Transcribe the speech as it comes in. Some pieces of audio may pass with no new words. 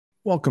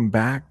Welcome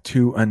back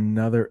to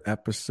another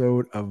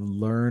episode of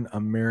Learn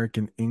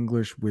American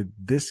English with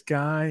this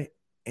guy.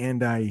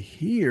 And I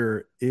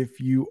hear if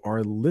you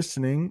are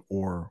listening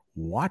or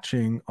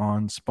watching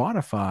on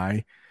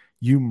Spotify,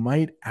 you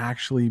might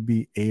actually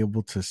be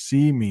able to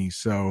see me.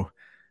 So,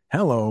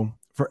 hello.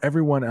 For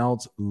everyone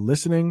else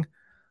listening,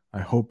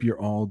 I hope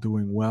you're all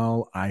doing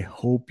well. I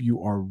hope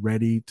you are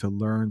ready to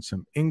learn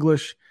some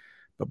English.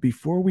 But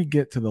before we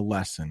get to the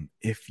lesson,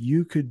 if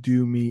you could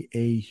do me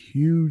a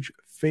huge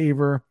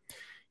favor,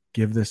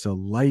 give this a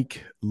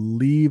like,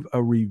 leave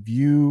a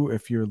review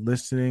if you're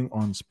listening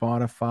on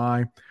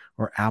Spotify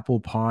or Apple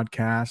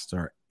Podcasts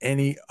or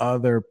any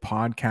other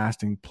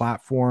podcasting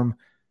platform.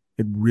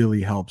 It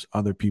really helps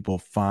other people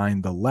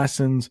find the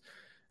lessons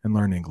and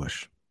learn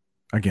English.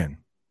 Again,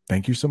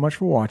 thank you so much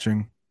for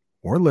watching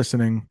or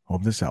listening.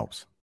 Hope this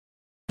helps.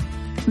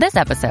 This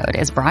episode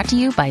is brought to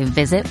you by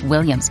Visit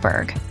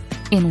Williamsburg.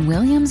 In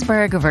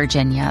Williamsburg,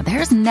 Virginia,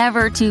 there's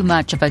never too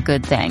much of a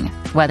good thing.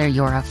 Whether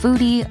you're a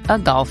foodie, a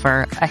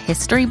golfer, a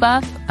history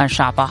buff, a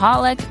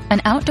shopaholic,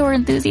 an outdoor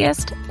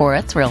enthusiast, or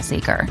a thrill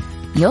seeker,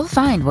 you'll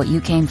find what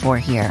you came for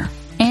here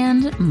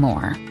and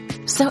more.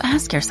 So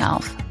ask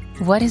yourself,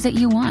 what is it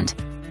you want?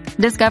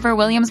 Discover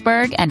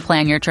Williamsburg and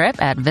plan your trip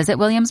at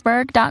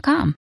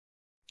visitwilliamsburg.com.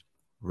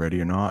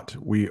 Ready or not,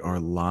 we are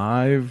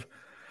live.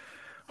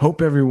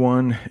 Hope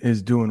everyone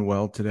is doing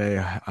well today.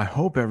 I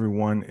hope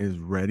everyone is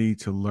ready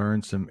to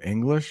learn some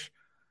English.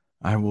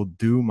 I will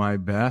do my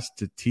best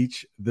to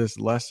teach this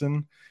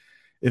lesson.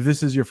 If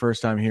this is your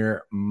first time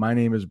here, my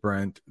name is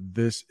Brent.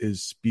 This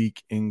is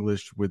Speak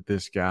English with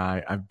this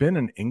guy. I've been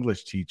an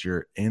English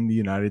teacher in the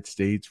United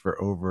States for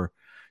over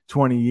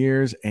 20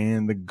 years,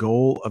 and the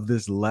goal of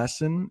this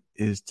lesson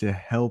is to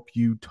help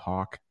you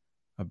talk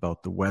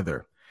about the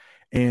weather.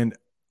 And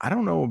I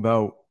don't know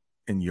about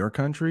in your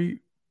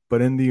country,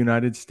 but in the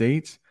United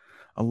States,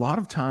 a lot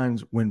of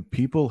times when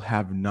people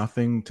have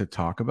nothing to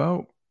talk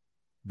about,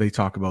 they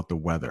talk about the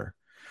weather.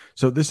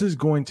 So this is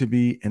going to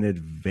be an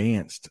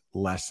advanced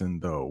lesson,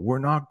 though. We're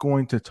not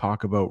going to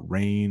talk about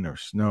rain or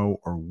snow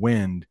or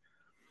wind.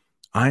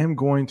 I am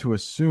going to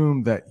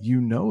assume that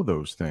you know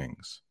those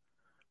things.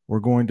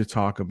 We're going to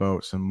talk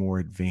about some more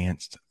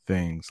advanced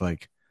things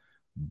like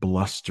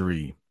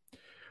blustery.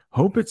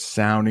 Hope it's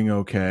sounding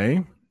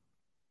okay.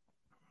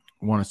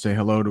 Want to say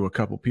hello to a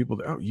couple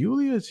people. Oh,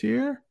 Yulia's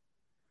here.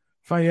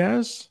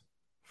 Fayez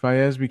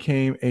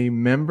became a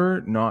member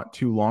not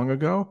too long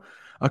ago.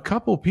 A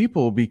couple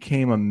people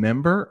became a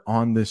member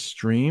on this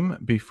stream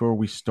before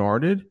we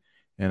started,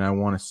 and I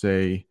want to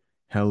say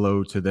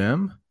hello to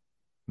them.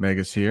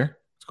 Mega's here.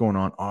 What's going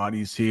on?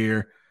 Audie's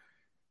here.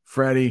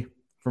 Freddie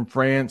from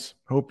France.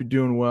 Hope you're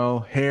doing well.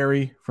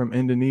 Harry from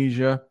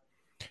Indonesia.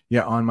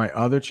 Yeah, on my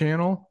other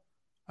channel,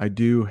 I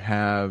do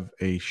have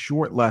a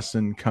short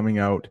lesson coming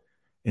out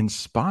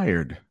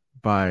inspired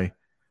by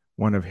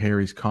one of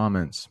Harry's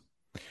comments.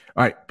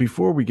 All right,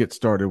 before we get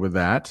started with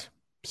that,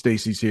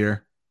 Stacy's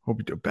here. Hope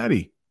you do.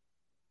 Betty,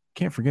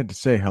 can't forget to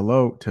say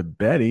hello to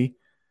Betty.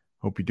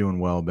 Hope you're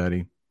doing well,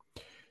 Betty.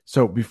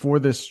 So before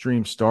this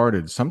stream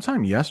started,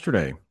 sometime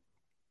yesterday,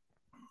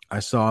 I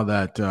saw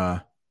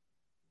that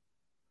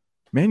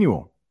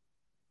Manuel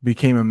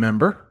became a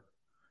member.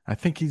 I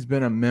think he's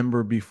been a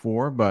member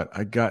before, but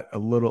I got a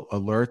little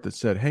alert that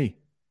said, hey,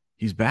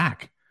 he's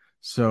back.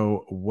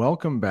 So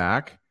welcome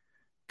back.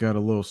 Got a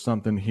little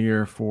something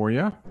here for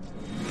you.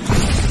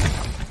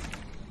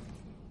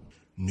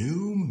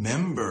 New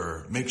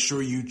member. Make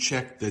sure you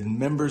check the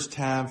members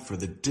tab for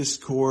the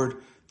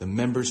Discord, the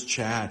members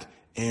chat,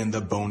 and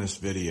the bonus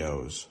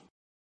videos.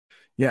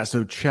 Yeah,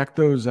 so check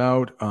those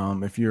out.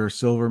 If you're a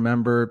silver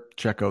member,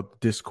 check out the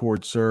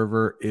Discord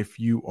server. If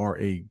you are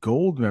a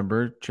gold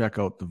member, check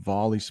out the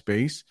Volley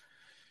Space.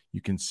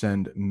 You can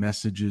send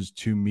messages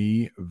to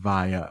me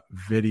via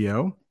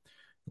video.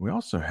 We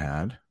also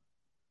had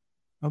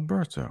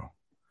Alberto.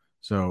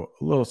 So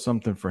a little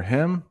something for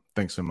him.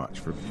 Thanks so much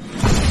for being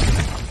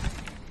here.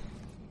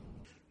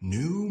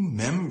 New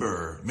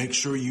member. Make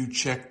sure you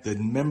check the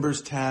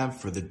members tab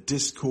for the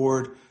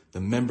Discord, the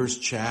members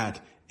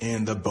chat,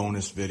 and the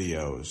bonus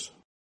videos.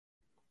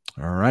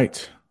 All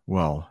right.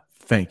 Well,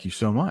 thank you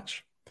so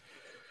much.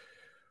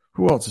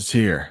 Who else is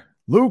here?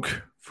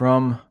 Luke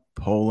from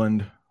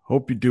Poland.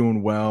 Hope you're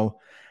doing well.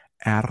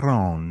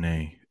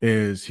 Arone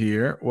is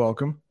here.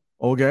 Welcome.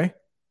 Olga,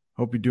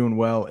 hope you're doing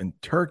well in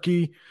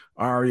Turkey.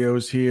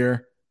 Ario's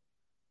here.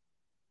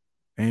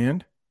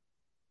 And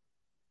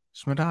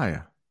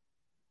Smadaya.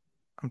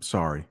 I'm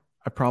sorry.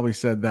 I probably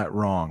said that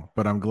wrong,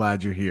 but I'm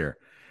glad you're here.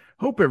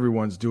 Hope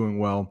everyone's doing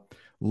well.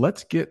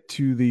 Let's get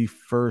to the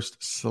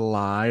first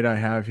slide I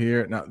have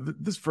here. Now,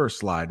 this first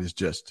slide is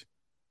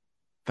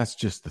that's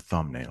just the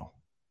thumbnail.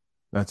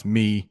 That's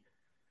me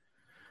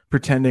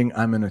pretending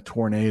I'm in a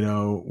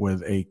tornado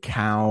with a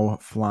cow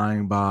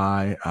flying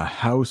by, a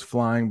house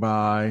flying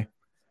by,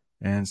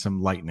 and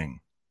some lightning.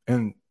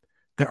 And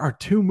there are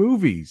two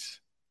movies,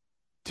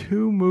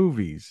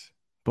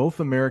 both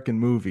American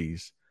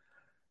movies,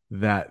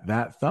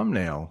 that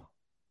thumbnail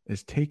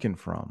is taken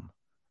from,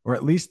 or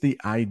at least the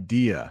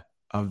idea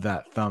of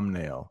that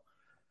thumbnail.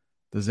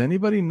 Does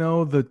anybody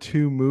know the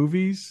two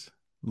movies?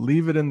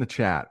 Leave it in the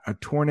chat. A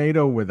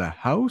tornado with a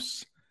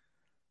house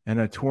and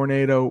a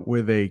tornado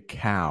with a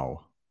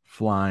cow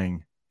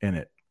flying in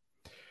it.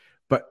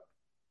 But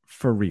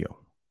for real,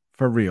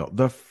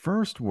 the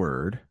first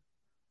word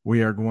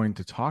we are going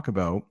to talk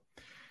about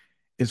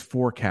is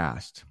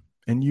forecast.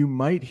 And you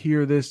might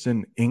hear this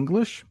in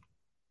English.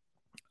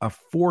 A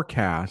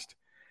forecast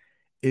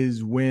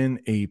is when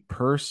a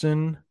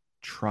person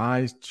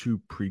tries to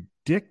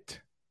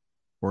predict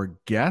or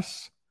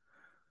guess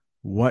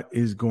what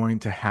is going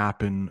to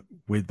happen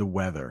with the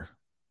weather.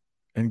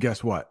 And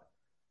guess what?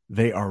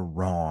 They are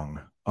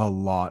wrong a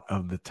lot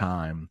of the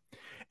time.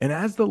 And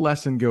as the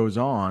lesson goes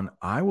on,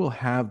 I will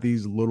have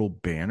these little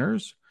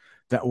banners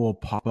that will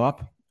pop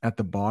up at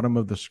the bottom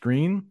of the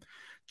screen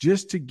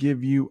just to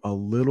give you a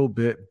little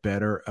bit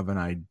better of an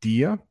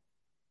idea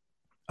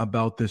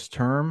about this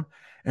term,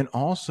 and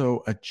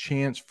also a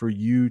chance for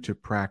you to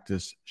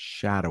practice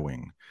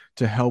shadowing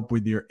to help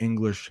with your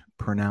English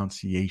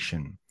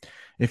pronunciation.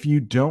 If you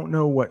don't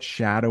know what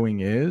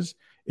shadowing is,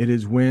 it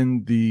is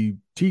when the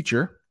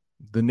teacher,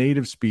 the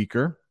native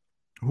speaker,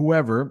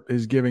 whoever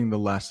is giving the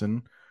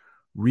lesson,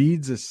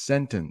 reads a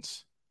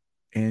sentence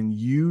and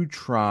you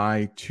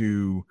try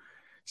to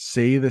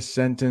say the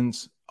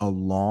sentence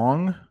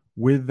along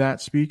with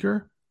that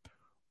speaker,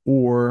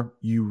 or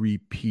you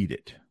repeat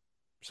it.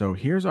 So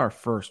here's our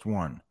first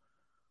one.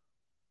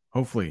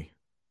 Hopefully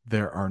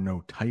there are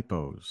no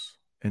typos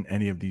in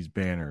any of these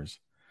banners.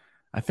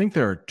 I think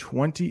there are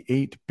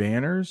 28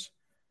 banners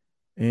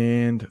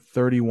and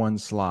 31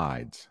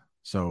 slides.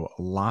 So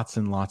lots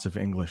and lots of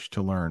English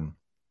to learn.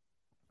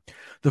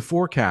 The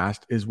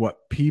forecast is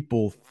what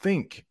people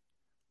think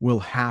will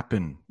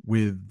happen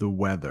with the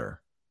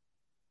weather.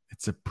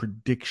 It's a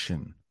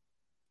prediction.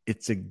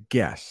 It's a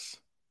guess.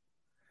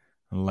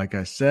 Like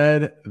I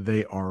said,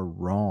 they are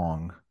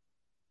wrong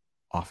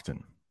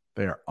often.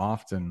 They are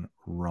often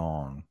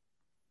wrong.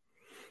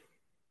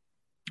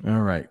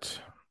 All right.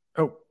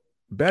 Oh,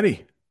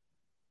 Betty.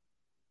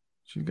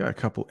 She's got a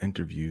couple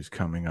interviews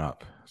coming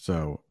up.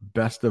 So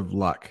best of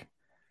luck.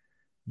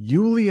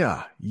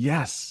 Yulia.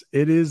 Yes,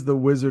 it is the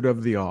Wizard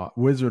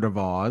of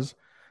Oz,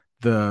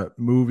 the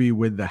movie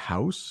with the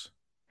house.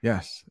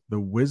 Yes, the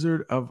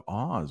Wizard of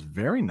Oz.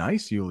 Very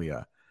nice,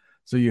 Yulia.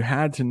 So you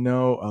had to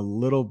know a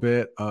little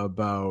bit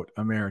about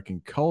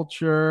American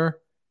culture.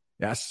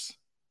 Yes.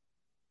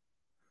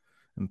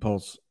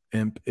 Impulse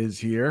Imp is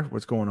here.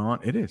 What's going on?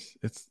 It is.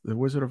 It's the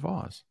Wizard of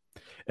Oz.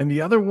 And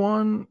the other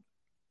one,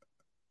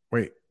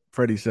 wait,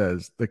 Freddie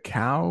says, the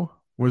cow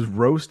was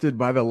roasted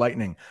by the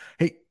lightning.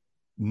 Hey,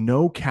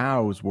 no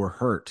cows were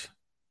hurt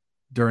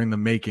during the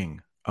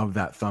making of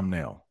that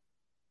thumbnail.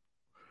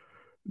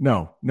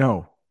 No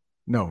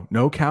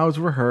cows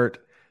were hurt.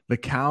 The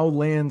cow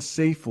lands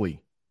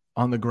safely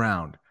on the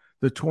ground.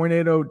 The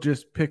tornado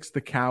just picks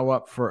the cow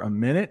up for a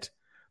minute,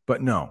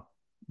 but no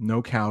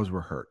cows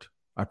were hurt.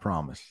 I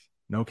promise.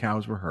 No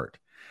cows were hurt.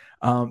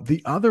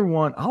 The other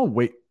one, I'll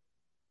wait.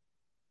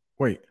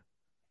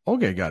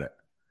 Okay, got it.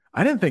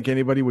 I didn't think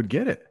anybody would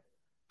get it.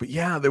 But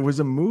yeah, there was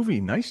a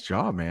movie. Nice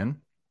job, man.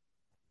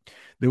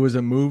 There was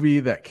a movie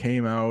that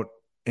came out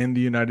in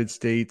the United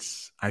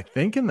States, I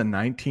think in the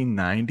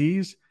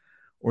 1990s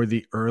or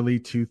the early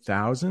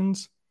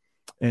 2000s.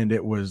 And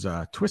it was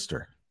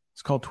Twister.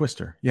 It's called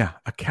Twister. Yeah,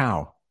 a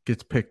cow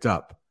gets picked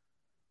up.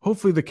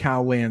 Hopefully the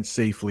cow lands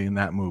safely in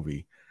that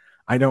movie.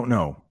 I don't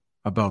know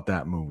about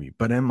that movie,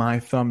 but in my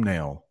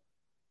thumbnail,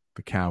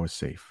 the cow is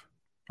safe.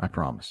 I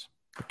promise.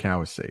 The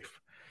cow is safe.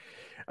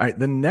 All right,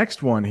 the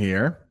next one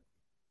here,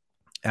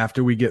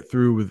 after we get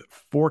through with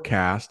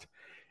forecast,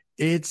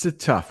 it's a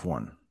tough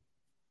one,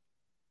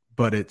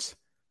 but it's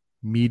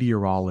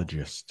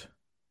meteorologist.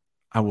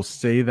 I will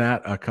say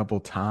that a couple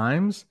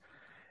times,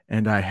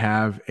 and I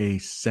have a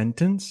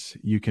sentence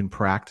you can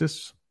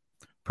practice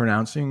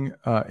pronouncing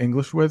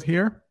English with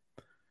here.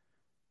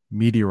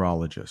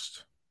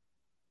 Meteorologist.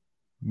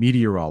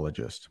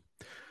 Meteorologist.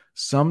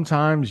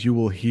 Sometimes you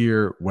will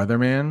hear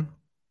weatherman,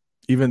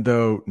 even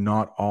though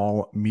not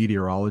all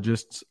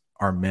meteorologists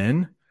are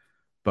men,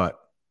 but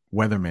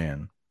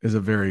weatherman is a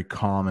very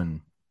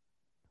common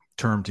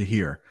term to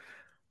hear,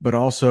 but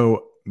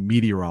also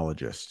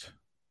meteorologist.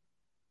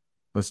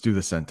 Let's do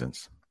the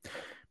sentence.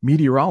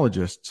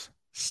 Meteorologists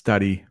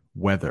study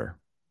weather.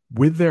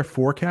 With their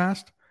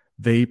forecast,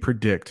 they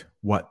predict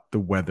what the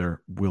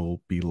weather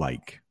will be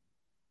like.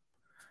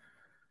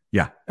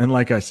 Yeah, and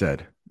like I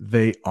said,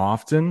 they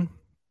often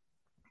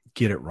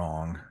get it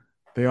wrong.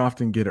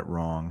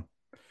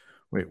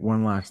 Wait,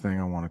 one last thing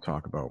I want to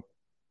talk about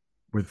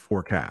with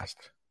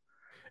forecast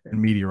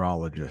and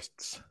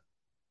meteorologists.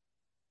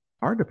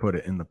 Hard to put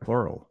it in the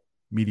plural.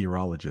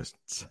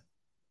 Meteorologists.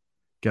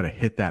 Got to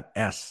hit that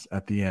S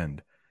at the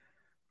end.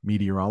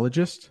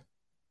 Meteorologist,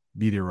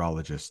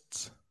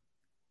 meteorologists.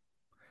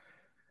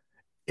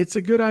 It's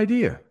a good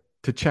idea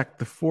to check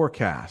the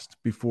forecast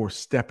before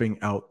stepping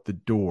out the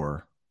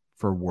door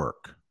for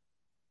work.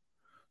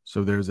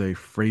 So there's a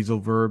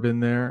phrasal verb in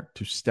there,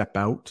 to step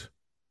out.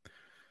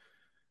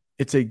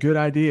 It's a good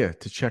idea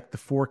to check the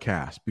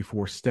forecast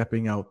before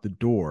stepping out the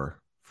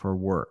door for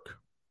work.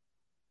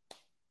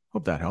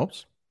 Hope that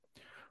helps.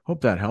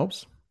 Hope that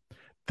helps.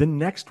 The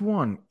next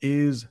one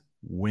is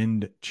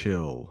wind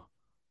chill.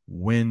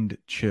 Wind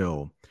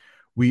chill.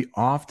 We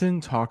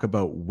often talk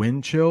about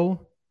wind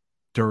chill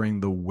during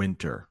the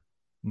winter,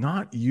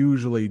 not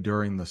usually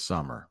during the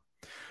summer.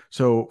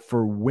 So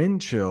for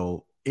wind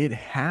chill, it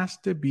has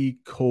to be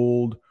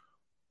cold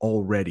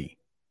already.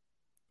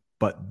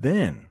 But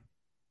then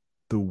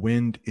the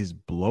wind is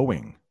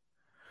blowing.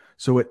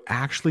 So it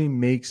actually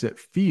makes it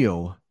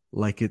feel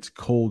like it's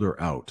colder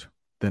out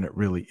than it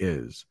really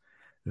is.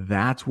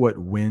 That's what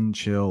wind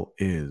chill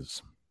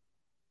is.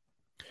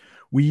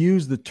 We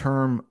use the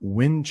term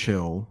wind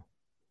chill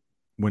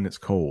when it's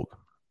cold.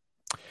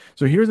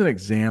 So here's an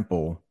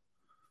example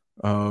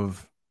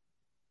of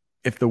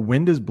if the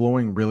wind is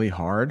blowing really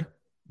hard,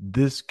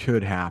 this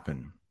could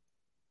happen.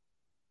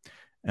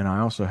 And I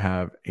also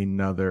have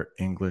another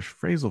English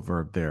phrasal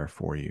verb there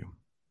for you.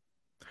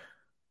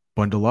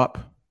 Bundle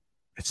up.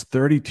 It's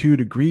 32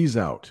 degrees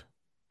out,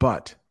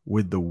 but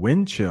with the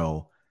wind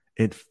chill,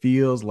 it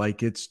feels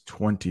like it's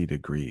 20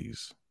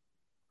 degrees.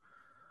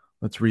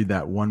 Let's read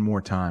that one more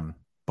time.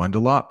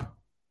 Bundle up.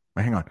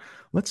 Hang on.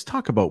 Let's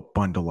talk about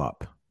bundle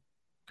up.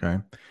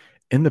 Okay.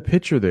 In the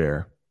picture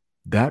there,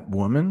 that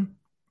woman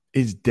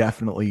is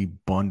definitely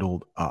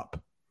bundled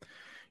up.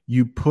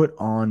 You put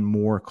on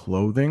more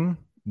clothing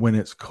when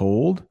it's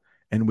cold,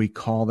 and we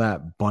call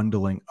that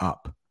bundling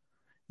up.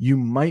 You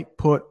might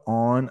put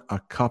on a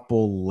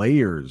couple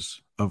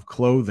layers of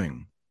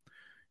clothing.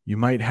 You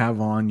might have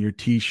on your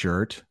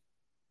t-shirt.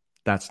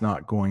 That's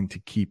not going to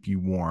keep you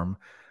warm,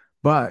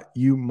 but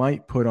you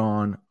might put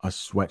on a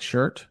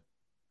sweatshirt,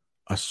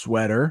 a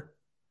sweater,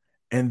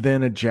 and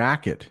then a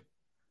jacket.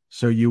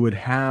 So you would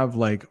have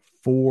like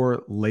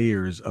 4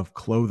 layers of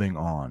clothing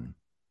on.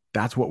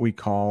 That's what we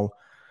call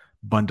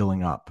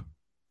bundling up.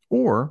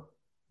 Or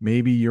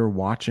maybe you're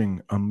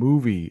watching a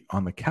movie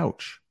on the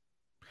couch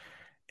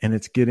and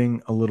it's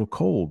getting a little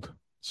cold.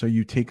 So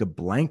you take a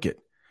blanket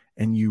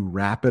and you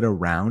wrap it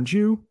around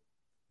you.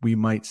 We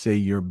might say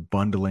you're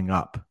bundling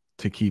up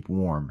to keep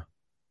warm.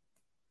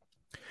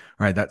 All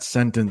right, that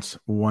sentence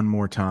one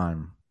more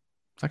time.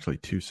 It's actually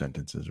 2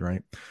 sentences,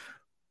 right?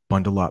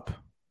 Bundle up.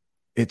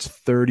 It's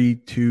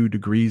 32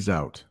 degrees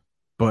out,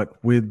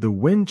 but with the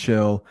wind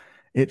chill,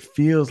 it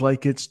feels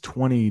like it's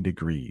 20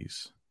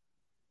 degrees.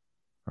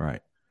 All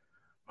right.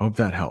 Hope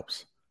that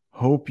helps.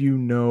 Hope you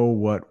know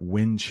what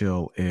wind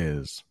chill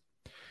is.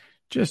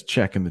 Just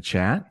checking the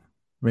chat,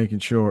 making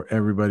sure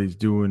everybody's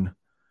doing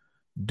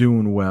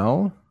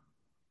well.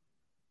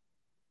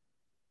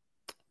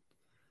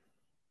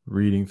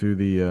 Reading through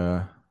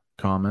the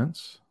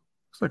comments.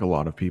 Looks like a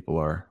lot of people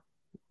are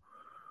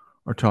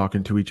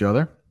talking to each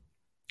other.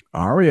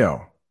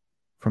 Ario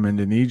from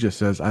Indonesia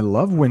says, I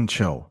love wind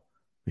chill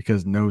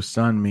because no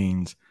sun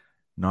means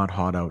not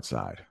hot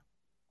outside.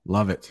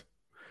 Love it.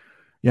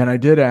 Yeah, and I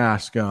did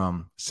ask,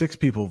 6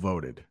 people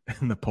voted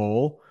in the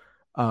poll,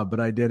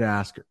 but I did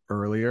ask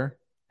earlier,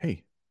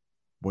 hey,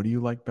 what do you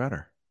like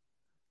better?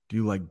 Do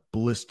you like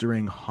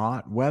blistering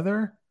hot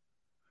weather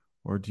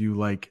or do you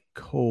like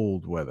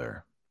cold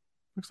weather?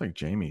 Looks like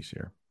Jamie's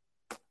here.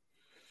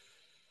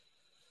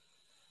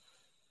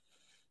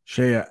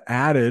 Shea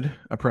added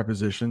a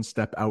preposition,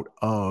 step out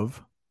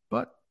of,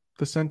 but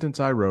the sentence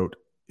I wrote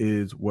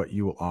is what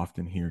you will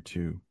often hear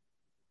too.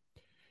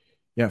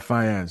 Yeah,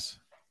 Fayez,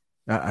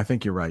 I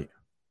think you're right.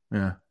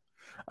 Yeah.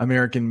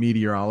 American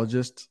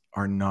meteorologists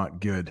are not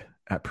good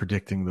at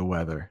predicting the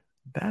weather.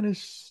 That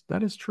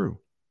is true.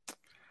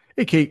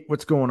 Hey, Kate,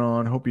 what's going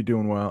on? Hope you're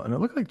doing well. And it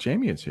looked like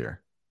Jamie is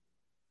here.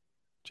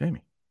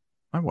 Jamie,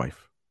 my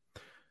wife.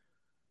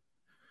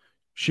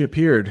 She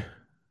appeared,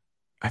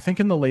 I think,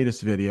 in the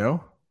latest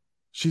video.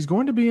 She's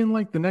going to be in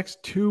like the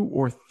next 2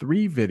 or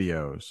 3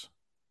 videos.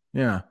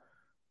 Yeah.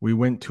 We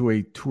went to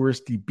a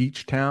touristy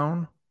beach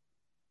town.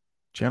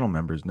 Channel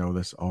members know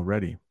this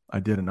already. I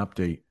did an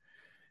update.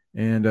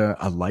 And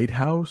a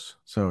lighthouse.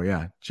 So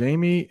yeah,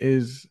 Jamie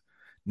is,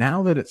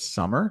 now that it's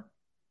summer,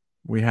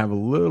 we have a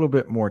little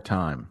bit more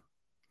time.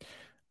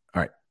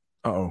 All right.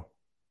 Uh-oh.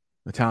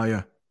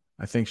 Natalia,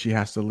 I think she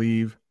has to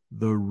leave.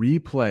 The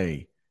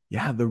replay.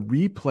 Yeah, the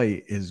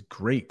replay is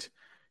great.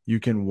 You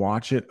can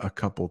watch it a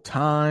couple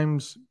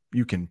times.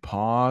 You can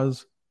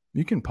pause.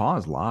 You can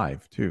pause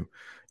live too.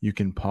 You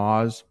can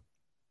pause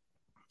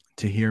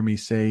to hear me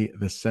say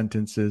the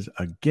sentences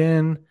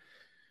again.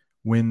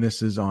 When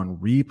this is on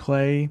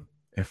replay,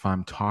 if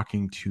I'm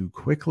talking too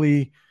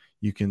quickly,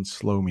 you can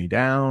slow me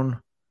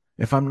down.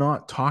 If I'm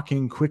not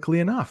talking quickly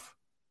enough,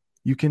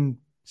 you can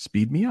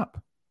speed me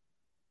up.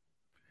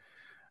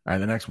 All right,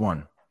 the next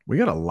one. We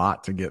got a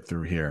lot to get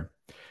through here.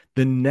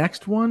 The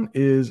next one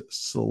is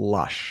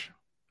slush.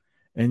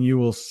 And you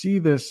will see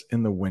this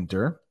in the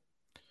winter.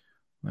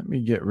 Let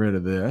me get rid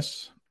of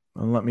this.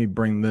 And let me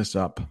bring this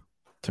up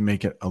to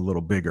make it a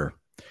little bigger.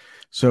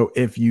 So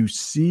if you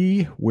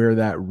see where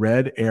that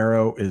red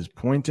arrow is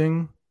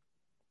pointing,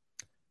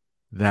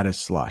 that is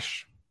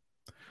slush.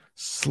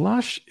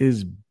 Slush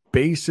is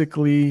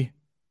basically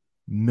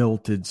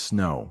melted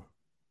snow.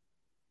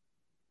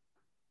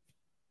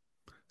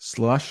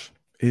 Slush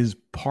is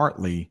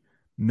partly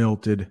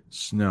melted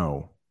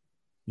snow.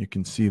 You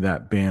can see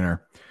that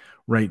banner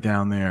right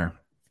down there.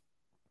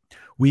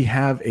 We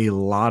have a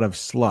lot of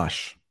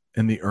slush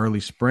in the early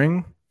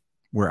spring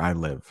where I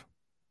live.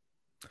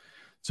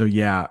 So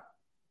yeah,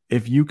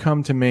 if you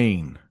come to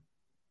Maine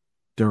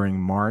during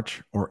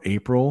March or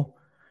April,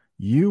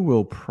 you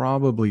will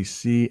probably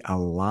see a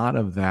lot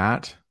of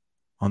that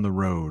on the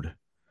road.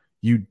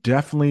 You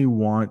definitely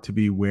want to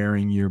be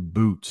wearing your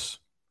boots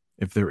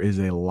if there is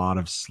a lot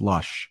of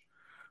slush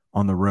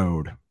on the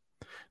road.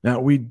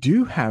 Now, we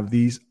do have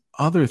these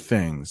other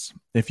things.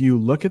 If you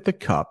look at the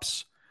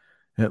cups,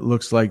 it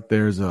looks like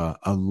there's a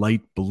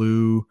light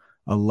blue,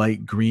 a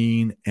light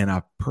green, and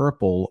a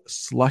purple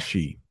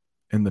slushy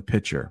in the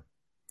picture.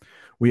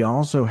 We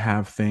also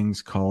have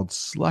things called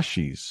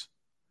slushies.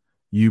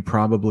 You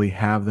probably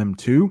have them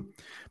too,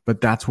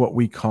 but that's what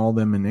we call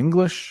them in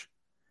English.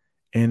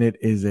 And it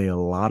is a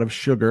lot of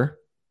sugar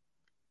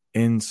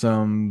in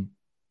some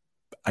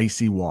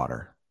icy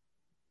water.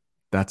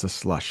 That's a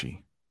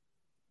slushy.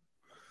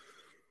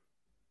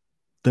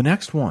 The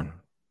next one.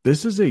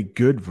 This is a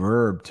good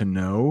verb to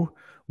know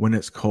when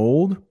it's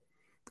cold,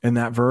 and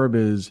that verb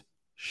is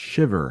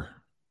shiver.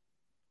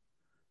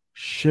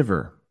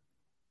 Shiver.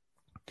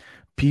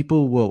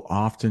 People will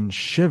often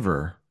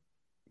shiver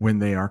when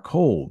they are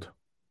cold.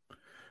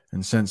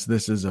 And since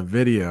this is a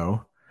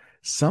video,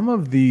 some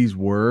of these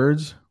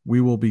words we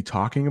will be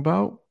talking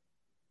about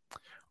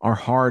are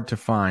hard to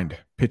find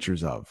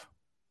pictures of.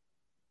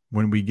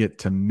 When we get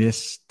to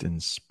mist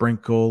and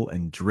sprinkle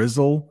and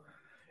drizzle,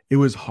 it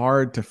was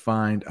hard to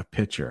find a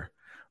picture.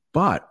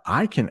 But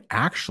I can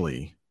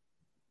actually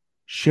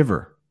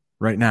shiver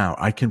right now.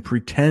 I can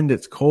pretend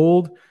it's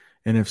cold,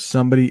 and if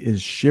somebody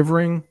is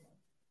shivering,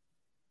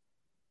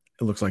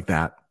 it looks like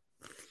that.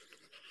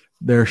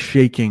 They're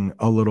shaking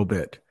a little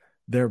bit.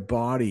 Their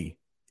body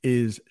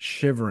is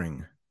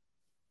shivering.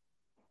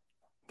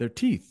 Their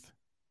teeth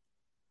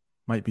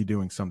might be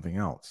doing something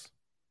else.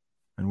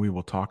 And we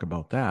will talk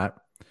about that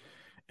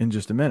in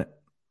just a minute.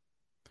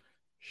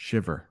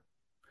 Shiver.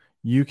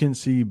 You can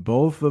see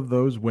both of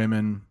those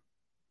women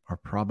are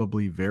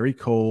probably very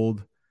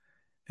cold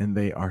and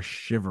they are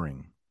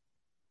shivering.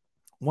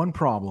 One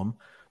problem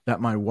that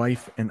my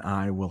wife and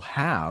I will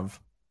have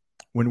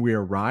when we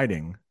are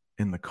riding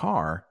in the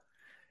car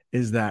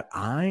is that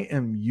I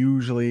am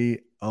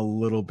usually a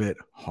little bit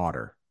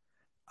hotter.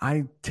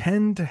 I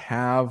tend to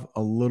have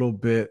a little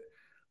bit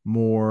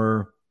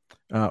more,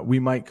 we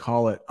might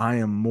call it, I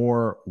am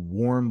more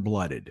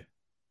warm-blooded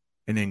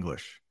in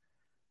English.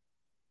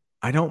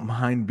 I don't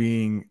mind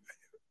being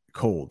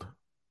cold,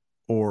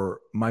 or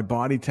my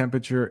body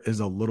temperature is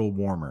a little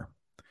warmer.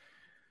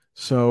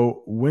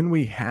 So when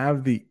we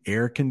have the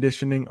air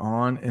conditioning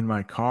on in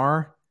my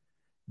car,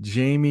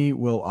 Jamie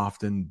will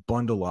often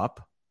bundle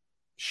up.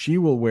 She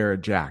will wear a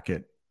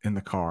jacket in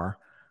the car.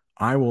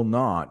 I will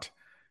not,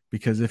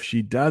 because if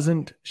she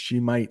doesn't, she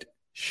might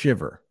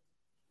shiver.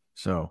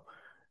 So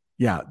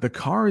yeah, the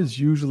car is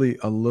usually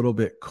a little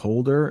bit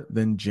colder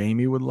than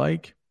Jamie would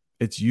like.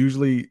 It's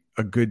usually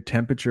a good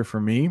temperature for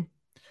me,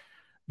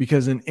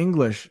 because in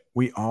English,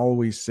 we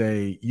always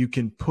say you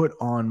can put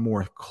on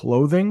more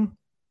clothing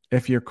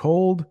if you're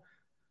cold,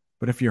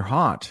 but if you're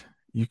hot,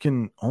 you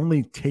can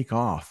only take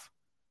off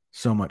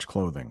so much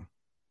clothing.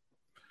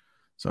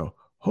 So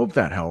hope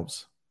that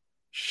helps.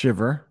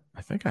 Shiver.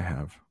 I think I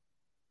have.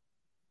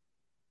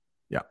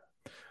 Yeah,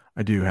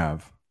 I do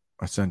have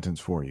a sentence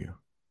for you,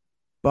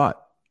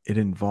 but it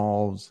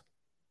involves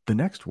the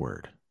next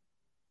word.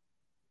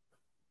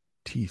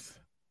 Teeth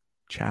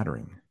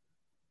chattering.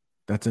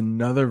 That's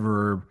another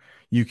verb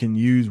you can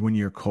use when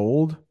you're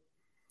cold.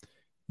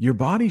 Your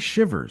body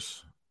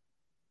shivers,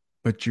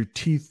 but your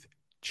teeth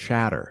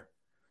chatter.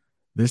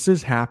 This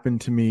has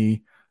happened to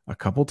me a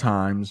couple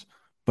times,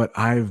 but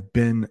I've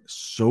been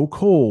so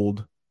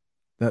cold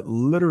that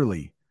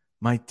literally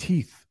my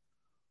teeth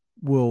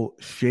will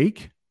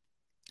shake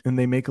and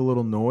they make a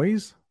little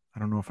noise. I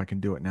don't know if I can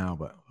do it now,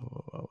 but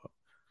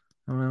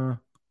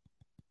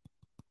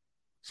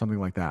something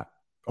like that,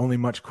 only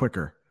much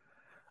quicker.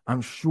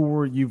 I'm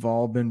sure you've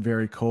all been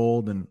very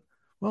cold, and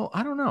well,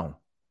 I don't know.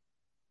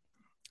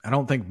 I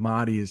don't think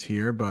Mahdi is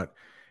here, but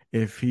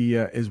if he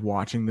is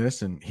watching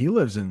this, and he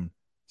lives in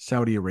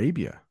Saudi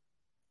Arabia,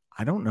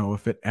 I don't know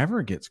if it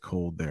ever gets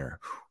cold there.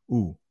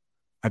 Ooh,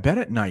 I bet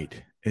at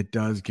night it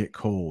does get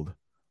cold.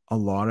 A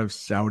lot of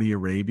Saudi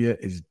Arabia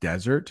is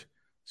desert,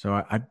 so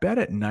I bet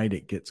at night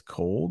it gets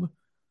cold.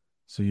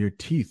 So your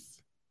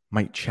teeth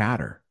might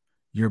chatter.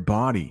 Your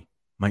body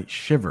might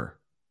shiver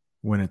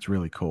when it's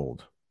really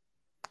cold.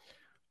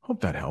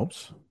 Hope that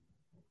helps.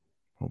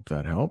 Hope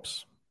that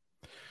helps.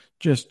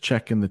 Just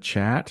check in the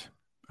chat.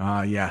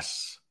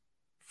 Yes.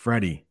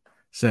 Freddie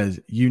says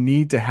you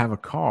need to have a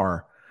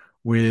car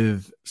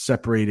with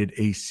separated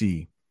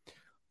AC.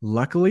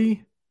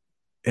 Luckily,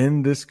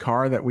 in this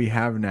car that we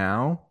have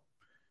now,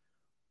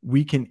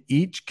 we can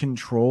each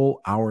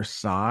control our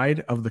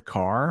side of the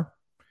car.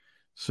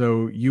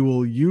 So you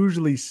will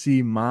usually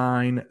see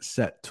mine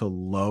set to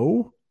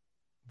low,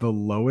 the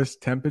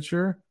lowest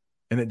temperature,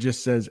 and it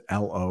just says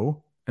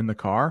LO in the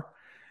car.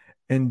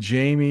 And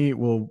Jamie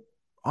will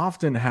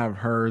often have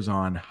hers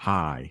on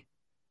high,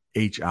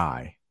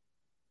 HI.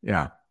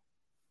 Yeah.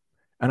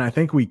 And I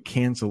think we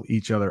cancel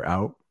each other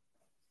out.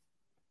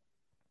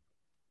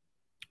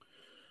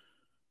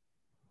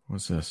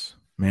 What's this?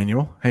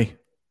 Manuel. Hey,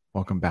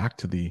 welcome back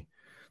to the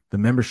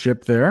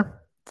membership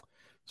there.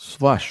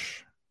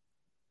 Slush.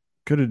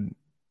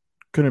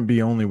 Couldn't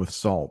be only with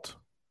salt.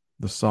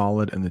 The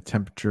solid and the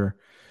temperature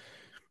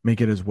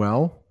make it as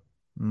well.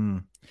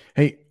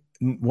 Hey,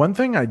 one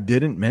thing I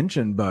didn't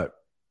mention, but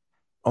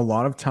a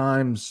lot of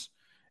times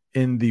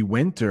in the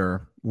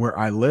winter where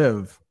I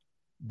live,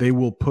 they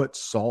will put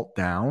salt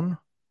down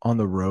on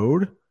the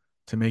road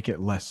to make it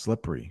less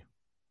slippery.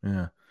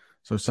 Yeah.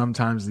 So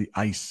sometimes the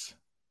ice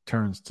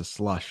turns to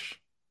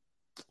slush.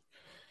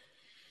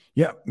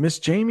 Yeah, Miss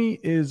Jamie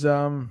is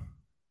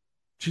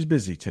she's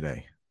busy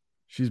today.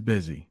 She's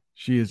busy.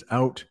 She is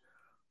out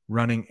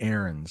running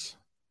errands.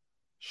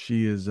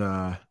 She is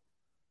what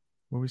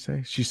do we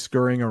say? She's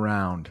scurrying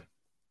around.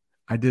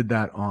 I did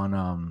that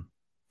on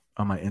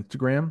my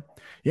Instagram.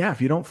 Yeah,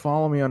 if you don't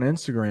follow me on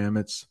Instagram,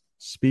 it's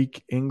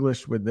Speak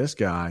English with This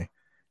Guy.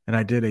 And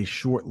I did a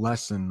short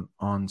lesson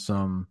on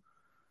some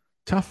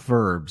tough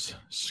verbs.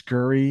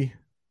 Scurry.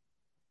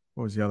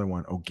 What was the other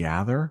one? Oh,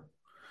 gather.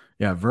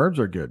 Yeah, verbs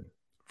are good.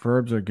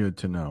 Verbs are good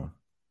to know.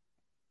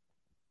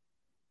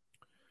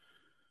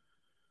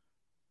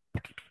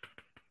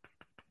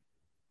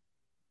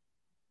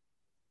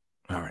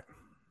 All right.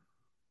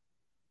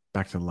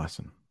 Back to the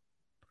lesson.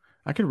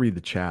 I could read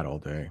the chat all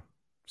day.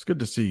 It's good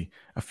to see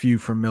a few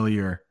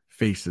familiar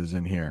faces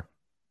in here.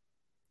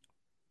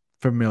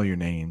 Familiar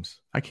names.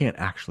 I can't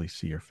actually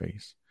see your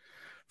face.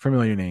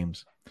 Familiar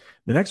names.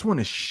 The next one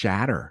is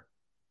shatter.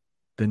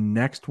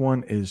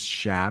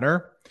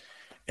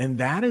 And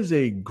that is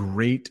a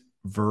great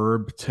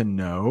verb to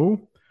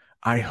know.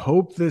 I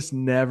hope this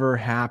never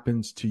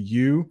happens to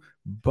you,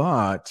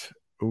 but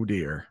oh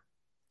dear.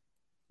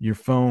 Your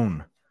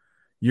phone,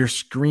 your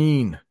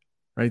screen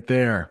right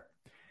there.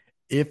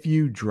 If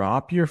you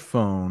drop your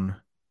phone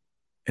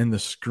and the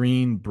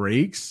screen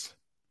breaks,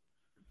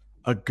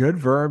 a good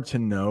verb to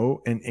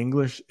know in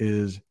English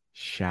is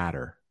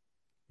shatter.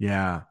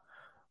 Yeah,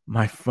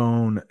 my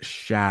phone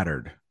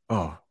shattered.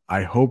 Oh,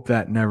 I hope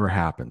that never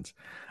happens.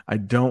 I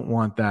don't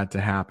want that to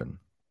happen.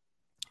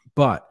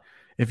 But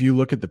if you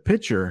look at the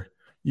picture,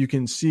 you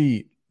can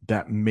see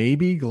that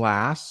maybe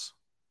glass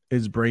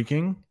is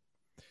breaking.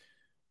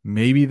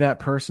 Maybe that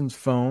person's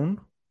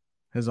phone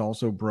has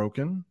also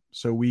broken.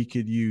 So we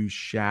could use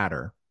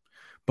shatter.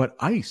 But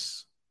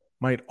ice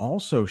might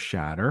also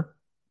shatter.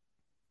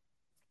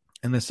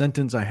 And the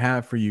sentence I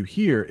have for you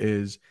here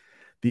is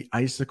the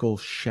icicle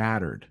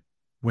shattered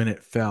when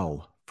it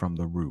fell from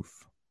the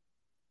roof.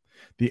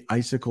 The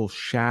icicle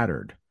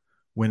shattered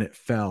when it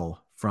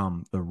fell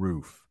from the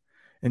roof.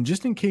 And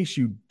just in case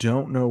you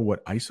don't know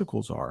what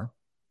icicles are,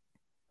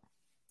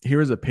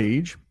 here is a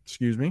page,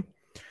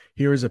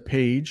 Here is a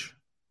page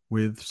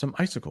with some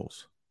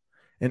icicles.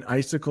 And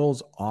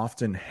icicles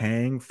often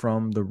hang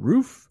from the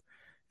roof.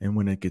 And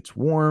when it gets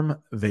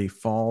warm, they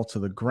fall to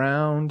the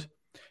ground.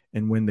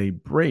 And when they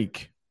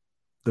break,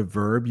 the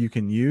verb you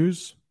can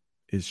use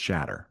is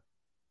shatter.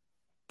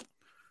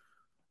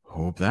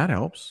 Hope that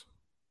helps.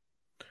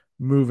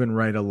 Moving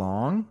right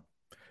along.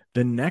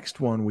 The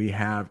next one we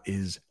have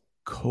is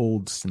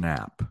cold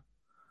snap.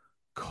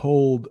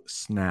 Cold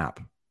snap.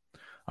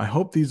 I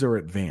hope these are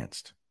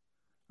advanced.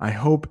 I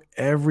hope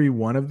every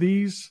one of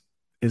these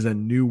is a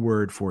new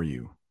word for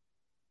you.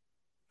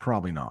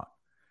 Probably not.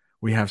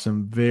 We have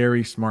some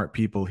very smart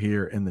people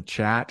here in the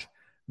chat,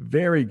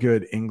 very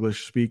good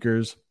English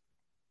speakers.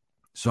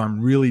 So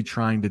I'm really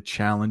trying to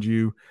challenge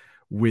you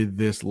with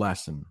this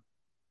lesson.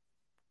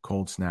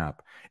 Cold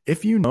snap.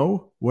 If you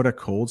know what a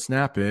cold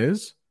snap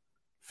is,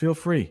 feel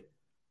free.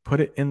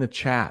 Put it in the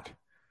chat.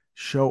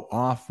 Show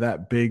off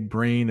that big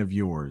brain of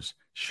yours.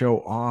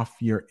 Show off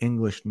your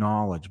English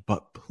knowledge.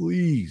 But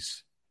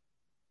please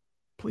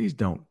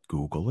don't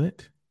Google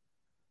it.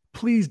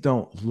 Please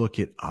don't look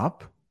it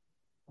up.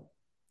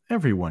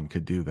 Everyone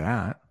could do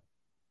that.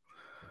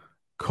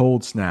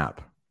 Cold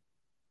snap.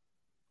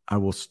 I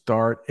will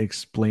start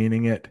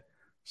explaining it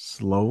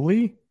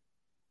slowly,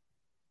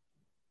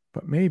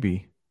 but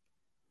maybe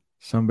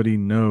somebody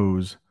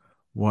knows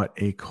what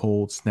a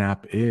cold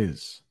snap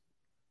is.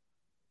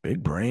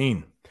 Big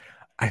brain.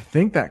 I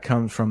think that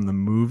comes from the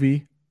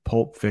movie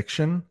Pulp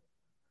Fiction,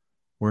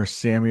 where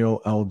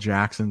Samuel L.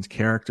 Jackson's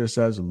character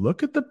says,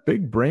 "Look at the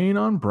big brain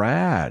on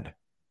Brad."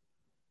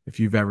 If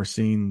you've ever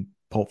seen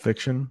Pulp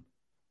Fiction,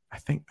 I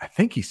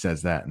think he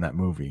says that in that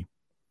movie.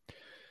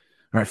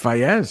 All right,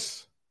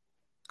 Fayez.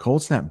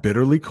 Cold snap,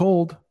 bitterly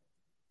cold.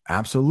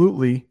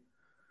 Absolutely.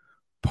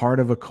 Part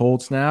of a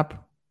cold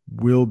snap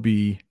will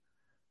be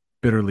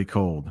bitterly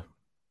cold.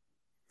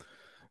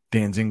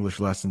 Dan's English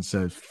lesson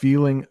says,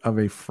 feeling of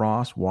a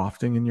frost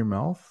wafting in your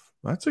mouth.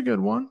 That's a good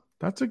one.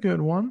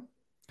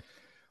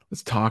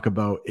 Let's talk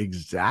about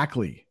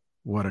exactly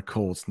what a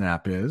cold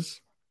snap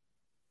is.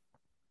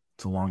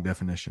 It's a long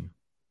definition.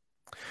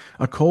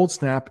 A cold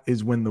snap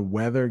is when the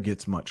weather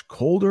gets much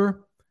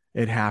colder.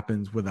 It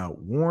happens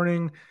without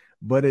warning,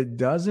 but it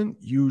doesn't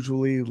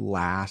usually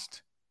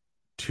last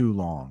too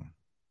long.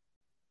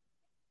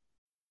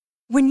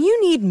 When you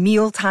need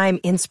mealtime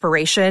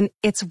inspiration,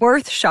 it's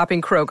worth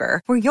shopping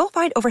Kroger, where you'll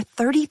find over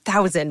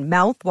 30,000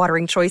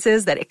 mouth-watering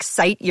choices that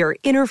excite your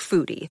inner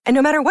foodie. And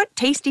no matter what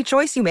tasty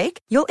choice you make,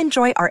 you'll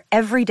enjoy our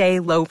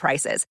everyday low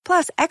prices,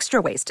 plus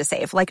extra ways to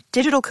save, like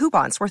digital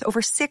coupons worth over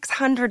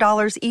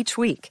 $600 each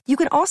week. You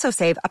can also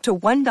save up to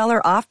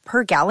 $1 off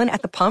per gallon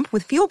at the pump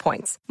with fuel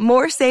points.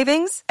 More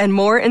savings and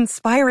more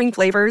inspiring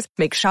flavors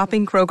make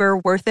shopping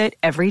Kroger worth it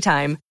every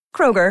time.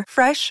 Kroger,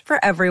 fresh for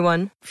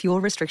everyone.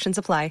 Fuel restrictions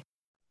apply.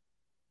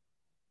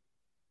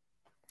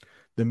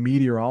 The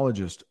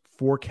meteorologist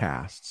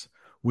forecasts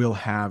we'll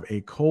have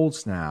a cold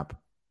snap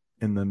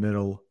in the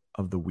middle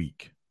of the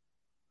week.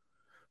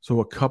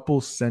 So a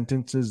couple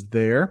sentences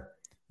there.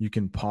 You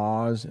can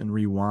pause and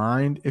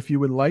rewind if you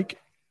would like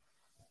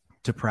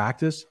to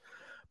practice.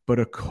 But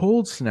a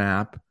cold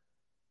snap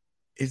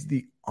is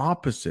the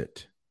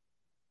opposite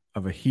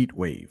of a heat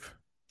wave.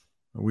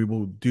 We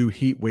will do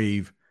heat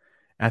wave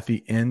at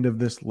the end of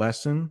this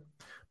lesson.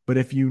 But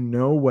if you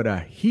know what a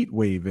heat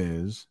wave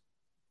is,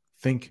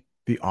 think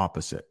the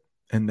opposite.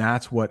 And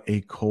that's what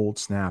a cold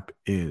snap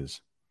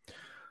is.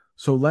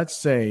 So let's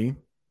say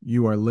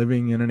you are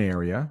living in an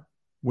area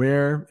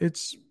where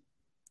it's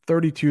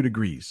 32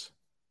 degrees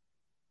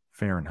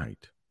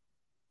Fahrenheit.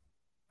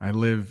 I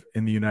live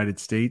in the United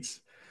States,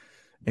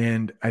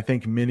 and I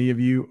think many of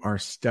you are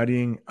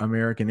studying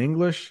American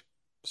English,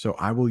 so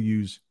I will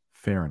use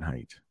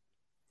Fahrenheit.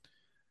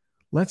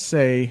 Let's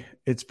say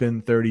it's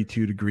been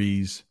 32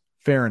 degrees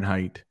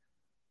Fahrenheit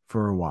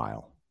for a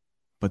while,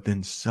 but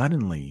then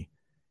suddenly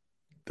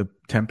the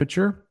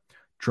temperature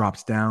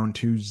drops down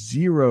to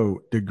 0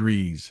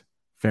 degrees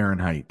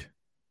Fahrenheit.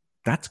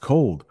 That's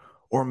cold,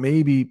 or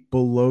maybe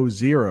below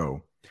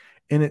zero.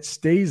 And it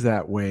stays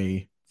that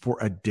way for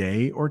a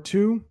day or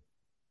two.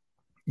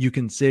 You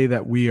can say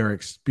that we are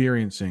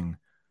experiencing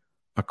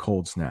a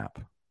cold snap.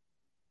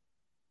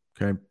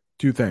 Okay,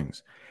 two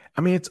things.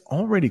 I mean, it's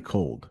already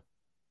cold.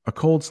 A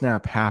cold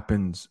snap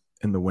happens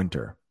in the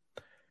winter,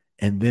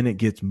 and then it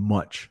gets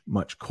much,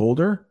 much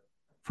colder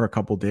for a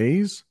couple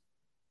days.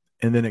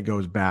 And then it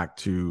goes back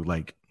to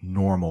like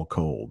normal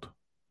cold.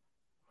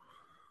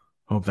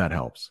 Hope that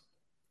helps.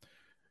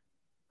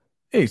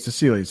 Hey,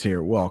 Cecilia's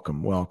here.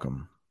 Welcome,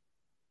 welcome.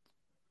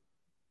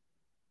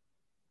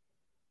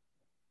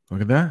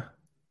 Look at that.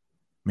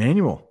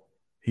 Manuel.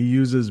 He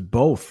uses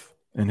both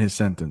in his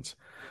sentence.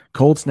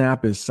 Cold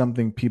snap is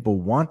something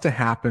people want to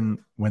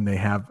happen when they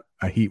have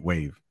a heat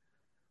wave.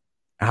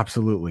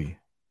 Absolutely.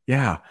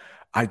 Yeah.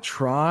 I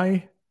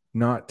try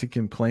not to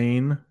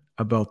complain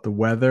about the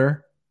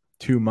weather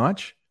too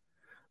much,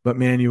 but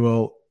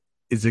Manuel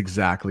is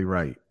exactly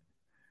right.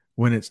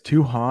 When it's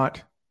too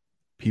hot,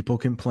 people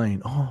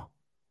complain, oh,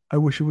 I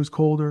wish it was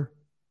colder.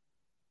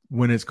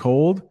 When it's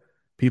cold,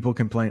 people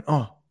complain,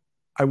 oh,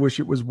 I wish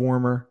it was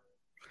warmer.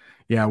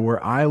 Yeah,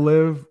 where I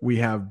live, we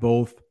have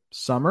both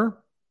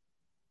summer.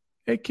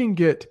 It can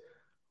get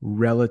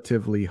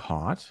relatively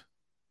hot.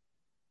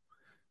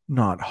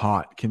 Not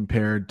hot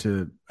compared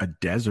to a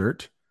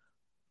desert.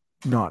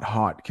 Not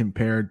hot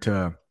compared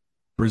to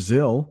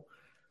Brazil.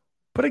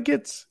 But it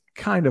gets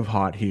kind of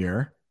hot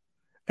here,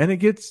 and it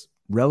gets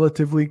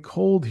relatively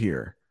cold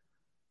here.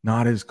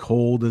 Not as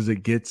cold as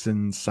it gets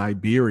in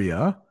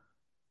Siberia,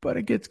 but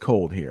it gets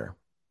cold here.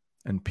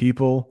 And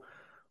people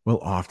will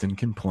often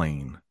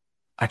complain.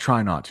 I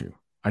try not to.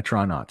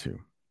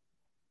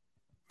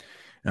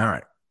 All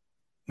right.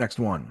 Next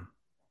one.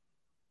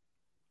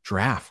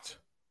 Draft.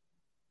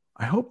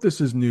 I hope this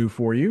is new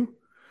for you.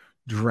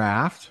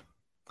 Draft.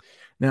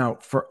 Now,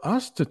 for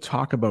us to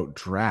talk about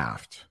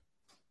draft,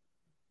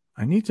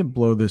 I need to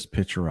blow this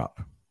picture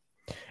up.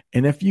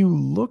 And if you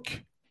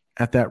look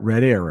at that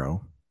red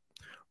arrow,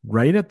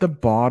 right at the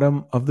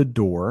bottom of the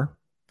door,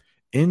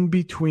 in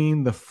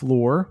between the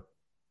floor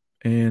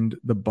and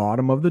the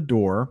bottom of the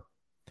door,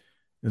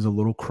 is a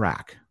little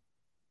crack.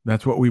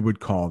 That's what we would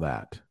call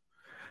that.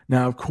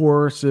 Now, of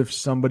course, if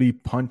somebody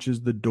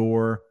punches the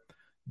door,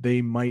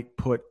 they might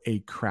put a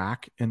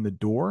crack in the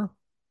door.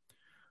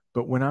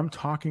 But when I'm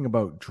talking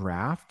about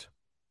draft,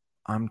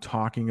 I'm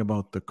talking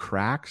about the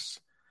cracks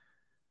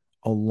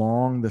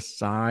along the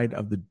side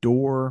of the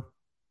door,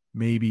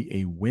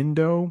 maybe a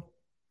window.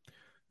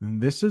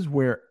 And this is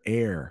where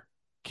air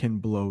can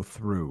blow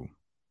through.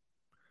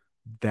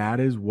 That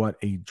is what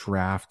a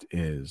draft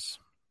is.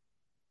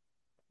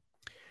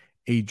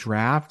 A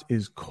draft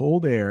is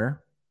cold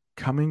air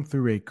coming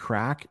through a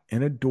crack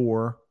in a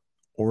door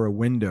or a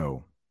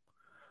window.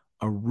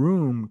 A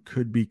room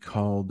could be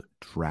called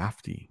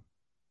drafty.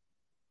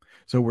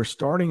 So we're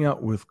starting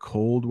out with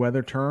cold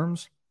weather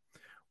terms.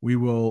 We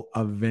will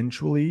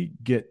eventually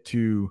get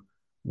to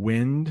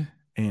wind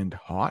and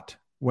hot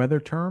weather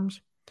terms,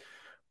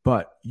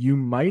 but you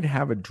might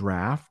have a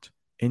draft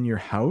in your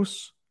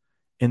house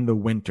in the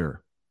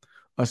winter.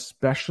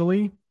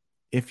 especially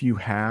if you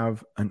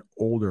have an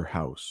older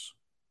house.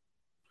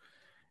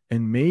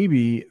 And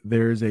maybe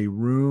there's a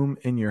room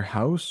in your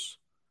house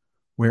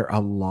where a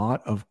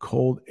lot of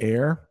cold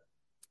air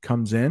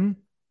comes in,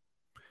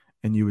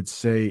 and you would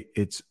say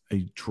it's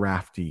a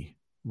drafty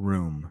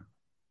room.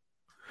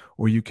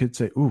 Or you could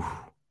say, ooh,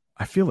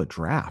 I feel a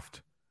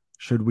draft.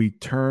 Should we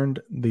turn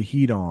the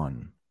heat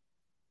on?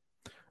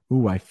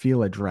 Ooh, I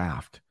feel a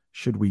draft.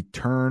 Should we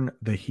turn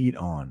the heat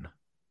on?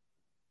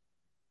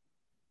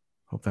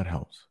 Hope that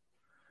helps.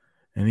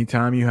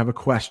 Anytime you have a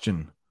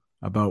question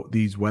about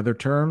these weather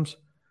terms,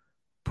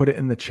 put it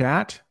in the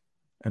chat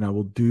and I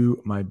will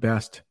do my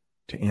best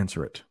to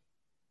answer it.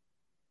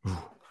 Ooh,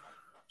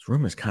 this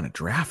room is kind of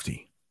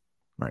drafty,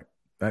 right?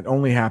 That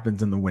only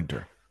happens in the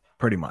winter,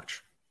 pretty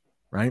much,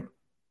 right?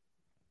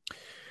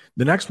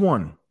 The next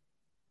one,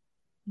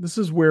 this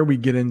is where we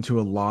get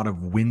into a lot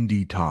of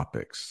windy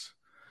topics.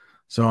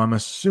 So I'm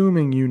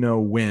assuming you know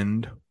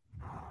wind.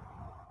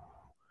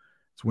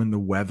 It's when the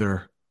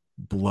weather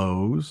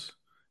blows.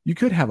 You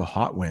could have a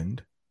hot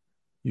wind.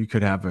 You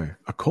could have a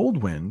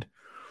cold wind,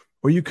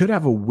 or you could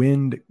have a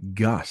wind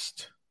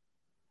gust.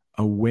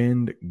 A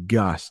wind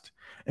gust.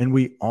 And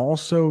we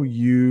also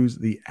use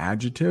the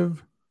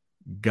adjective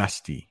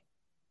gusty.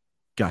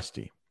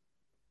 Gusty.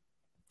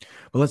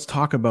 But let's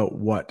talk about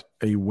what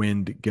a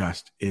wind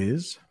gust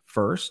is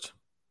first.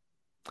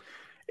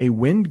 A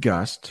wind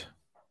gust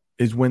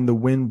is when the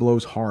wind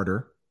blows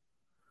harder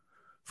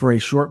for a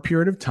short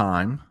period of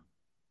time,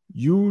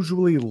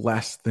 usually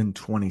less than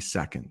 20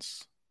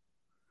 seconds.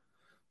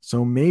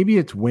 So maybe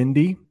it's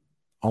windy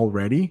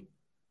already,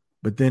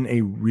 but then a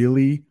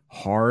really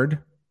hard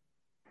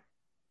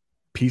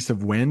piece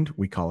of wind,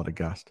 we call it a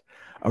gust,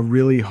 a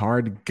really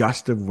hard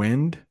gust of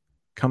wind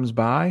comes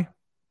by,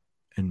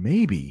 and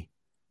maybe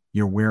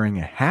you're wearing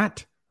a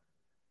hat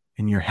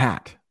and your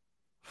hat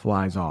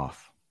flies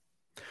off.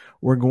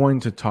 We're going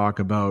to talk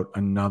about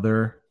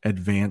another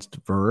advanced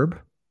verb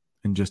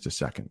in just a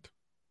second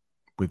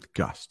with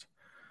gust.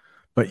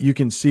 But you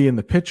can see in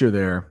the picture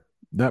there,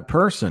 that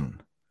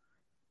person,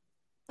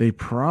 they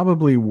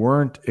probably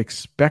weren't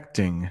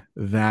expecting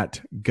that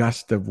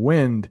gust of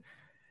wind,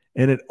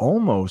 and it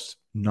almost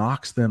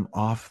knocks them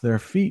off their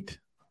feet.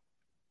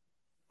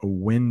 A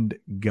wind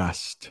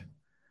gust,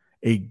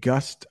 a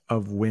gust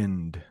of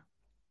wind.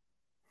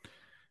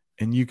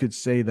 And you could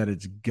say that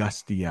it's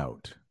gusty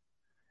out.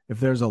 If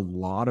there's a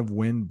lot of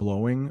wind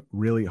blowing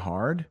really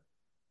hard,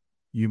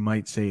 you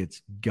might say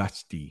it's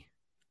gusty.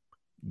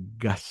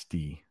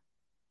 Gusty.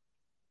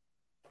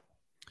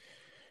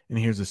 And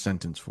here's a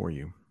sentence for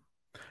you.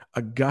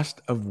 A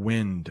gust of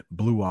wind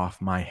blew off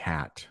my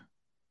hat.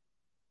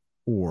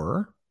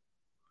 Or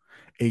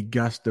a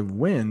gust of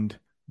wind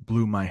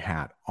blew my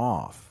hat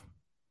off.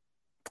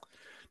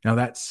 Now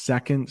that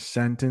second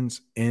sentence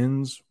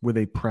ends with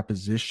a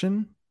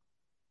preposition.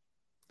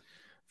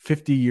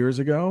 50 years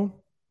ago,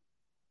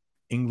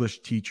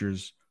 English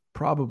teachers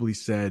probably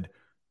said,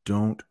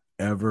 don't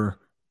ever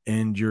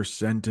end your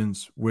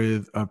sentence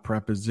with a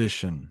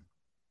preposition,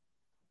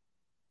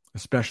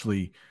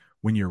 especially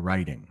when you're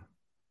writing.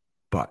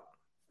 But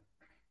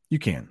you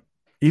can.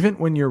 Even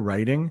when you're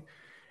writing,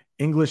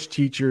 English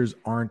teachers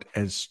aren't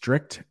as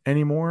strict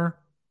anymore.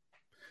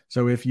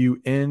 So if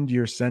you end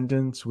your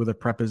sentence with a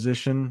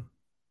preposition,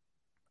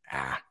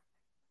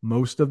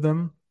 most of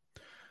them,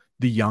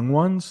 the young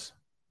ones,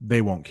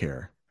 they won't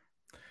care.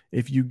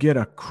 If you get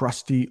a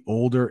crusty,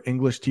 older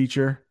English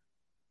teacher,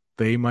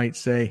 they might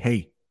say,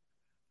 hey,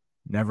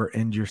 never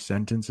end your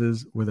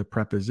sentences with a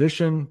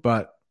preposition.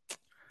 But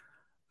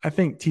I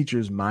think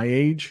teachers my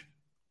age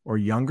or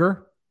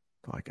younger,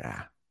 they're like,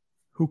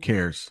 who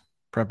cares?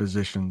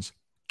 Prepositions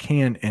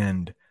can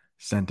end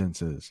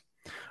sentences.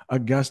 A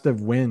gust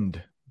of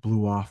wind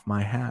blew off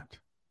my hat.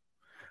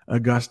 A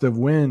gust of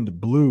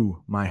wind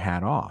blew my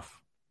hat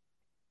off.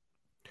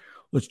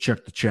 Let's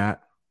check the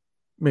chat.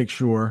 Make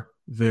sure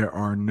there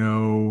are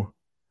no...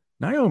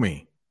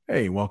 Naomi,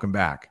 hey, welcome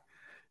back.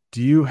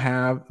 Do you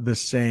have the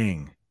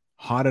saying,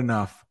 hot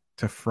enough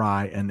to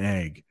fry an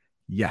egg?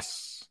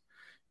 Yes.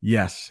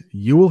 Yes,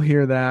 you will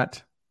hear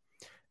that.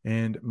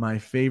 And my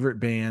favorite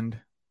band,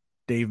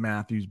 Dave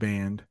Matthews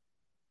Band,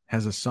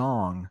 has a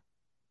song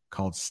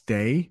called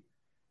Stay,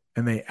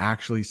 and they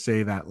actually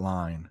say that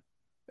line.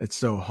 It's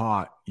so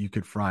hot, you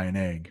could fry an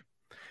egg.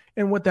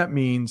 And what that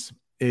means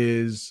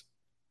is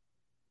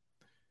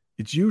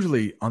it's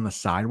usually on the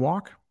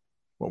sidewalk,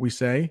 what we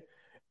say.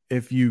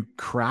 If you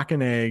crack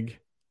an egg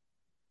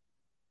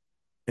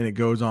and it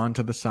goes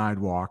onto the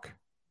sidewalk,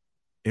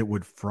 it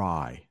would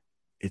fry.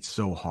 It's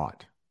so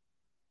hot.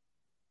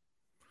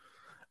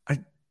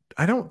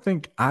 I don't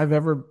think I've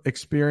ever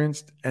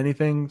experienced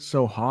anything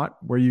so hot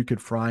where you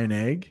could fry an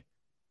egg,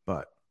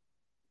 but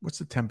what's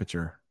the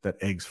temperature that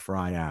eggs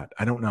fry at?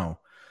 I don't know,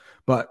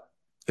 but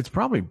it's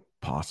probably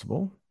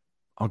possible.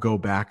 I'll go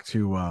back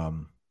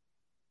to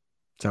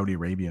Saudi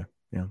Arabia.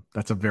 Yeah,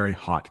 that's a very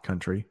hot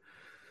country.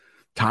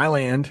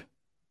 Thailand,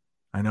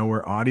 I know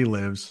where Audie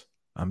lives.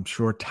 I'm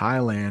sure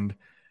Thailand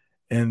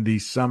in the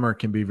summer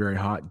can be very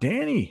hot.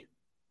 Danny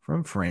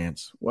from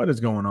France. What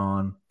is going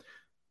on?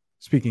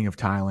 Speaking of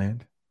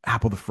Thailand,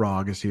 Apple the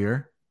Frog is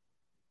here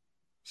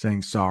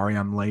saying, sorry,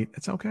 I'm late.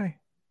 It's okay.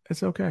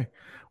 It's okay.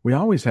 We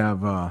always have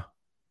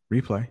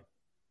replay.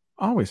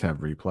 Always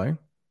have replay.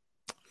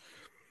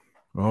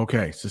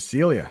 Okay,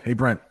 Cecilia. Hey,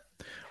 Brent.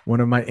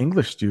 One of my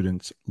English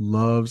students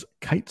loves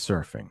kite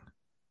surfing.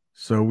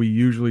 So we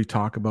usually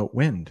talk about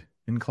wind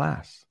in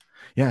class.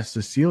 Yes,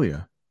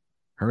 Cecilia,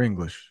 her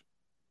English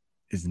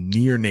is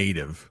near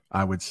native,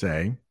 I would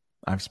say.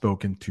 I've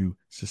spoken to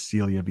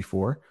Cecilia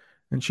before,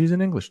 and she's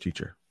an English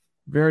teacher.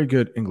 Very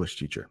good English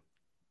teacher.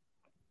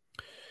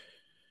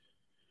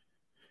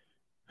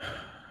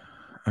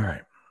 All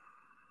right.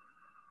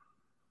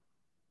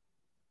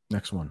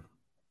 Next one.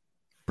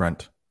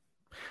 Brent,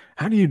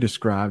 how do you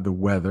describe the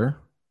weather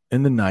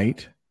in the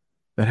night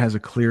that has a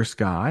clear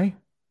sky?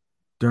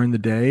 During the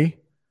day,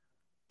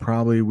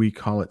 probably we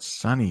call it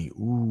sunny.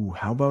 Ooh,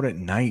 how about at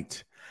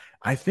night?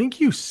 I think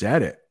you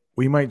said it.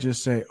 We might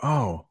just say,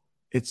 oh,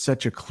 it's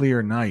such a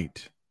clear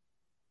night.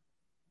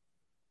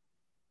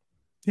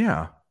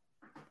 Yeah.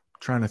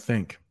 Trying to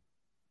think.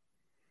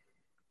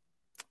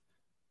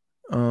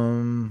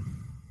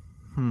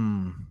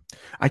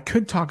 I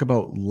could talk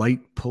about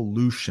light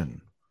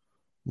pollution.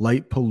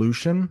 Light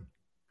pollution.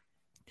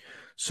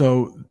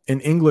 So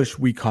in English,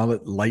 we call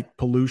it light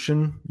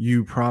pollution.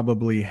 You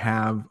probably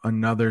have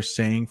another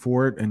saying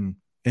for it in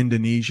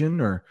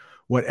Indonesian or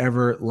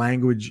whatever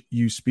language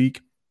you speak.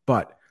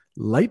 But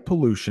light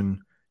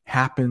pollution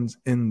happens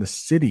in the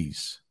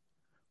cities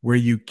where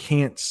you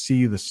can't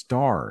see the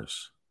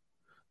stars.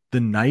 The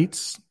night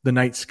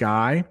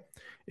sky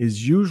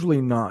is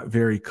usually not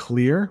very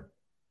clear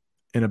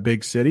in a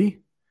big city.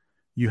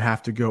 You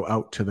have to go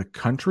out to the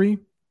country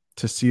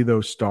to see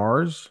those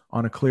stars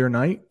on a clear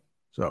night.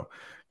 So,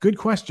 good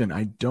question.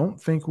 I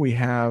don't think we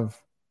have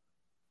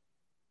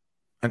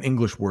an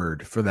English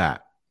word for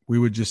that. We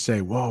would just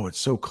say, whoa, it's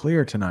so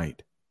clear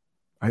tonight.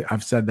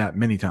 I've said that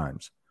many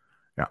times.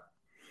 Yeah.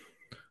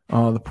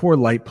 The poor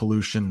light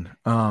pollution.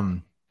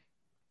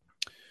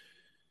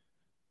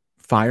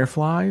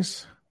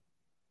 Fireflies.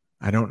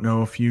 I don't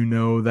know if you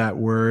know that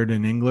word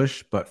in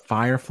English, but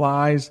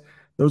fireflies,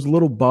 those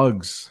little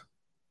bugs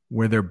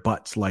where their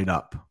butts light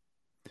up.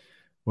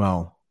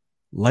 Well,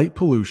 light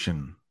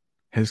pollution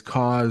has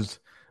caused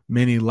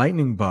many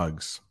lightning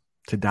bugs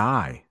to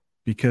die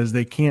because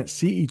they can't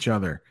see each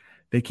other.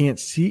 They can't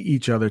see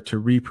each other to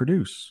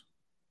reproduce.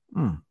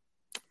 Oh,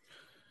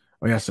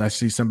 yes, I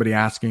see somebody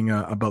asking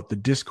about the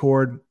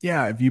Discord.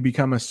 Yeah, if you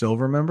become a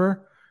silver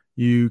member,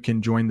 you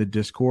can join the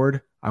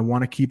Discord. I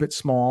want to keep it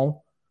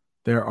small.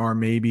 There are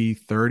maybe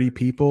 30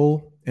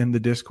 people in the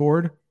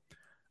Discord.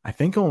 I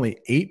think only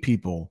 8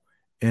 people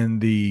in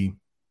the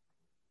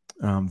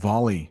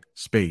volley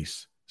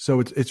space. So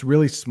it's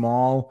really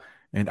small,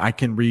 and I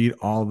can read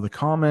all of the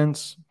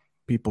comments.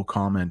 People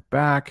comment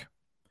back.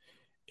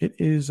 It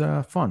is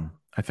fun,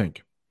 I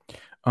think.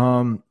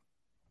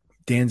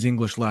 Dan's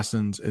English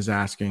Lessons is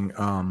asking,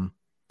 I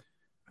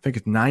think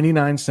it's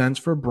 99 cents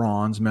for a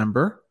bronze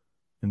member,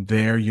 and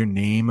there your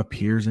name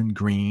appears in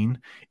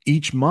green.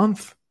 Each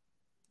month,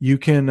 you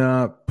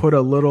can put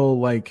a little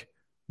like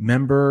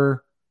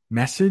member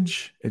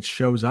message. It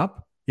shows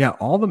up. Yeah,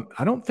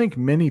 I don't think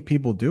many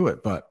people do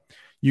it, but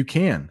you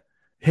can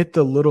hit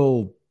the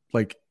little,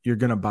 like you're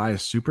going to buy a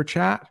super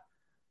chat,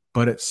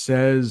 but it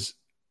says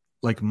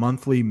like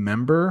monthly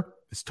member.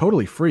 It's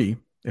totally free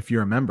if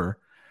you're a member.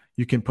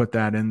 You can put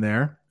that in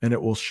there and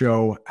it will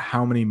show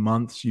how many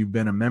months you've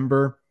been a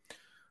member.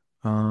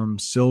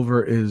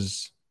 Silver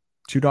is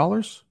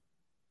 $2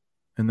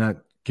 and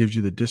that gives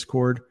you the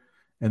Discord.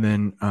 And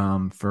then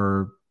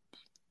for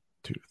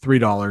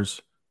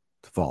 $3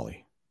 to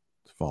volley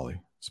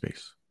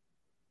space.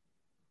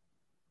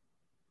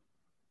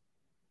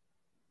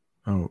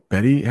 Oh,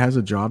 Betty has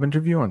a job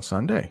interview on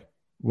Sunday.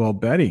 Well,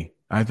 Betty,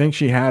 I think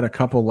she had a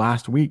couple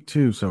last week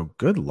too. So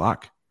good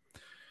luck.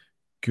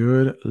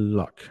 Good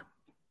luck.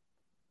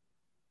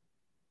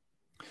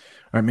 All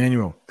right,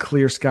 Manuel,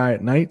 clear sky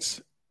at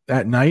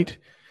night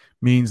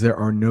means there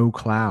are no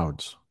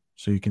clouds.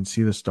 So you can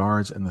see the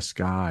stars in the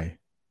sky.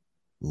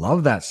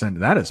 Love that sentence.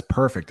 That is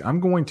perfect. I'm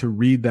going to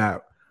read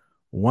that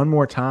one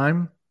more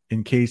time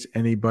in case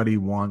anybody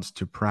wants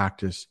to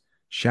practice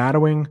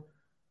shadowing.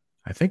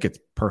 I think it's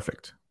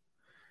perfect.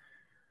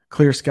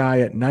 Clear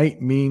sky at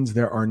night means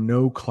there are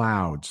no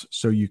clouds,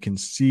 so you can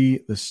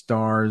see the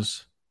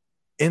stars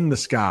in the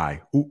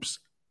sky. Oops.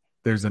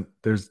 There's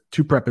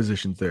 2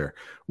 prepositions there.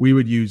 We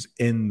would use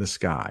in the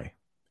sky.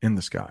 In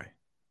the sky.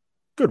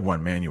 Good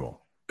one,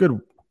 Manuel.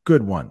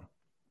 Good one.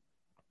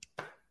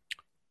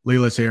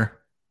 Leela's here.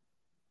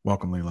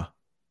 Welcome, Leela.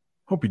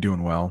 Hope you're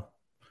doing well.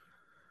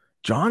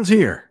 John's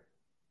here.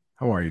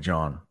 How are you,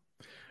 John?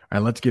 All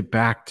right, let's get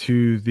back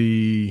to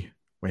the...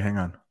 Wait, hang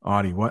on.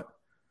 Audie, what?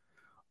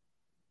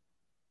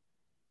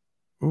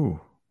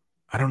 Ooh,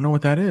 I don't know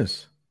what that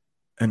is.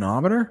 An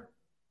ometer?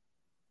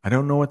 I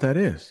don't know what that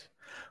is.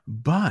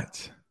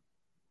 But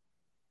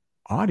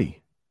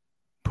Audie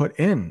put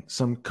in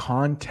some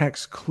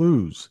context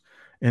clues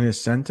in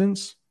his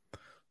sentence.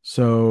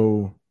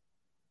 So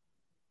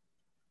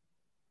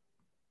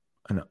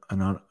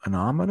An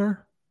anometer?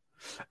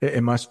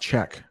 It must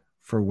check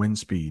for wind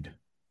speed.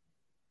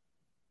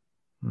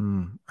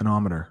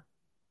 Anometer.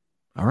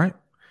 All right.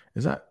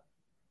 Is that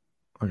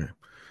okay?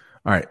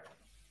 All right.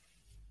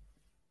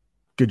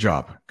 Good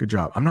job. Good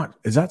job.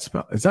 Is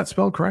that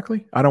spelled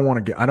correctly? I don't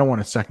want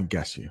to second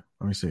guess you.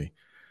 Let me see.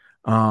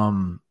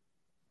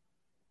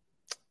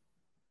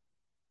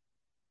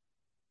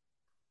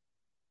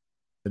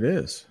 It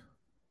is.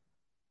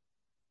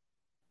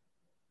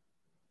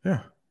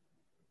 Yeah.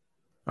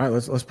 All right,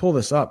 let's pull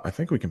this up. I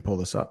think we can pull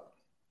this up.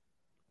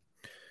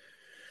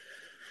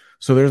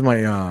 So there's my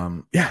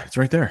yeah, it's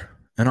right there.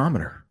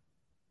 Anometer.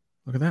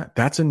 Look at that.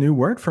 That's a new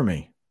word for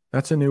me.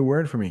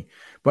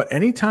 But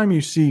anytime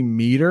you see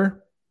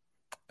meter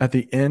at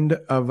the end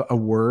of a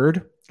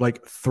word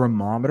like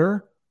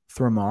thermometer,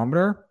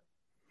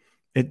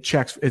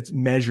 it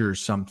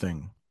measures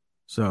something.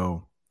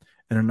 So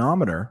an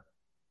anometer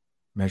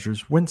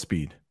measures wind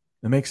speed.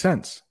 That makes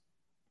sense.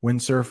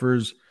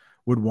 Windsurfers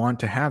would want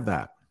to have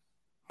that.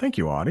 Thank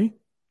you, Audie.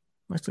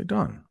 Nicely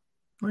done.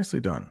 All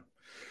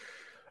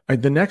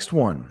right, the next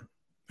one,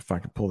 if I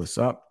can pull this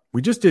up.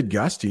 We just did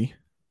gusty.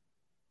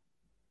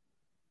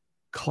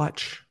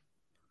 Clutch.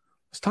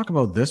 Let's talk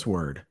about this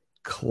word.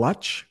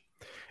 Clutch.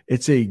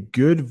 It's a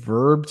good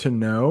verb to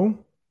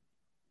know.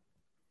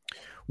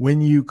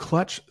 When you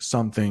clutch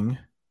something,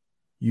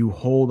 you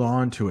hold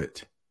on to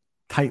it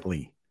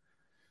tightly.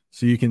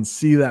 So you can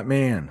see that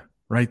man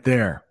right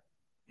there.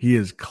 He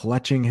is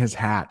clutching his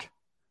hat.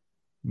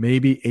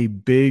 Maybe a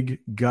big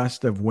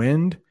gust of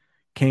wind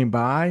came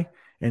by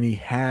and he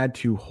had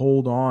to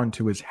hold on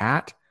to his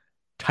hat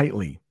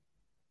tightly.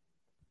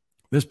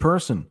 This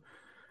person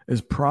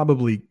is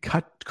probably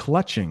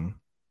clutching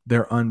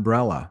their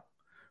umbrella.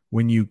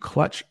 When you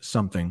clutch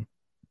something,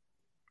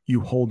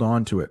 you hold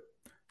on to it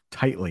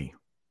tightly.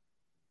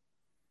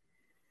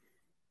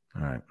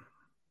 All right.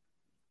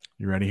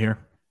 You ready here?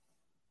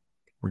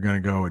 We're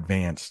going to go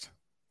advanced,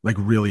 like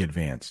really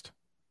advanced.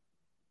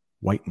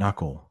 White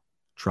knuckle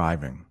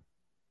driving.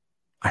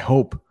 I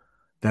hope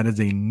that is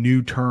a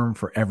new term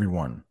for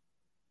everyone.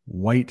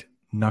 White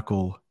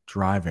knuckle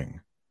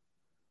driving.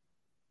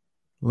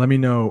 Let me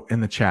know in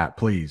the chat,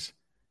 please.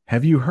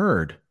 Have you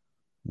heard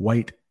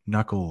white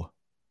knuckle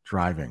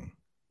driving?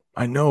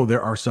 I know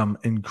there are some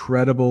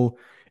incredible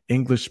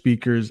English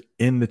speakers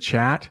in the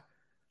chat,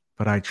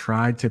 but I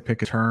tried to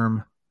pick a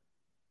term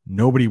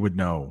nobody would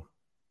know.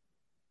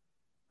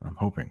 I'm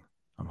hoping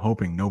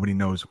nobody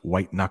knows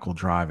white knuckle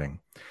driving.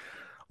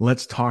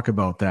 Let's talk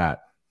about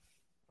that.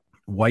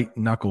 White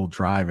knuckle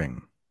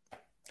driving.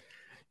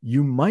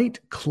 You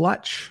might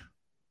clutch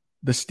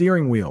the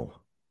steering wheel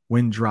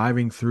when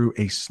driving through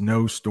a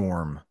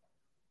snowstorm.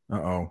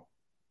 Uh-oh.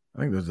 I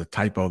think there's a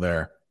typo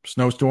there.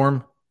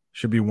 Snowstorm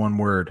should be one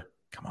word.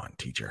 Come on,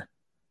 teacher.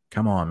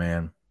 Come on,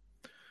 man.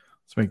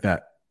 Let's make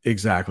that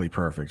exactly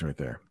perfect right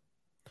there.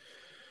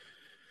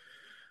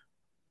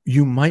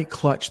 You might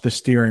clutch the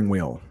steering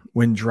wheel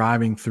when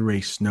driving through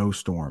a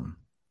snowstorm.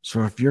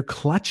 So if you're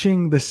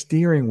clutching the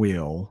steering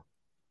wheel,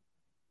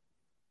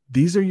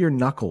 these are your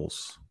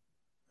knuckles.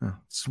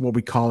 That's what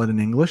we call it in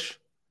English.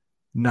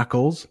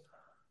 Knuckles.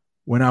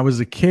 When I was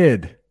a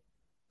kid,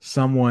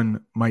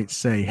 someone might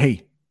say,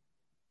 hey,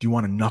 do you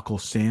want a knuckle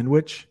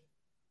sandwich?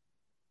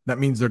 That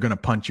means they're going to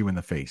punch you in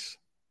the face.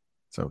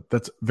 So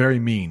that's very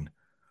mean.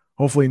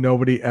 Hopefully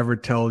nobody ever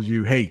tells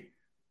you, hey,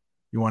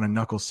 you want a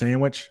knuckle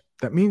sandwich?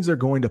 That means they're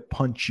going to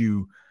punch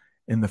you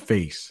in the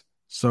face.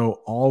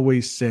 So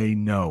always say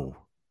no.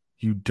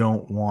 You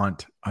don't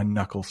want a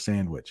knuckle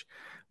sandwich.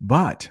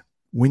 But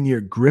when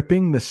you're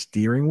gripping the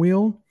steering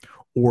wheel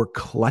or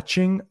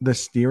clutching the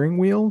steering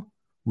wheel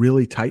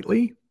really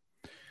tightly,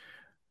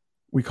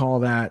 we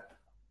call that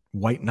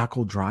white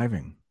knuckle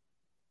driving.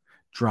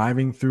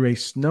 Driving through a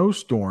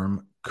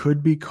snowstorm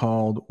could be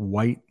called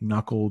white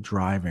knuckle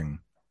driving.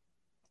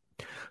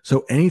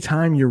 So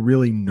anytime you're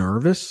really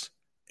nervous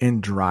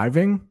and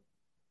driving,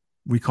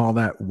 we call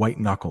that white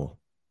knuckle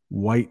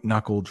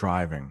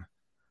driving.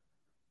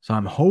 So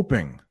I'm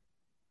hoping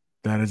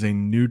that is a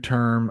new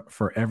term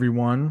for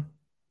everyone.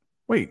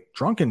 Wait,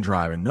 drunken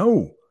driving?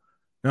 No.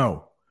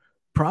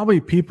 Probably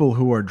people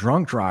who are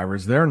drunk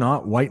drivers, they're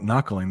not white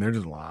knuckling. They're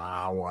just,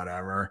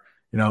 whatever.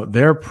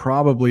 They're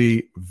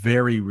probably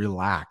very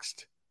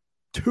relaxed.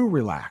 Too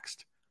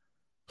relaxed.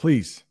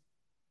 Please,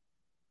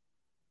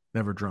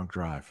 never drunk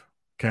drive.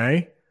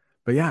 Okay?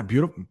 But yeah,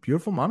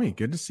 beautiful mommy.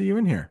 Good to see you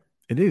in here.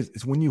 It is.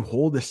 It's when you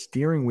hold the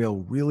steering wheel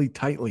really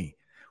tightly.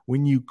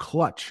 When you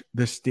clutch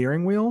the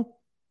steering wheel,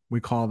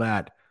 we call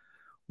that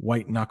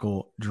white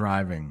knuckle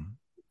driving.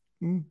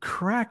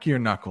 Crack your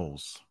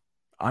knuckles.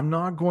 I'm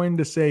not going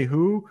to say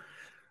who,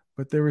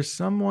 but there is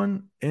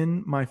someone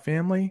in my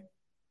family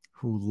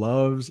who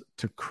loves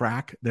to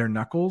crack their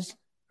knuckles.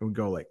 It would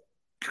go like,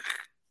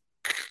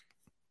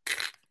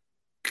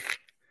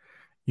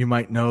 you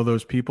might know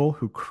those people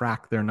who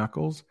crack their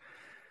knuckles.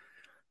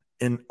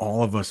 And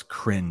all of us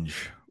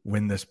cringe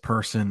when this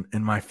person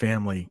in my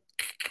family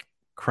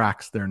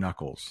cracks their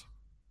knuckles.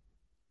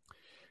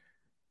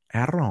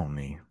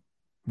 Aroni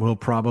will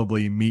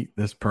probably meet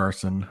this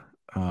person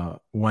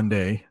one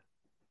day.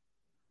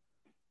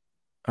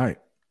 All right,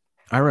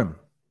 Iram,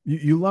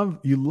 you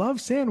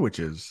love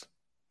sandwiches.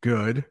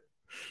 Good,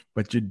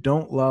 but you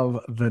don't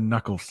love the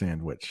knuckle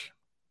sandwich.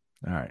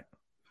 All right.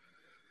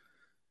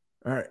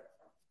 All right.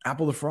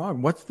 Apple the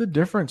Frog, what's the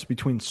difference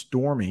between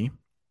stormy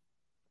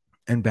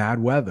and bad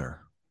weather?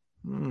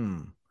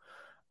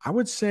 I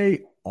would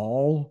say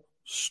all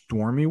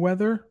stormy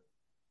weather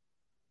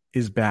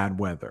is bad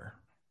weather.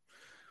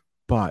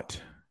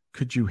 But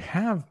could you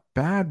have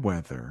bad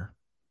weather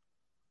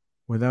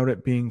without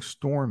it being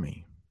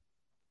stormy?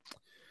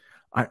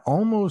 I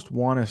almost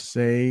want to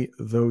say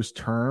those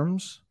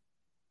terms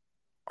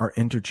are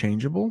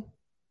interchangeable,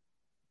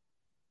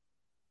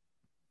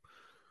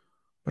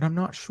 but I'm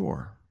not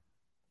sure.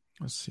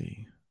 Let's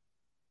see.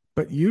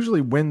 But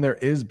usually when there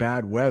is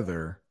bad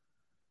weather,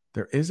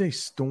 there is a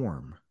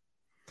storm.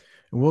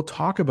 And we'll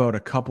talk about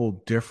a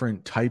couple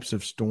different types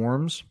of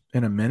storms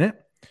in a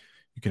minute.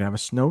 You could have a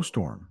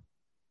snowstorm.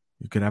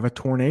 You could have a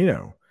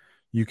tornado.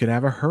 You could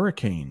have a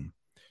hurricane.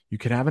 You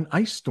could have an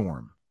ice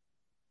storm.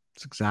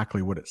 It's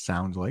exactly what it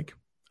sounds like,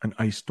 an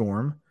ice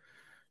storm.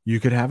 You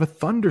could have a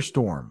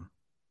thunderstorm.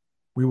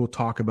 We will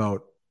talk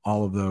about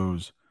all of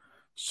those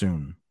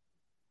soon.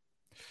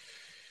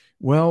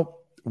 Well,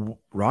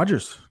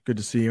 Rogers, good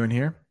to see you in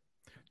here.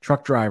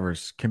 Truck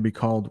drivers can be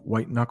called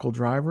white knuckle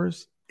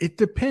drivers. It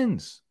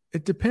depends.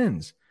 It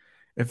depends.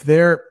 If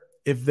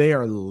they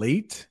are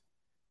late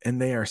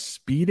and they are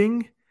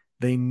speeding,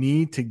 they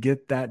need to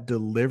get that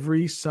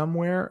delivery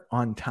somewhere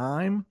on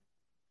time,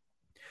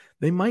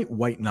 they might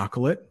white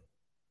knuckle it.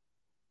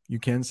 You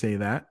can say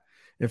that.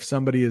 If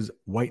somebody is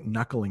white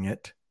knuckling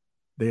it,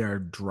 they are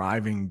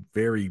driving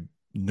very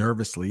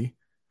nervously.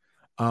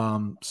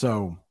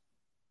 So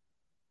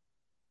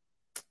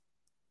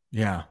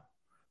yeah,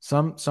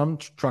 some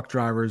truck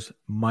drivers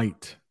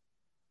might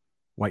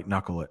white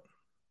knuckle it.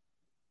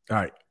 All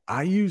right.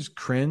 I use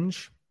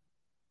cringe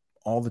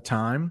all the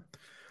time.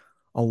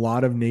 A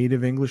lot of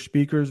native English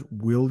speakers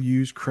will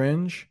use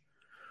cringe.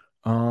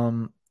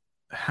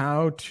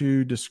 How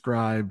to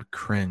describe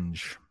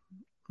cringe?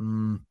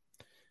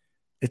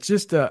 It's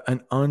just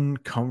an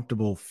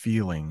uncomfortable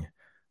feeling.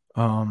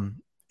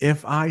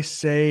 If I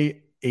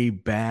say a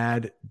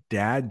bad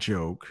dad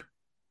joke,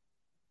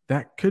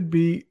 that could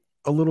be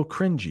a little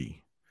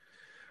cringy.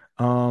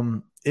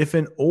 If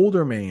an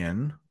older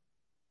man,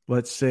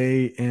 let's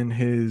say in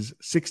his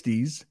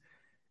 60s,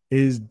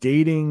 is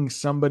dating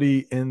somebody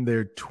in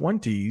their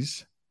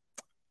 20s,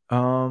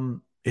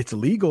 it's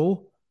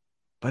legal,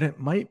 but it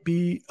might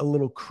be a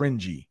little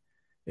cringy.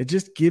 It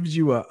just gives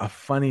you a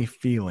funny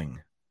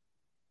feeling.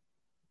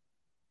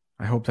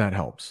 I hope that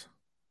helps.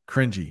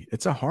 Cringy.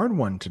 It's a hard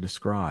one to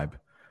describe,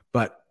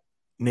 but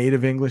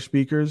native English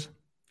speakers,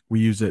 we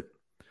use it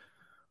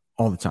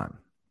all the time.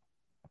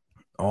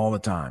 All the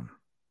time.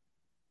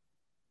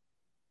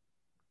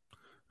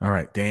 All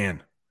right,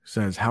 Dan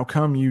says, how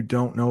come you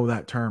don't know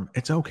that term?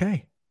 It's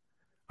okay.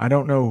 I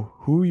don't know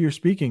who you're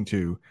speaking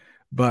to,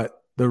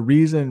 but the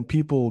reason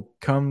people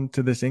come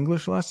to this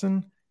English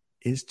lesson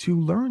is to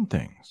learn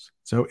things.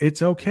 So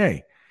it's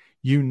okay.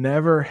 You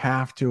never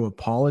have to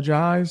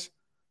apologize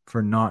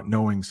for not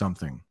knowing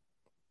something.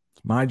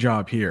 It's my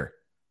job here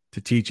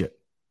to teach it.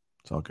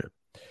 It's all good.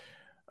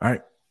 All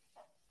right.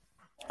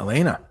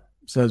 Elena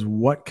says,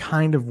 what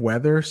kind of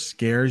weather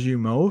scares you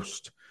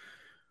most?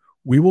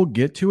 We will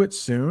get to it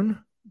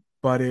soon,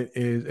 but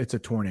it's a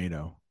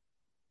tornado.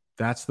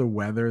 That's the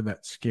weather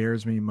that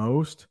scares me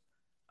most.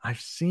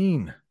 I've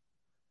seen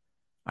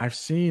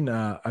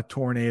a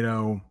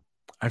tornado.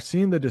 I've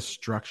seen the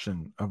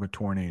destruction of a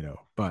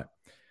tornado, but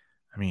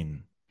I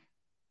mean,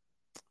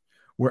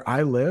 where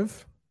I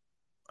live,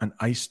 an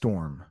ice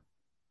storm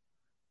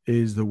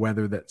is the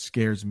weather that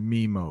scares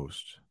me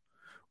most.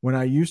 When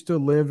I used to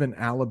live in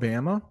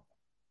Alabama,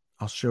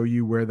 I'll show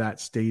you where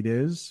that state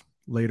is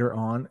later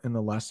on in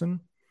the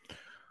lesson.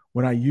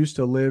 When I used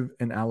to live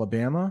in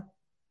Alabama,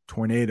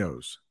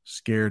 tornadoes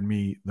scared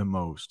me the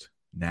most.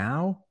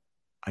 Now,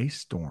 ice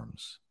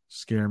storms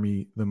scare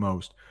me the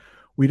most.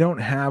 We don't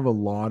have a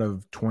lot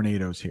of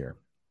tornadoes here,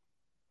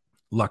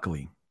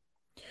 luckily.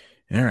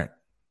 All right.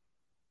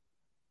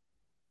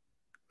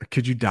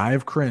 Could you die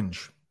of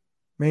cringe?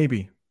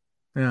 Maybe.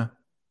 Yeah,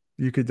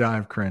 you could die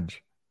of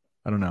cringe.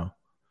 I don't know.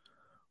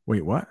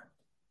 Wait, what?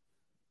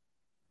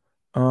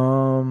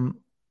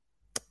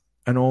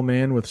 An old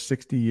man with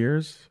 60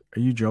 years?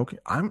 Are you joking?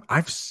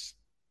 I've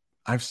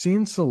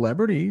seen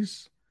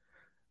celebrities,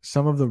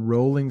 some of the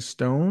Rolling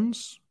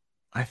Stones.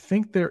 I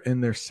think they're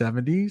in their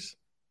 70s.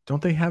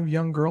 Don't they have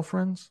young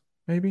girlfriends?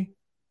 Maybe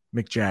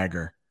Mick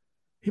Jagger.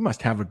 He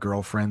must have a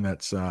girlfriend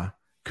that's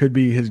could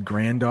be his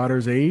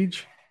granddaughter's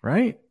age,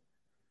 right?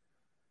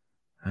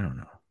 I don't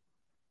know.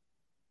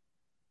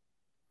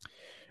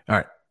 All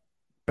right,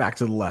 back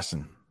to the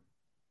lesson.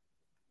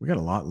 We got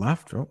a lot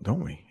left,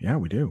 don't we? Yeah,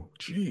 we do.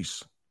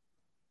 Jeez,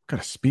 got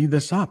to speed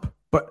this up,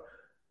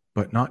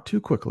 but not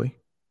too quickly.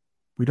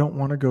 We don't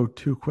want to go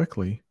too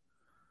quickly,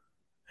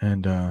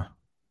 and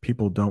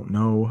people don't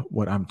know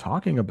what I'm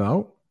talking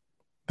about.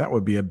 That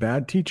would be a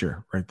bad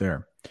teacher right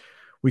there.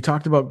 We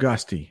talked about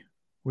gusty.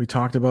 We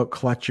talked about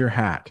clutch your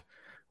hat.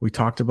 We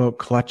talked about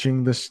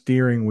clutching the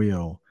steering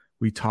wheel.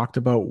 We talked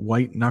about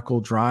white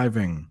knuckle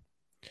driving.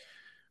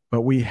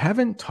 But we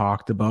haven't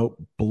talked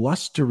about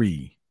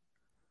blustery.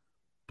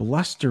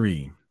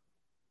 Blustery.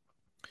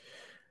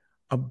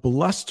 A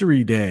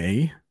blustery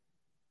day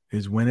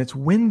is when it's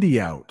windy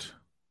out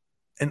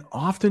and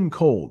often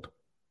cold.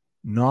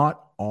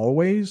 Not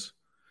always,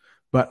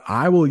 but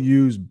I will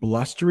use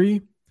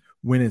blustery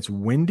when it's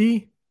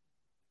windy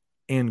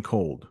and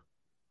cold.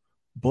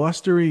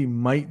 Blustery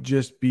might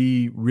just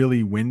be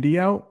really windy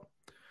out,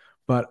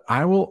 but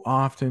I will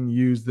often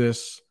use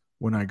this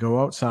when I go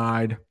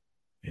outside.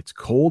 It's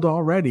cold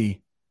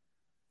already.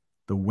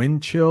 The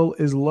wind chill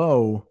is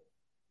low.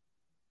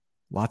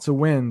 Lots of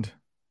wind.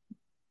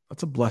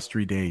 That's a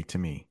blustery day to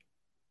me.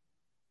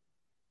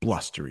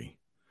 Blustery.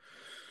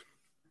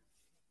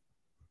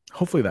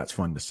 Hopefully that's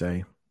fun to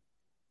say.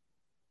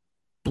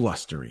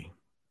 Blustery.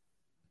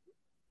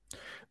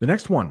 The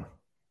next one.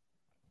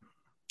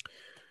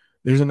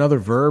 There's another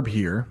verb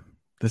here.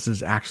 This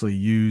is actually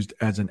used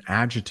as an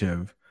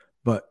adjective,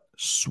 but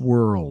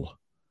swirl.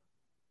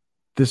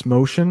 This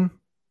motion,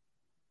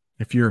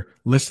 if you're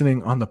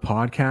listening on the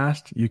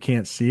podcast, you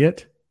can't see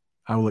it.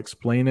 I will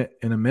explain it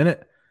in a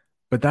minute,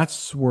 but that's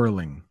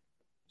swirling.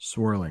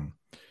 Swirling.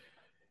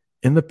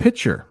 In the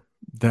picture,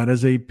 that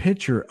is a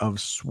picture of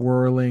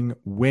swirling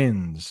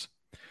winds.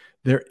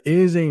 There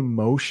is a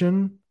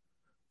motion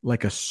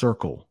like a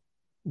circle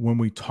when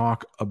we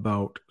talk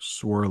about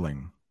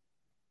swirling.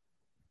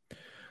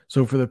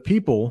 So for the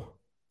people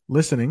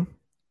listening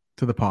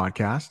to the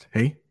podcast,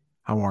 hey,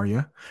 how are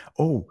you?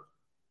 Oh,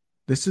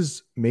 this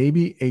is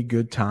maybe a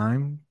good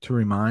time to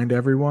remind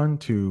everyone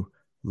to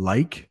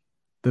like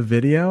the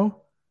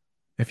video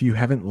if you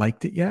haven't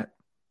liked it yet,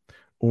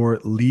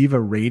 or leave a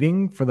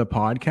rating for the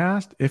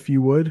podcast if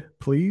you would,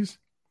 please.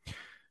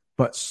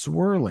 But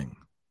swirling,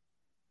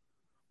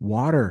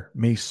 water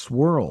may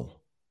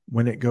swirl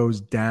when it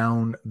goes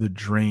down the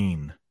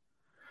drain.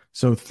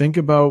 So think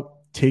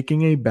about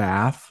taking a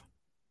bath.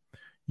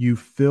 You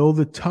fill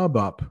the tub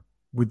up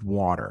with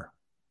water.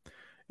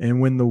 And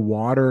when the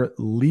water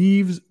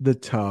leaves the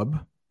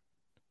tub,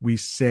 we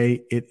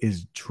say it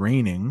is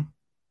draining.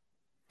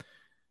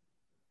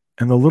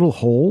 And the little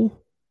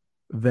hole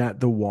that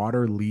the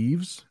water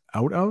leaves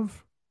out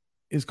of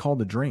is called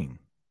a drain.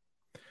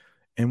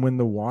 And when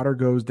the water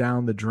goes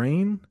down the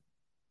drain,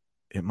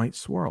 it might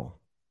swirl.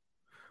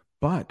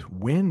 But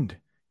wind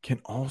can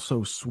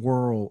also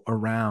swirl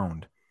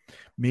around.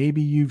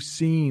 Maybe you've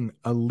seen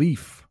a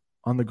leaf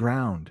on the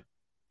ground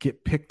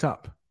get picked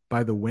up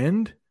by the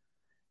wind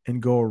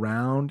and go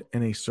around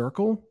in a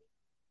circle.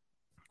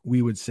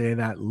 We would say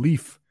that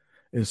leaf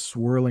is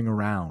swirling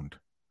around.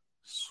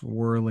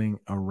 Swirling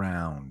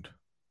around.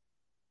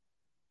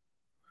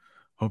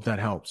 Hope that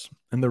helps.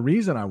 And the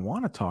reason I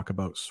want to talk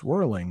about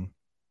swirling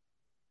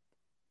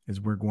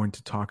is we're going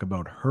to talk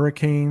about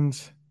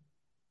hurricanes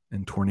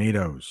and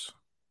tornadoes.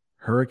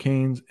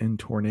 Hurricanes and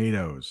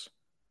tornadoes.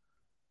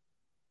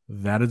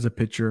 That is a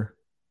picture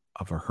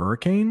of a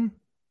hurricane,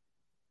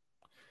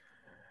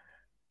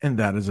 and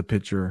that is a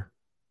picture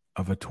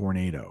of a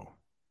tornado.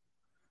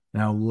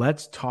 Now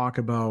let's talk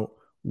about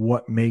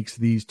what makes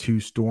these two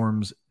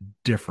storms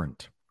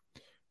different.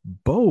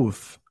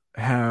 Both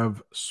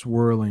have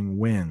swirling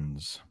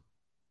winds,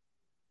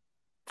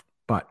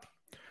 but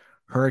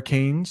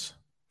hurricanes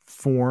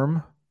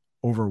form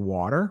over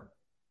water.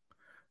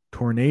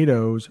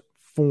 Tornadoes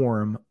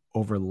form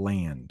over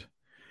land.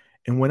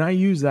 And when I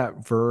use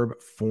that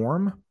verb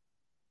form,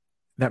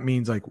 that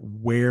means like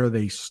where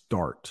they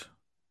start.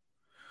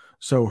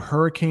 So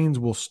hurricanes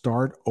will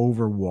start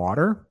over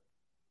water,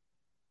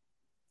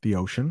 the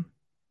ocean,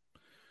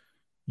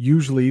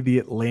 usually the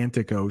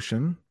Atlantic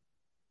Ocean,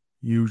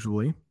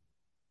 usually.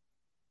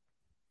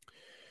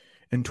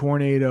 And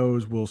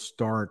tornadoes will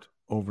start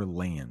over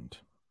land.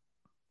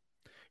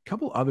 A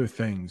couple other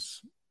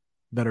things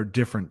that are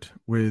different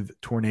with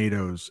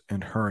tornadoes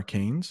and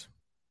hurricanes.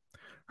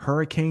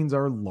 Hurricanes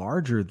are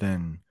larger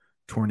than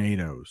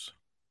tornadoes,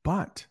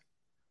 but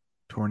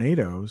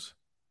tornadoes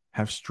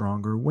have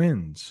stronger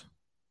winds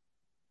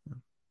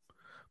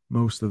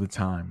most of the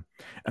time.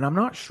 And I'm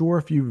not sure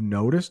if you've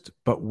noticed,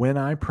 but when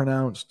I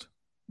pronounce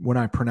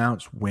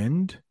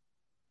wind,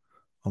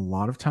 a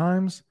lot of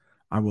times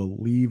I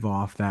will leave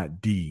off that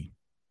D,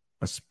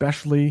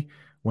 especially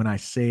when I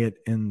say it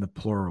in the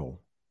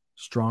plural.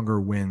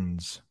 Stronger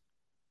winds.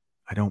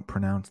 I don't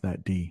pronounce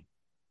that D.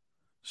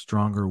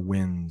 Stronger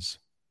winds.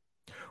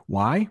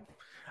 Why?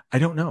 I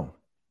don't know.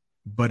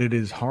 But it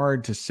is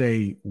hard to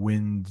say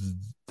winds.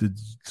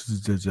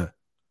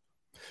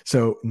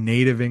 So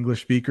native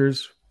English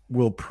speakers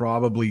will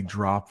probably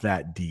drop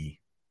that D.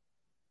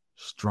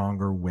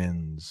 Stronger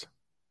winds.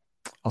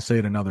 I'll say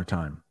it another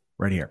time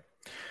right here.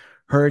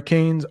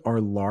 Hurricanes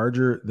are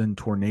larger than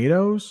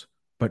tornadoes,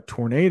 but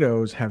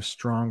tornadoes have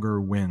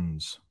stronger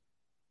winds.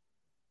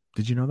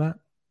 Did you know that?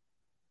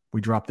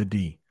 We dropped the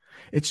D.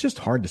 It's just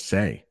hard to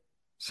say.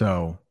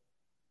 So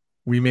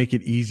we make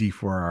it easy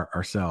for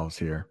ourselves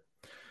here.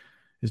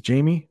 Is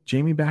Jamie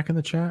back in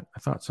the chat? I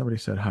thought somebody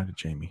said hi to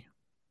Jamie.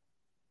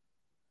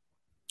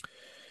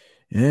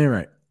 All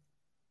right.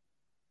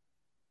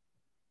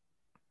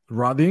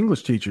 Rod, the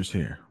English teacher's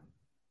here.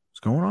 What's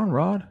going on,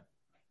 Rod?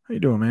 How you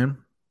doing, man?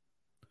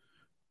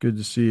 Good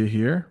to see you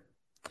here.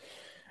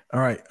 All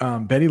right.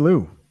 Betty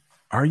Lou,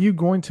 are you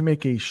going to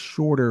make a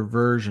shorter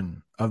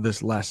version of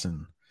this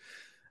lesson?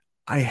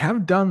 I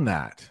have done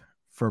that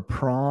for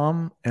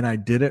prom, and I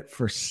did it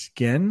for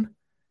skin,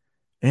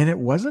 and it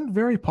wasn't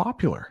very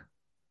popular.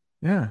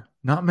 Yeah,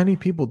 not many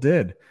people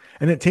did.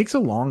 And it takes a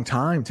long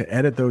time to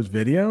edit those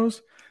videos.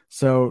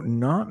 So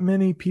not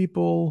many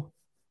people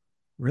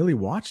really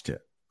watched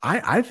it.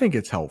 I think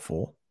it's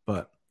helpful,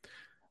 but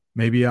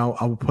maybe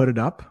I'll put it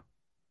up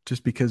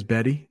just because,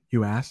 Betty,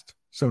 you asked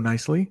so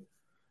nicely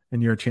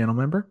and you're a channel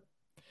member.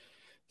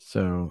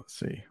 So let's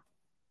see.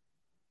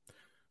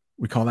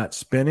 We call that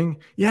spinning.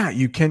 Yeah,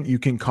 you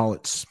can call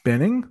it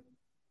spinning.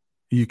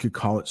 You could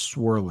call it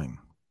swirling.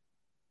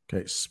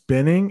 Okay,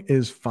 spinning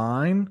is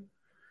fine.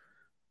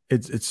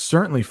 It's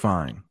certainly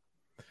fine.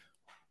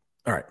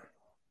 All right.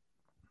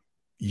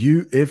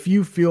 If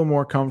you feel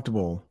more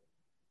comfortable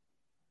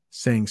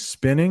saying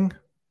spinning,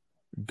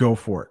 go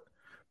for it.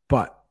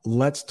 But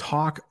let's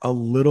talk a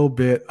little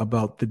bit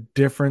about the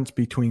difference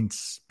between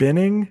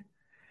spinning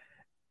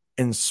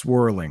and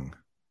swirling.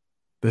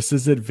 This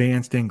is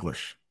advanced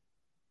English.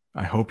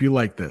 I hope you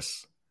like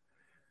this.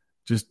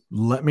 Just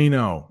let me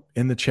know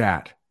in the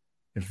chat.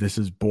 If this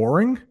is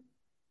boring,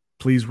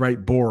 please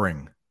write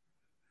boring.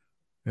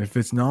 If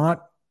it's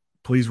not,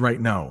 please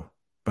write no.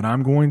 But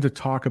I'm going to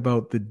talk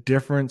about the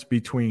difference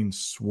between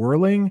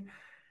swirling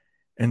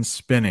and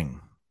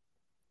spinning.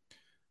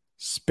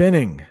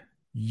 Spinning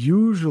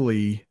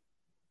usually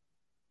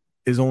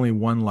is only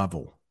one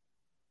level.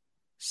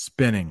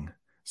 Spinning.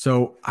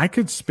 So I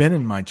could spin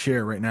in my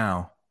chair right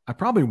now. I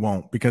probably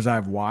won't because I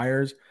have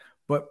wires,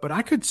 but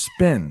I could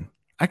spin.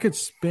 I could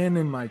spin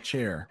in my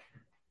chair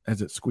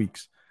as it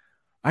squeaks.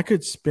 I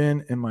could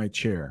spin in my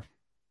chair.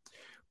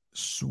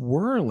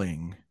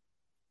 Swirling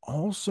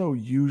also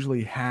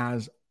usually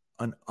has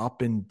an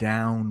up and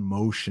down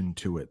motion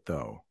to it,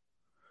 though.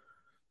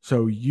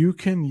 So you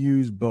can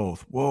use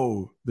both.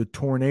 Whoa, the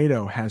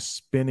tornado has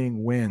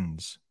spinning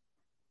winds.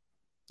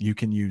 You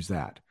can use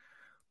that.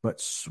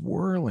 But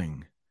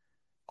swirling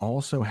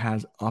also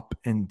has up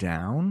and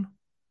down.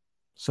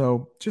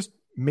 So just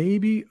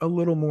maybe a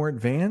little more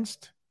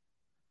advanced.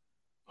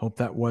 Hope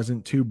that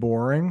wasn't too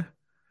boring.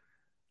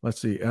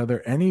 Let's see. Are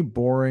there any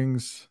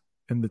borings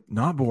in the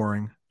not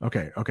boring?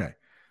 Okay.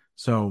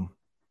 So,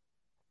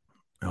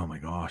 oh my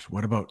gosh,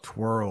 what about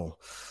twirl?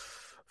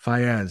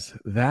 Fayez,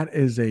 that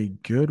is a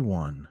good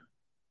one.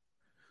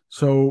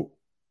 So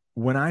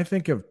when I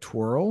think of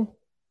twirl,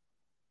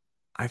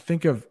 I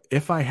think of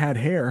if I had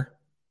hair.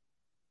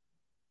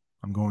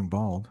 I'm going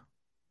bald.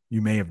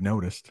 You may have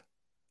noticed.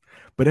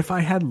 But if I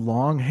had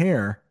long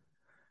hair,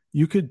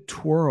 you could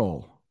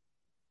twirl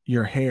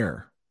your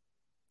hair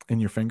in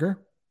your finger.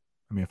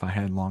 I mean, if I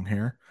had long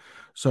hair.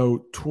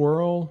 So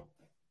twirl,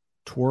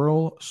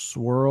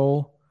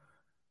 swirl,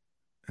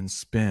 and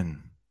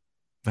spin.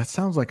 That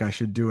sounds like I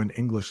should do an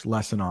English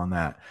lesson on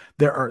that.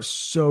 They are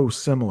so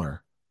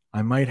similar.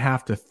 I might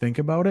have to think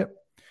about it,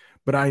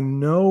 but I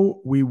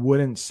know we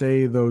wouldn't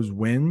say those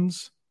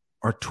winds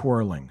are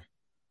twirling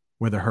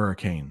with a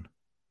hurricane.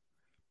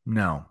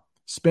 No.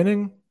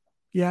 Spinning,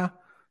 yeah.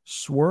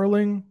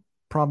 Swirling,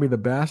 probably the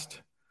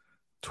best.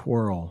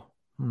 Twirl.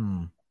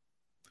 Let's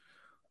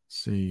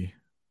see.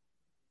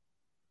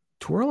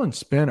 Twirl and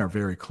spin are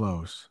very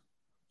close.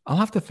 I'll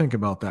have to think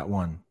about that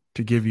one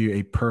to give you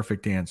a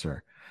perfect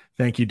answer.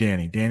 Thank you,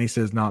 Danny. Danny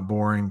says not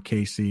boring.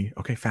 Casey.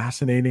 Okay,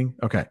 fascinating.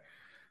 Okay.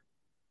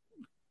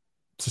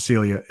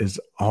 Cecilia is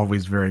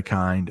always very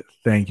kind.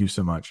 Thank you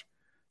so much.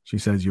 She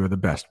says you're the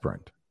best,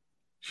 Brent.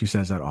 She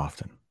says that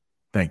often.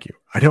 Thank you.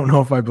 I don't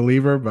know if I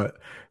believe her, but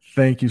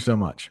thank you so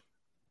much.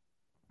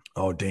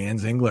 Oh,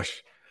 Dan's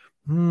English.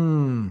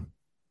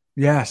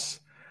 Yes.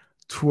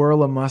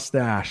 Twirl a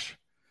mustache.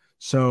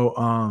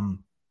 So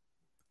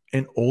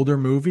in older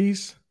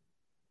movies,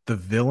 the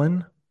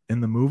villain in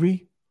the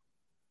movie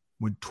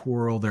would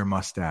twirl their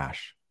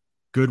mustache.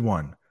 Good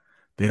one.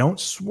 They don't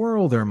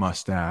swirl their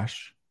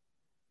mustache.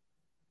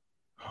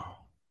 Oh,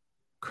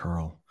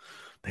 curl.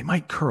 They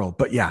might curl,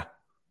 but yeah.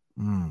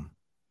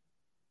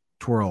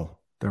 Twirl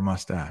their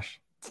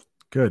mustache.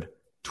 Good.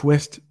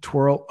 Twist,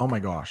 twirl. Oh my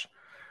gosh.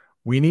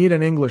 We need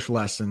an English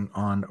lesson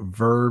on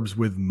verbs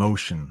with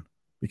motion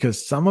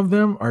because some of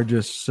them are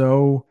just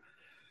so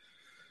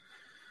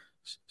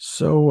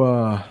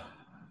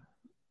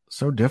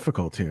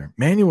difficult here.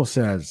 Manuel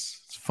says,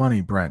 it's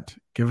funny, Brent.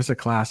 Give us a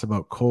class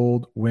about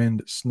cold,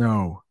 wind,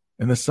 snow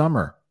in the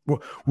summer.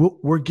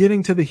 We're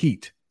getting to the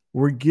heat.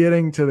 We're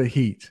getting to the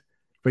heat.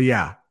 But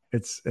yeah,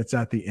 it's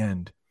at the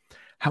end.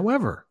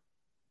 However,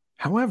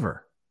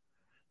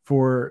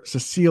 for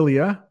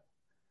Cecilia,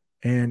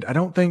 and I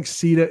don't think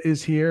Sita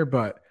is here,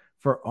 but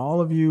for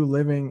all of you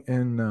living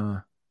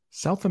in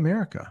South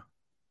America,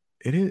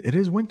 it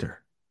is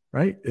winter,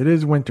 right? It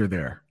is winter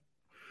there.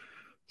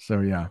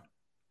 So yeah.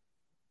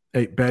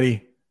 Hey,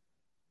 Betty,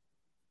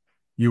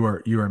 You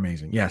are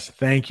amazing. Yes,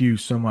 thank you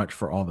so much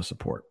for all the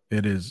support.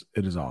 It is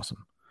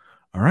awesome.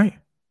 All right.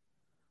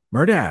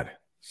 Murdad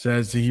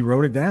says he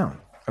wrote it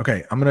down.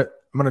 Okay, I'm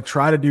gonna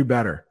try to do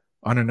better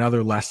on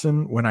another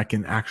lesson when I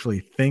can actually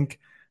think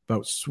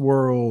about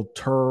swirl,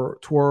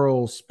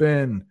 twirl,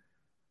 spin.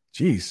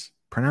 Jeez,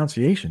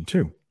 pronunciation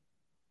too.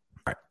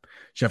 All right,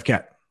 Chef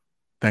Cat,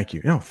 thank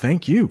you.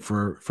 Thank you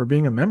for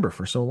being a member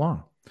for so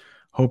long.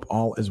 Hope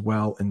all is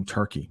well in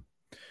Turkey.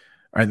 All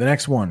right, the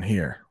next one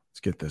here. Let's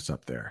get this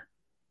up there.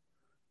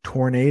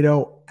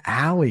 Tornado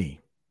Alley.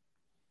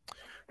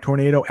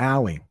 Tornado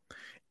Alley.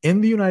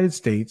 In the United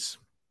States,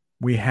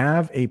 we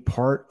have a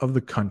part of the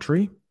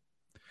country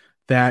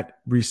that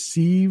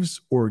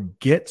receives or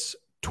gets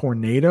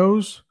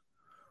tornadoes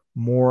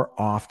more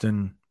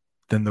often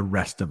than the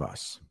rest of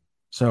us.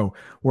 So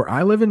where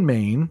I live in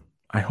Maine,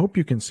 I hope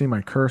you can see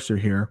my cursor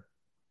here.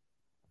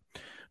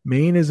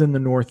 Maine is in the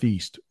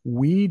Northeast.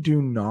 We do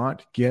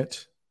not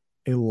get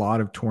a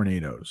lot of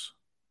tornadoes.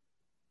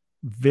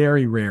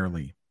 Very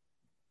rarely.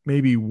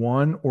 Maybe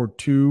one or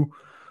two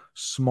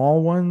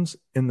small ones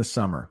in the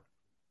summer.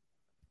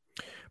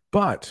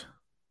 But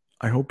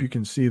I hope you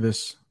can see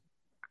this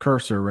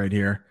cursor right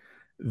here.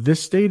 This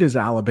state is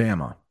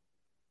Alabama.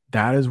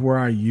 That is where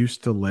I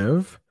used to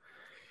live.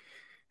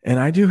 And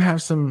I do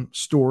have some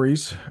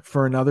stories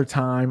for another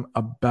time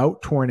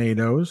about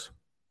tornadoes.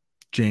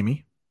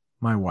 Jamie,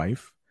 my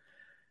wife,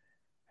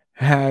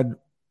 had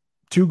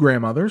two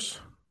grandmothers,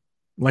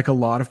 like a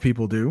lot of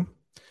people do.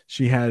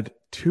 She had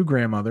two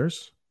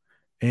grandmothers,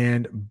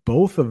 and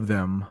both of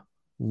them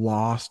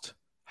lost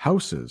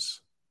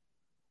houses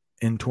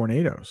in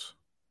tornadoes.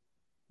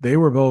 They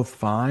were both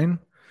fine.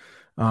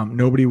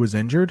 Nobody was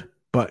injured,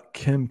 but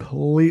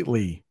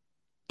completely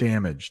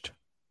damaged.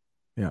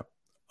 Yeah.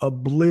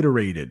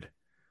 Obliterated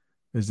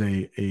is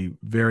a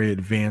very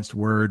advanced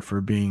word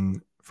for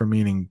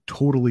meaning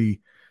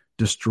totally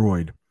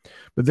destroyed.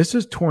 But this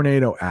is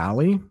Tornado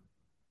Alley.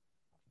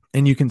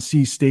 And you can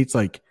see states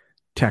like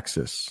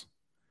Texas,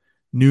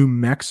 New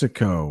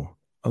Mexico,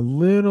 a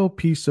little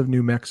piece of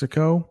New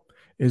Mexico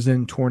is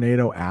in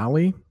Tornado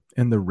Alley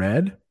in the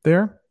red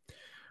there.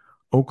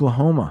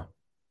 Oklahoma,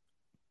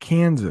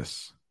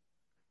 Kansas,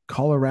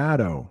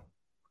 Colorado,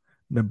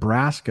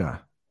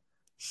 Nebraska,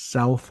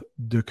 South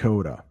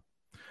Dakota.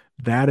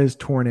 That is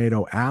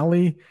Tornado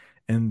Alley,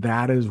 and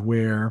that is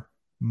where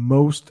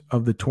most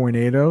of the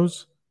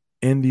tornadoes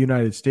in the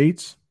United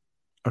States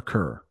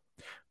occur.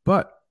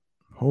 But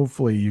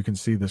hopefully you can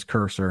see this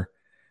cursor.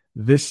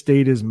 This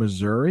state is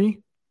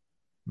Missouri.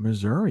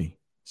 Missouri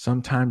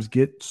sometimes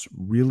gets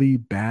really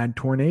bad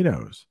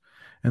tornadoes.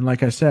 And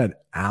like I said,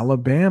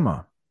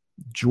 Alabama,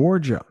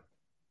 Georgia.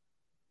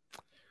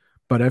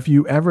 But if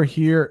you ever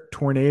hear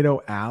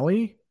Tornado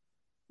Alley,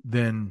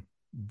 then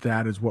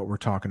that is what we're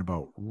talking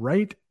about.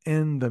 Right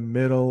in the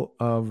middle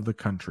of the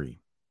country.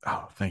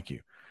 Oh, thank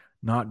you.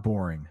 Not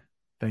boring.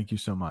 Thank you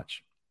so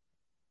much.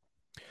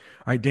 All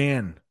right,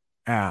 Dan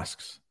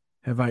asks,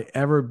 have I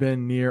ever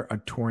been near a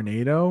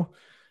tornado?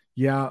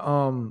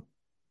 Yeah,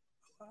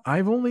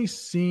 I've only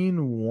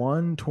seen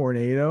one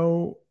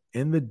tornado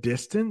in the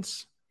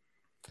distance.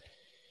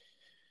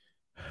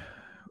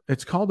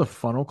 It's called a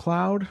funnel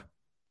cloud.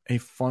 A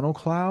funnel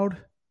cloud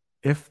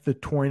if the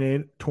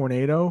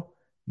tornado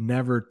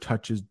never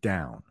touches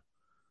down.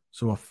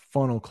 So a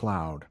funnel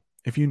cloud.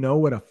 If you know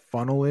what a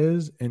funnel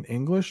is in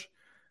English,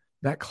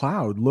 that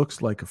cloud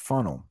looks like a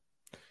funnel.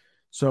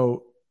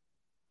 So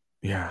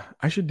yeah,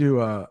 I should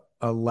do a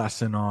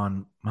lesson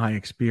on my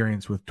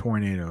experience with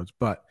tornadoes.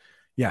 But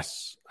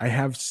yes, I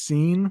have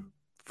seen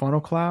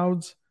funnel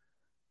clouds.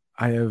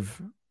 I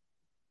have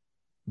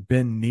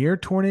been near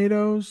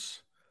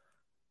tornadoes.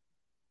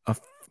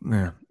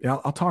 Yeah,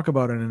 I'll talk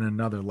about it in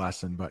another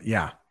lesson, but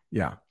yeah.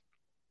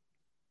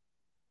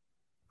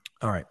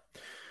 All right.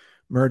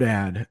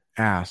 Murdad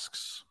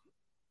asks,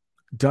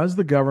 does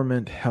the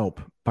government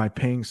help by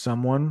paying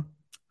someone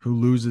who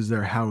loses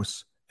their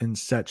house in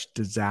such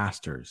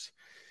disasters?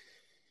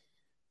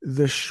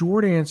 The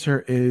short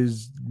answer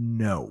is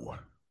no.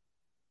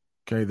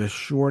 Okay, the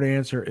short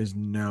answer is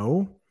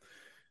no.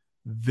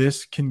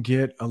 This can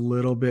get a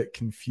little bit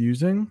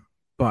confusing,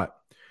 but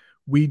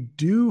we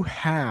do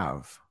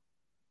have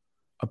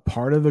a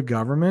part of the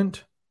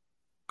government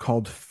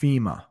called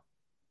FEMA,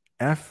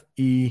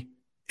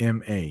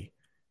 F-E-M-A,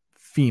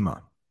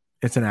 FEMA.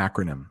 It's an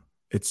acronym.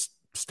 It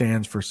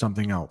stands for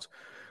something else,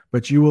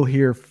 but you will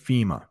hear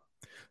FEMA.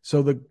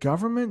 So the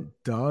government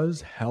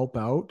does help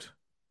out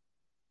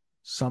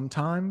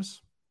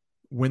sometimes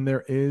when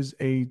there is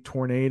a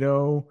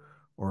tornado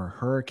or a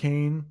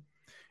hurricane,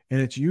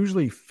 and it's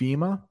usually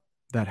FEMA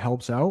that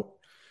helps out,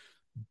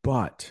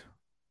 but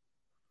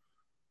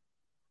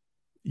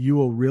you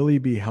will really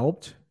be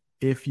helped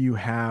if you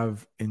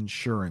have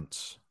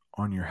insurance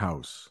on your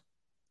house.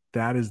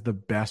 That is the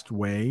best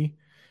way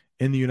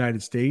in the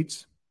United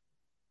States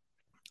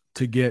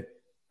to get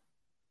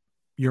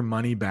your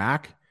money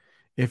back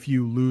if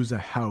you lose a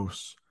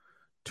house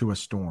to a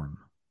storm.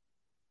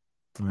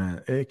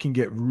 It can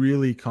get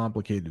really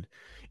complicated,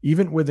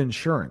 even with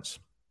insurance,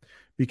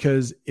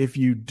 because if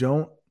you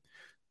don't,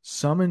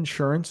 some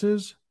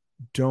insurances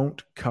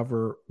don't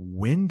cover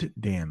wind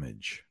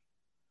damage.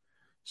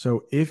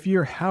 So if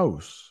your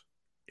house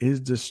is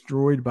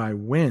destroyed by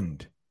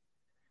wind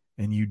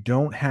and you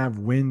don't have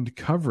wind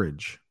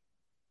coverage,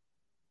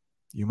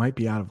 you might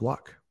be out of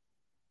luck.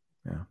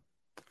 Yeah.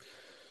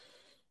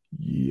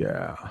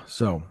 Yeah.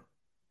 So,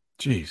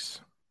 geez.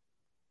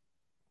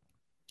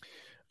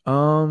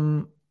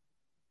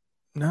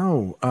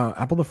 No,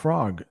 Apple the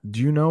Frog,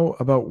 do you know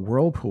about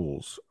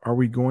whirlpools? Are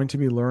we going to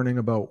be learning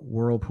about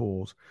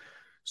whirlpools?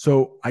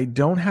 So I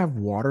don't have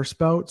water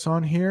spouts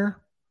on here.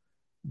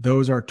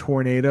 Those are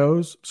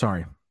tornadoes.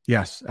 Sorry.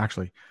 Yes,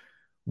 actually.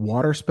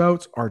 Water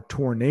spouts are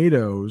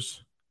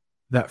tornadoes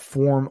that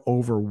form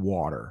over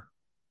water.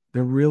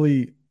 They're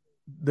really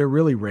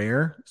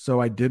rare. So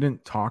I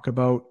didn't talk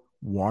about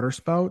water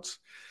spouts.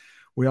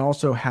 We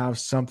also have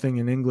something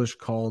in English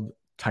called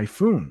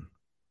typhoon.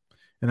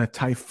 And a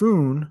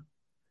typhoon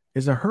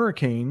is a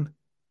hurricane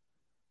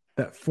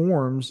that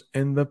forms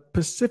in the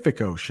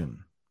Pacific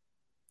Ocean.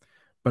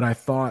 But I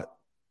thought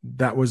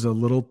that was a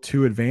little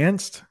too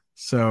advanced.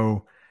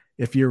 So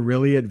if you're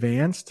really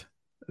advanced,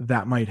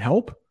 that might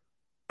help.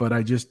 But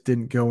I just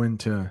didn't go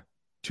into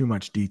too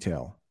much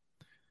detail.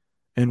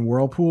 In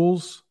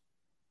whirlpools,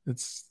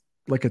 it's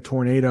like a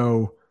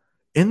tornado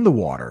in the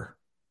water,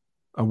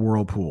 a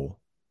whirlpool.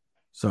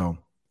 So,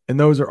 and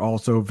those are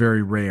also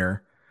very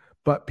rare.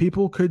 But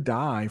people could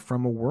die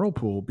from a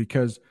whirlpool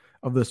because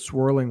of the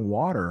swirling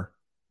water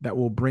that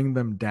will bring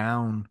them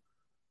down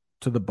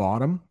to the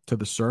bottom, to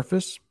the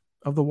surface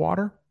of the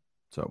water.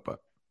 So,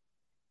 but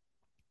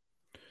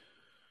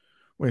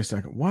wait a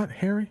second. What,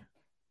 Harry?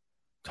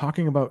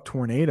 Talking about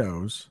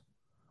tornadoes,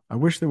 I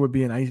wish there would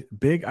be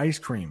big ice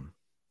cream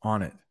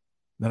on it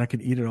that I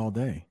could eat it all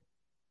day.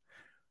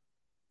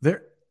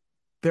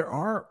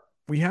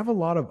 We have a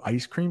lot of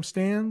ice cream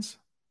stands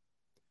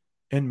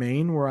in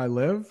Maine where I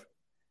live,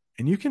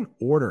 and you can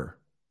order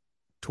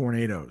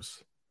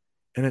tornadoes,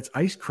 and it's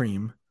ice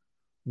cream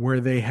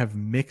where they have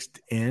mixed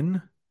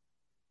in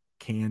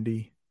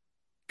candy,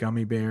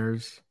 gummy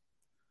bears.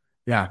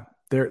 Yeah,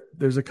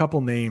 there's a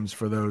couple names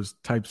for those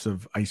types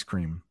of ice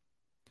cream.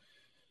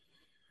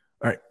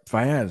 All right,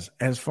 Fayez,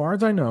 as far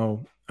as I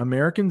know,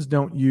 Americans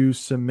don't use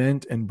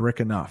cement and brick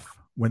enough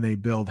when they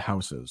build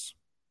houses.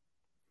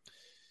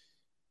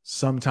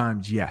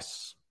 Sometimes,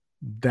 yes.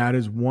 That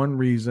is one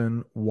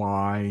reason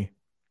why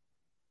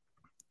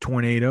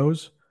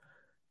tornadoes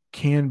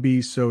can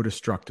be so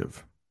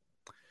destructive.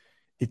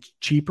 It's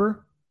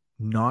cheaper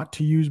not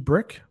to use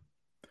brick.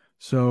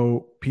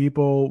 So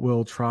people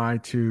will try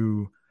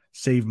to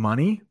save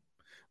money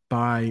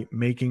by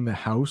making the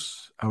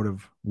house out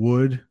of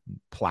wood,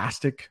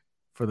 plastic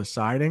for the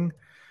siding.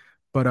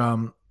 But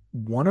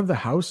one of the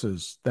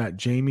houses that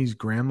Jamie's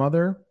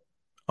grandmother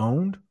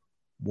owned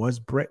was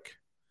brick.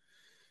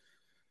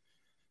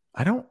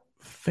 I don't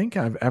think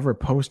I've ever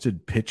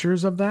posted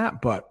pictures of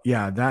that, but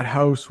yeah, that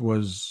house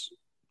was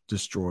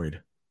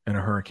destroyed in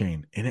a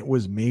hurricane, and it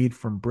was made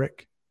from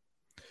brick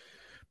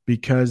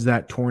because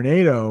that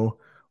tornado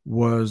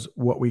was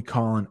what we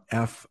call an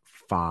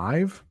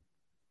F5.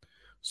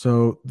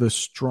 So the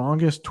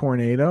strongest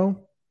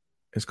tornado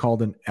is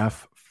called an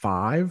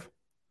F5.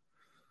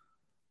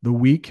 The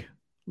weak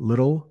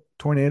little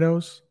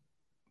tornadoes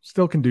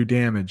still can do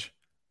damage,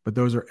 but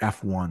those are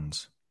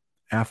F1s.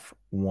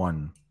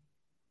 F1.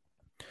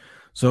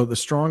 So the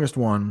strongest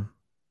one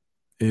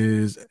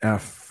is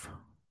F.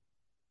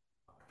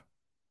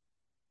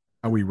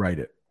 How we write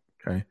it.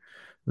 Okay.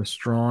 The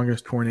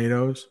strongest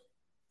tornadoes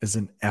is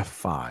an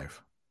F5.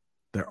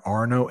 There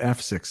are no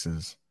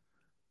F6s.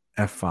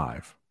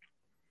 F5.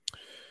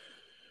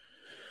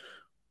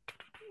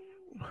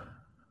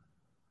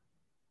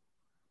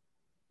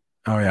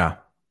 Oh, yeah.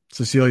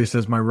 Cecilia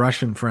says, my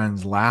Russian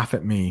friends laugh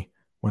at me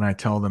when I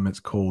tell them it's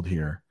cold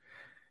here.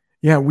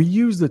 Yeah, we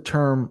use the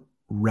term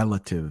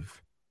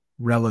relative.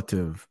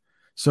 Relative.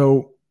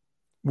 So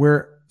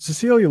where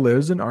Cecilia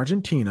lives in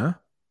Argentina,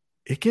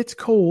 it gets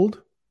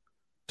cold.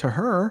 To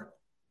her,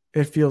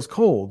 it feels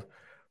cold.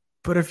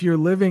 But if you're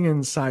living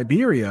in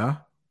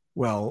Siberia,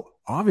 well,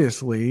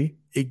 obviously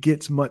it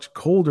gets much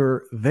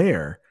colder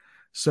there.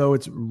 So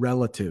it's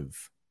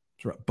relative.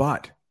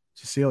 But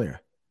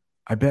Cecilia,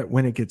 I bet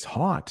when it gets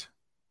hot,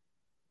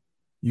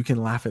 you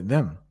can laugh at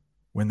them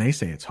when they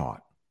say it's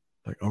hot.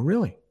 Like, oh,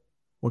 really?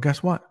 Well,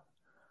 guess what?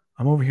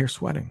 I'm over here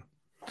sweating.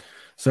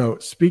 So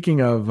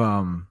speaking of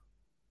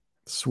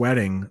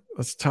sweating,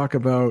 let's talk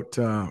about,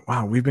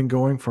 wow, we've been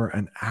going for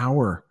an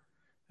hour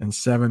and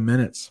 7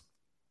 minutes.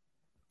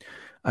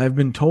 I've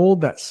been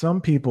told that some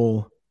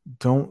people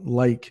don't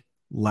like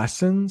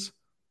lessons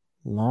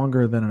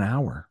longer than an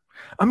hour.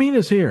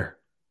 Amina's here.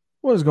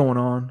 What is going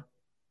on?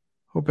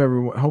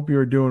 Hope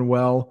you're doing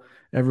well.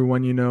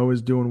 Everyone you know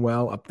is doing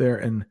well up there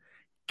in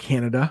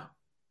Canada.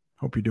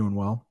 Hope you're doing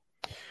well.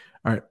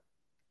 All right.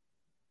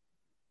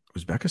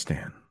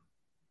 Uzbekistan.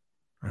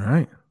 All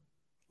right.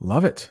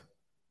 Love it.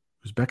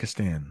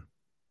 Uzbekistan.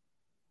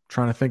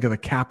 Trying to think of the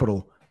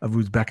capital of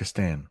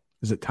Uzbekistan.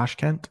 Is it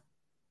Tashkent?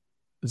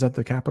 Is that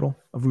the capital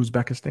of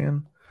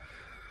Uzbekistan?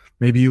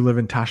 Maybe you live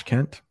in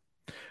Tashkent.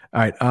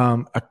 All right.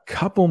 A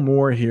couple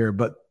more here,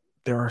 but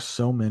there are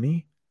so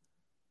many.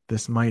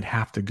 This might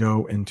have to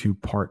go into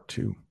part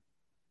 2.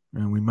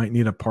 And we might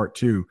need a part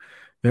 2.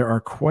 There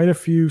are quite a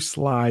few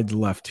slides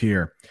left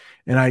here.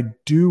 And I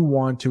do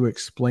want to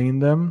explain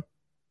them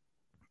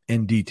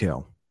in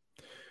detail.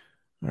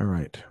 All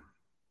right.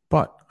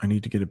 But I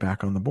need to get it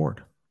back on the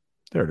board.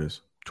 There it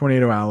is.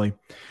 Tornado Alley.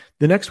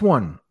 The next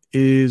one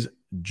is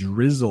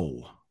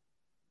drizzle.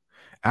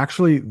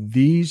 Actually,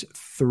 these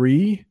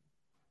 3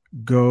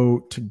 go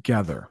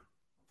together.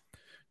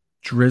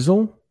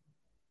 Drizzle,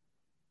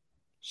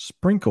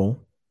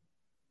 sprinkle,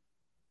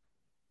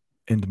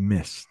 and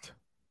mist.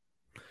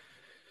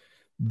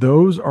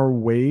 Those are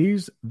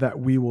ways that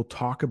we will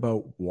talk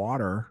about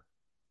water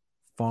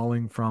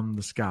falling from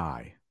the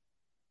sky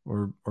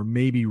or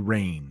maybe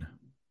rain.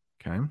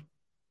 Okay.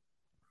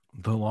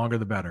 The longer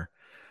the better.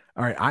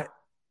 All right.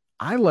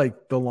 I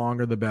like the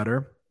longer the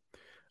better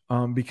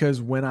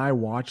because when I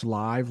watch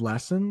live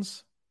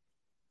lessons,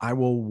 I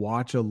will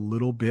watch a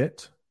little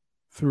bit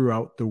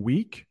throughout the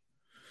week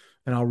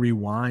and I'll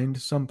rewind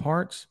some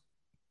parts.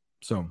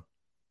 So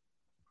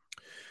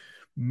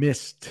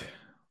mist.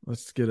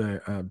 Let's get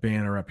a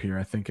banner up here.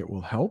 I think it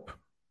will help.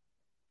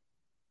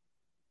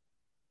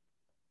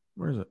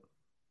 Where is it?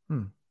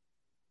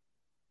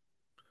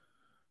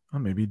 Oh,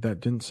 maybe that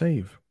didn't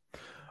save.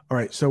 All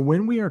right. So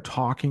when we are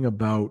talking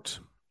about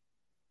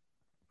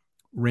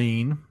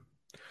rain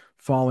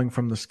falling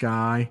from the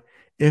sky,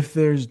 if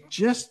there's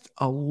just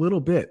a little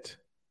bit,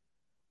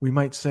 we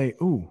might say,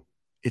 ooh,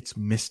 it's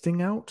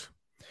misting out.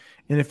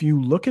 And if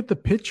you look at the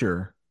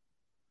picture,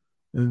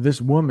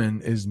 this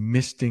woman is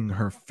misting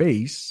her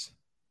face.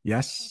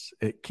 Yes,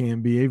 it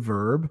can be a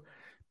verb,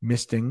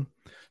 misting.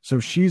 So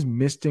she's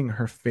misting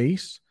her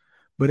face.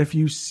 But if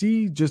you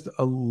see just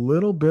a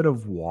little bit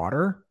of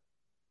water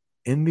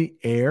in the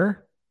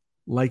air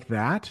like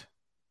that,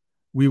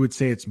 we would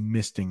say it's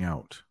misting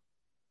out.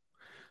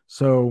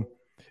 So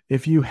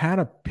if you had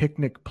a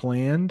picnic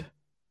planned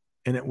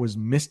and it was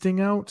misting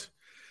out,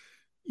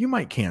 you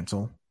might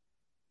cancel,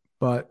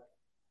 but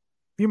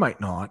you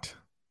might not.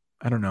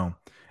 I don't know.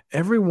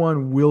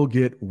 Everyone will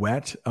get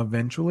wet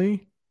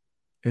eventually.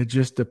 It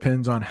just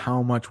depends on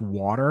how much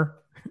water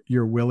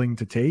you're willing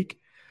to take.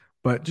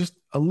 But just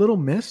a little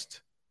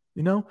mist,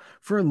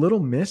 for a little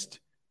mist,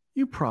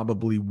 you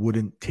probably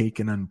wouldn't take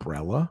an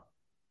umbrella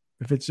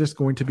if it's just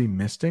going to be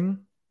misting.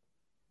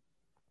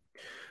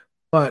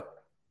 But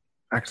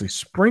actually,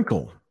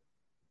 sprinkle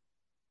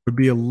would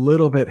be a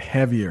little bit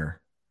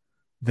heavier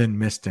than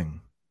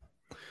misting.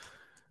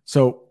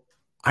 So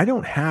I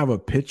don't have a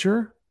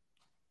picture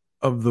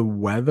of the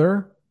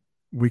weather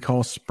we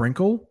call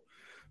sprinkle,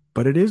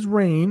 but it is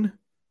rain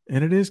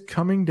and it is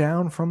coming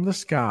down from the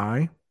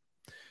sky.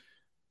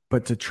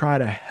 But to try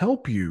to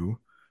help you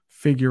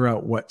figure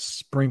out what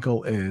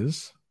sprinkle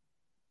is,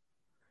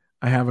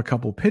 I have a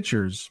couple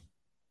pictures.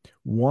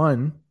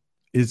 One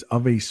is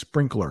of a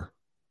sprinkler.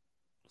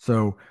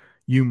 So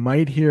you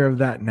might hear of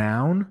that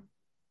noun,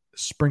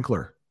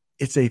 sprinkler.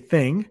 It's a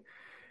thing.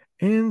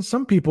 And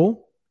some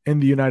people in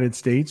the United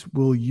States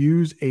will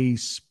use a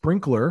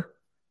sprinkler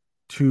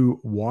to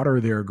water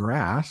their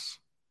grass.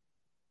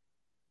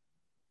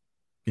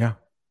 Yeah,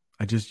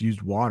 I just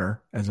used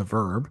water as a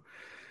verb.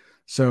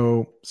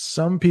 So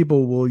some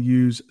people will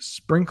use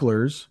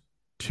sprinklers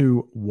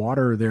to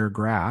water their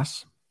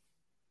grass.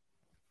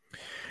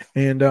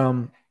 And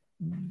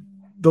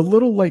the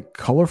little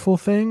colorful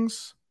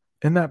things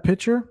in that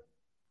picture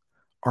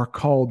are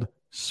called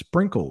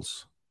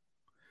sprinkles.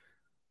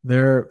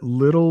 They're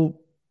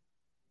little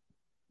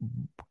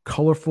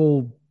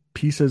colorful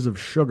pieces of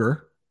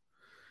sugar.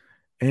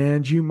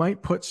 And you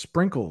might put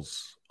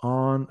sprinkles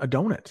on a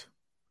donut,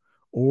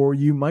 or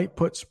you might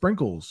put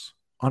sprinkles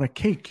on a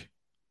cake,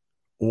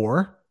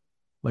 or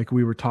like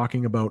we were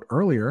talking about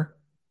earlier,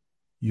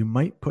 you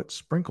might put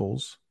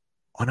sprinkles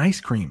on ice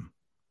cream.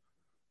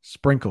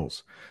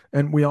 Sprinkles.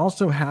 And we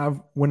also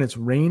have, when it's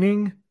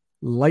raining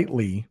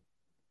lightly,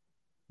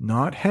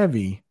 not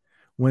heavy,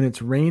 when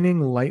it's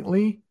raining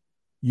lightly,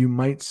 you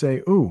might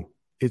say, ooh,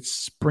 it's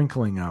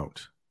sprinkling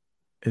out.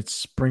 It's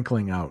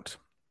sprinkling out.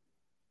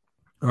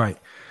 All right.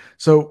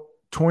 So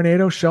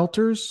tornado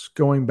shelters,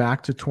 going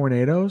back to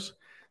tornadoes,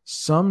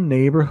 some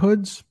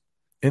neighborhoods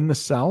in the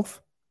South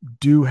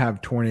do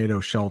have tornado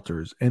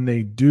shelters and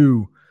they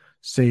do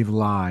save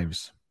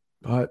lives.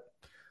 But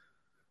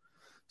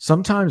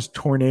sometimes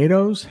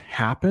tornadoes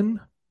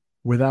happen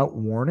without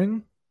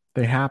warning.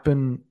 They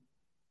happen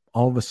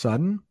all of a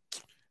sudden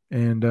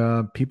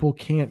and people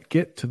can't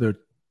get to the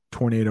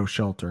tornado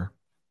shelter.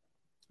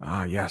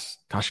 Ah, yes,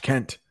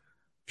 Tashkent.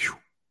 Phew.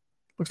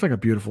 Looks like a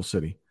beautiful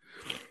city.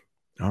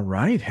 All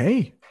right.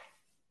 Hey,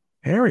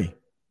 Harry,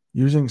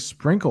 using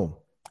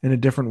sprinkle in a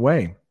different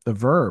way. The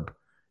verb.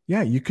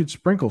 Yeah, you could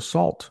sprinkle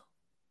salt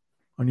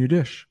on your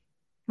dish.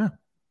 Yeah.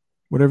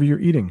 Whatever you're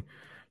eating,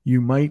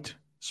 you might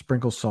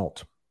sprinkle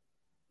salt.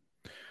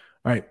 All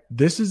right.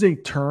 This is a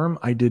term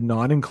I did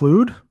not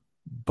include,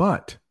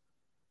 but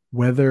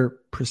weather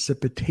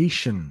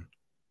precipitation.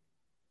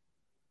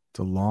 It's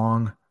a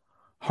long,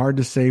 Hard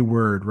to say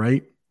word,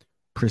 right?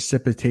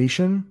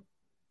 Precipitation.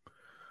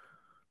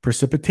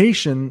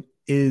 Precipitation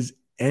is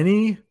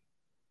any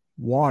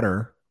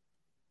water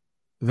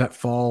that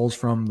falls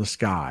from the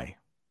sky.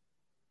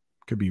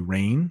 Could be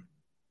rain,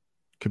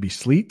 could be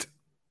sleet,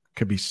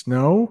 could be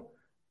snow,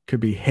 could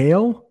be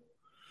hail.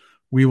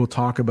 We will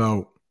talk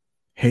about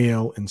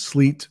hail and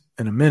sleet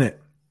in a minute.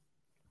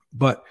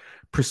 But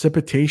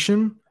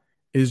precipitation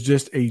is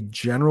just a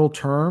general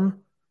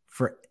term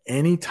for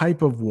any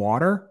type of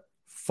water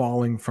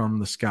falling from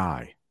the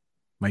sky.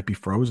 Might be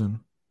frozen,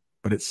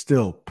 but it's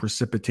still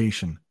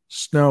precipitation.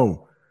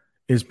 Snow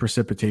is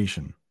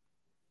precipitation.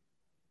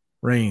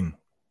 Rain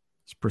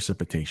is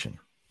precipitation.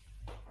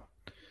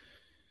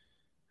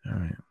 All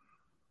right.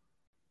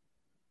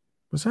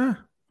 What's that?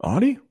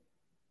 Audie?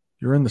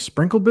 You're in the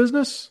sprinkle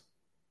business?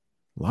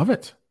 Love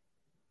it.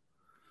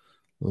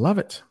 Love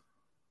it.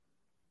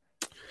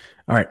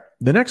 All right.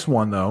 The next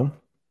one, though,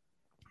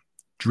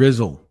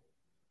 drizzle.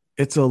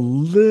 It's a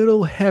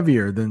little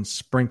heavier than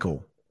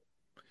sprinkle.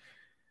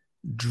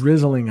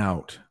 Drizzling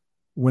out.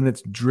 When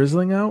it's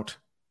drizzling out,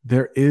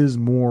 there is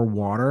more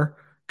water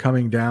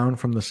coming down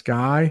from the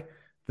sky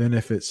than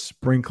if it's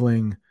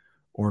sprinkling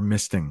or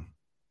misting.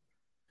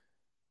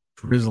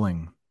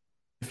 Drizzling.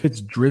 If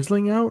it's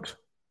drizzling out,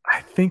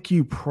 I think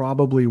you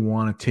probably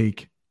want to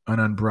take an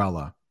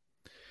umbrella.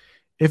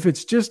 If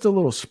it's just a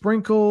little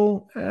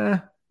sprinkle,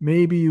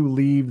 maybe you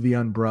leave the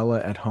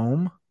umbrella at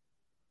home.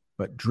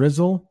 But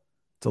drizzle,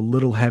 it's a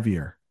little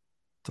heavier.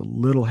 It's a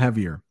little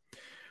heavier.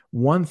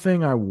 One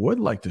thing I would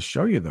like to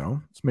show you,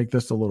 though, let's make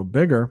this a little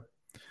bigger.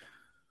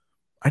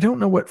 I don't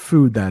know what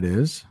food that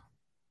is.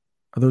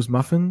 Are those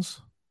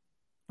muffins?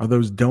 Are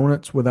those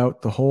donuts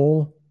without the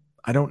hole?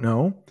 I don't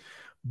know.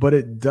 But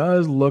it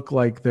does look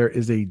like there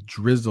is a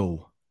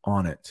drizzle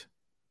on it.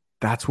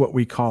 That's what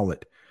we call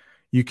it.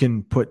 You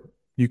can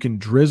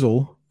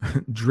drizzle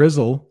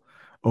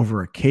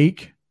over a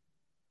cake,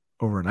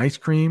 over an ice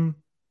cream.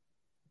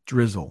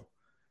 Drizzle.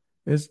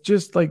 It's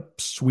just like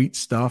sweet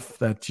stuff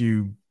that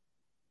you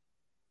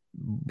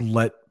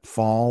let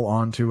fall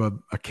onto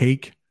a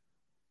cake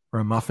or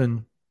a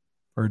muffin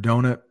or a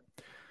donut.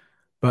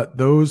 But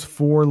those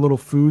four little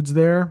foods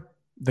there,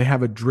 they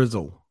have a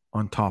drizzle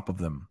on top of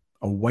them.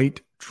 A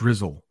white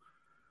drizzle.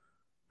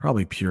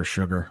 Probably pure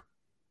sugar.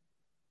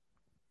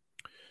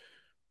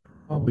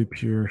 Probably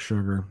pure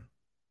sugar.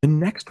 The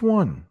next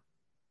one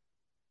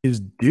is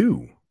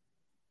dew.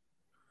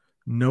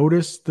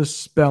 Notice the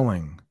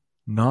spelling.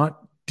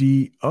 Not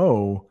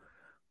D-O,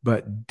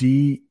 but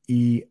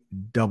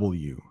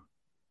D-E-W.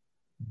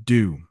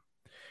 Dew.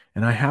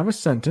 And I have a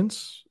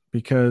sentence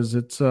because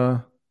it's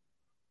a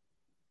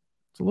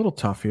little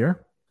tough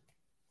here.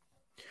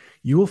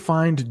 You will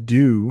find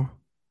dew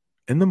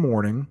in the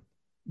morning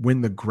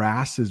when the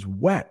grass is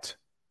wet,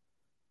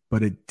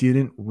 but it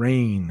didn't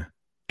rain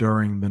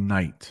during the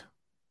night.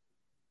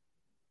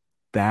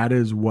 That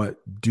is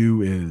what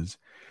dew is.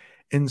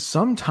 And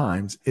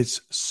sometimes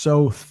it's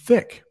so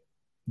thick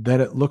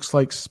that it looks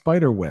like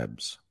spider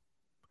webs.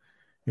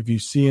 If you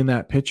see in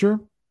that picture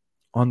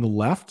on the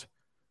left,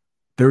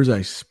 there's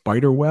a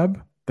spider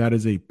web. That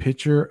is a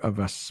picture of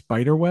a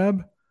spider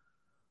web.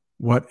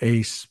 What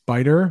a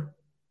spider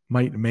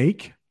might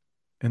make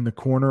in the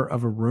corner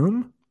of a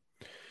room.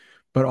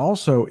 But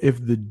also,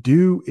 if the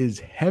dew is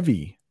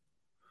heavy,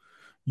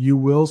 you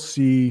will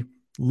see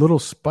little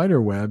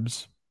spider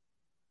webs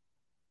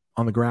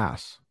on the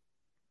grass.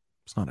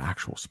 It's not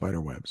actual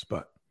spider webs,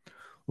 but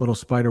little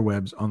spider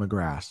webs on the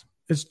grass.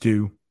 It's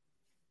dew.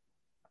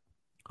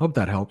 Hope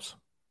that helps.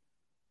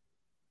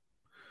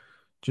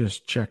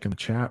 Just check in the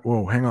chat.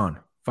 Whoa, hang on.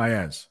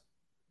 Fayez.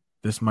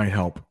 This might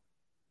help.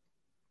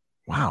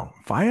 Wow.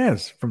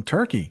 Fayez from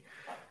Turkey.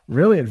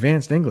 Really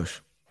advanced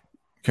English.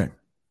 Okay.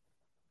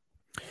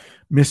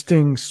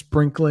 Misting,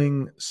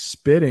 sprinkling,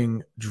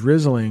 spitting,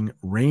 drizzling,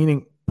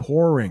 raining,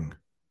 pouring.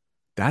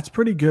 That's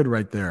pretty good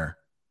right there.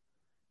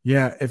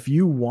 Yeah, if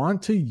you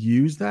want to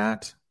use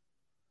that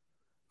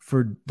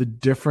for the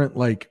different,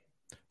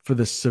 for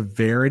the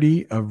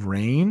severity of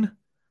rain,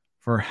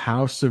 for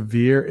how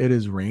severe it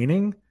is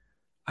raining,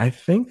 I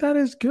think that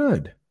is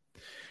good.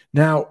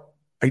 Now,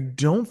 I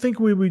don't think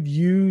we would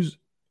use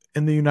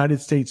in the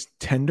United States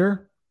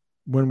tender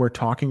when we're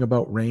talking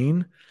about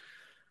rain.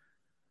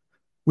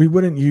 We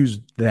wouldn't use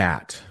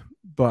that,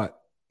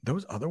 but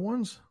those other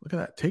ones, look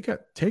at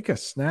that. Take a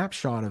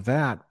snapshot of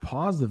that.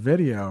 Pause the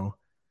video.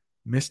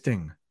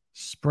 Misting,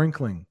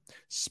 sprinkling,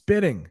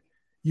 spitting.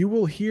 You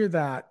will hear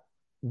that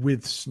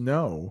with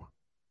snow.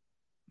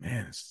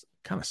 Man, it's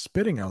kind of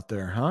spitting out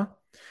there, huh?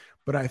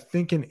 But I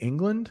think in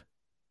England,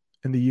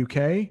 in the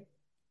UK,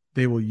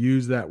 they will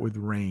use that with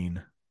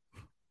rain.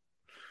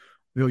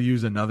 They'll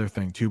use another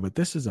thing too, but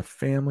this is a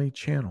family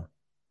channel.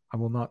 I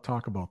will not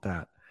talk about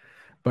that.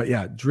 But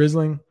yeah,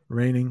 drizzling,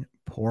 raining,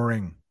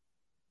 pouring.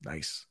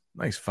 Nice.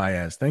 Nice,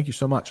 Fayez. Thank you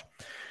so much.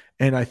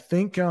 And I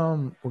think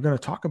we're going to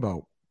talk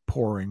about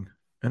pouring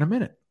in a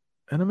minute.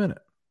 All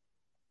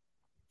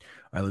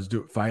right, let's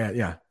do it. Fayez,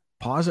 yeah.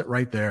 Pause it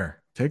right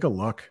there. Take a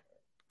look.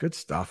 Good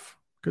stuff.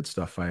 Good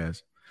stuff,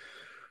 Fayez.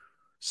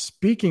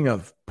 Speaking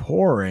of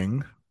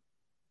pouring,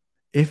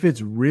 if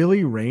it's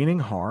really raining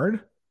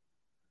hard,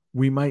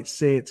 we might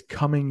say it's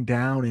coming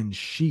down in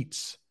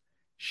sheets,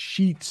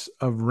 sheets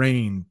of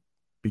rain.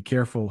 Be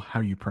careful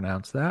how you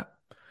pronounce that.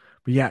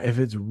 But yeah, if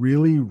it's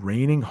really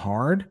raining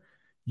hard,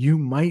 you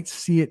might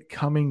see it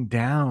coming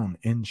down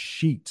in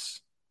sheets.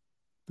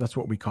 That's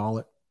what we call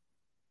it.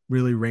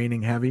 Really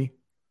raining heavy,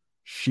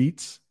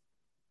 sheets.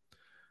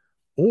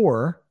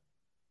 Or,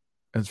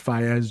 as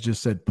Fayez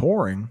just said,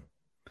 pouring,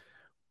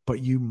 but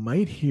you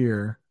might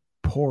hear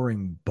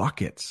pouring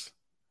buckets.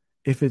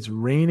 If it's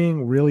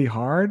raining really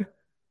hard,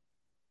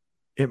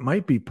 it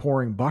might be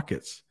pouring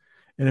buckets.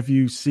 And if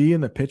you see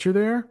in the picture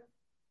there,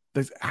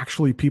 there's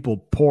actually people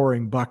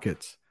pouring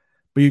buckets.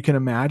 But you can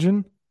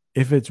imagine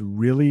if it's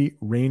really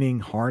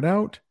raining hard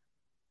out,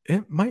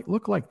 it might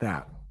look like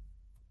that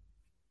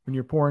when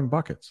you're pouring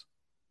buckets.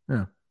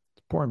 Yeah,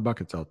 it's pouring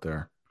buckets out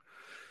there.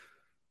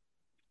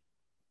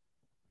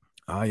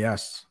 Ah,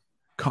 yes.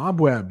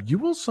 Cobweb. You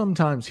will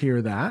sometimes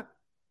hear that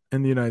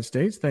in the United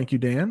States. Thank you,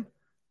 Dan.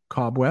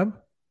 Cobweb.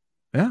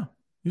 Yeah,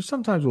 you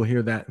sometimes will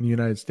hear that in the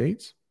United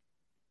States.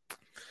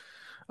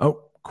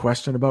 Oh,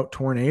 question about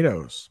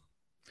tornadoes.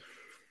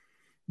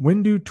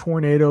 When do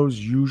tornadoes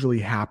usually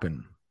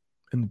happen?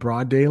 In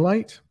broad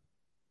daylight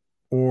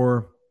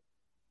or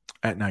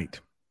at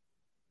night?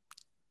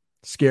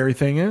 Scary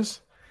thing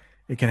is,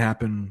 it can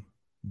happen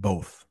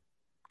both.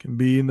 It can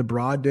be in the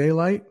broad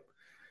daylight,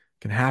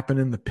 it can happen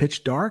in the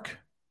pitch dark.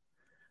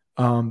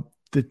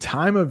 The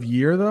time of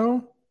year,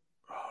 though,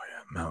 oh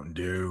yeah, Mountain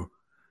Dew.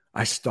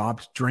 I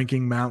stopped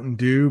drinking Mountain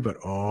Dew, but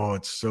oh,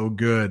 it's so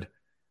good.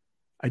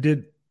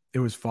 It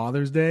was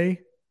Father's Day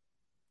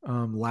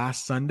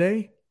last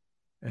Sunday,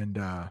 and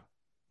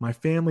my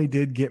family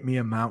did get me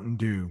a Mountain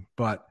Dew,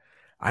 but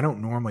I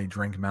don't normally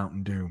drink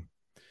Mountain Dew.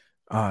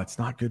 It's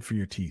not good for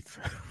your teeth,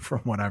 from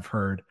what I've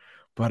heard.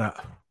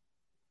 But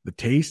the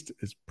taste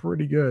is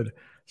pretty good.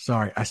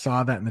 Sorry, I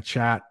saw that in the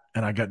chat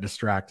and I got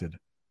distracted.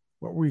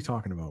 What were we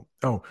talking about?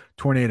 Oh,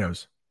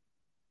 tornadoes.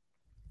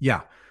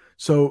 Yeah.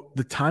 So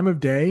the time of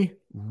day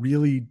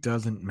really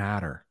doesn't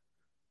matter.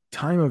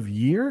 Time of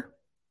year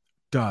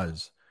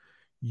does.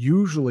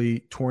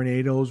 Usually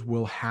tornadoes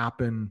will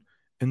happen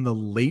in the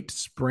late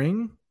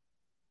spring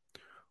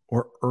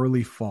or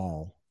early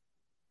fall.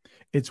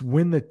 It's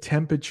when the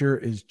temperature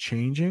is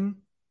changing.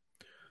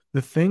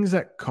 The things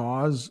that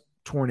cause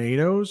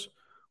tornadoes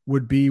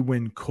would be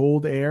when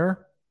cold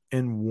air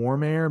and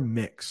warm air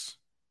mix,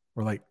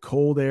 or like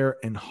cold air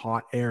and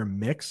hot air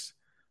mix.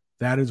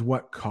 That is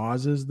what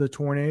causes the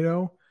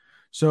tornado.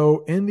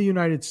 So in the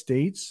United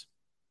States,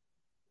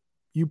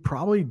 you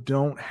probably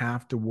don't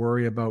have to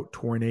worry about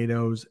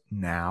tornadoes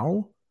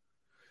now,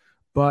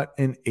 but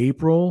in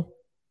April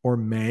or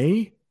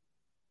May,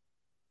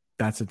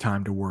 that's a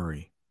time to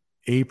worry.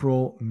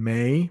 April,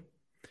 May,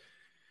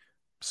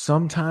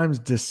 sometimes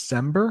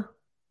December,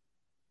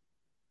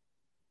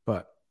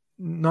 but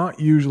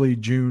not usually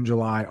June,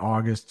 July,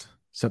 August,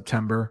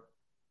 September.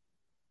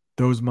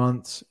 Those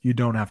months, you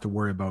don't have to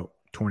worry about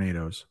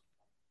tornadoes.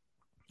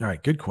 All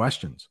right, good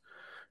questions.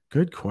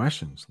 Good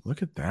questions.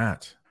 Look at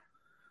that.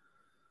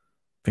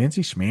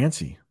 Fancy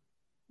schmancy.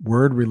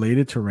 Word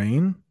related to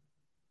rain.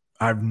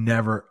 I'm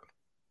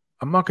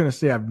not going to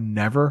say I've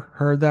never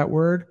heard that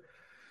word.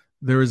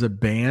 There is a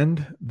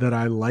band that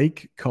I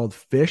like called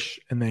Fish,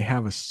 and they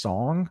have a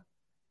song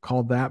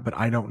called that, but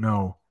I don't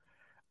know.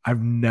 I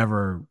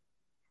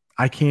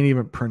can't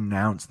even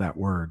pronounce that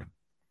word.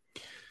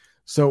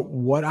 So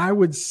what I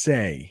would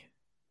say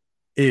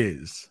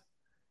is,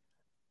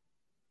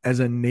 as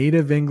a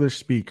native English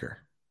speaker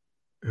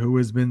who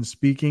has been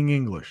speaking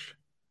English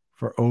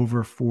for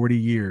over 40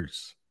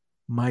 years,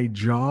 my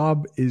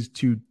job is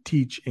to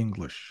teach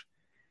English.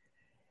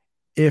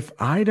 If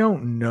I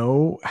don't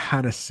know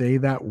how to say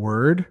that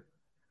word,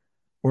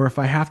 or if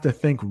I have to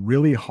think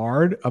really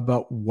hard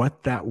about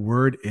what that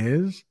word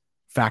is,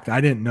 in fact, I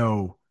didn't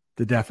know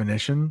the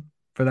definition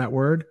for that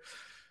word,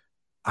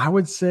 I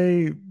would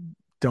say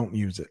don't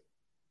use it.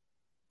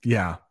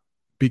 Yeah,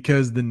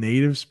 because the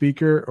native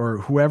speaker or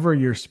whoever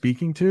you're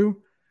speaking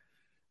to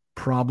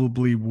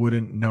probably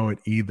wouldn't know it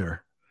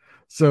either.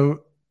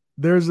 So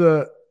there's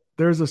a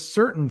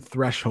certain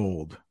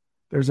threshold.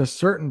 There's a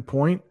certain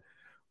point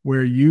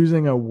where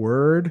using a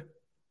word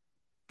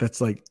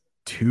that's like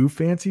too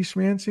fancy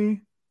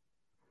schmancy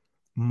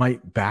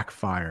might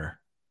backfire.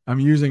 I'm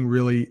using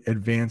really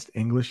advanced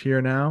English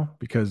here now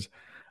because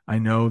I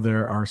know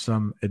there are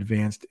some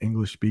advanced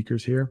English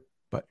speakers here,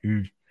 but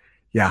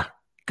yeah,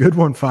 good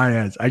one,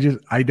 Fayez.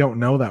 I don't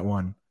know that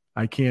one.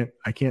 I can't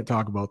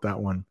talk about that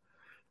one.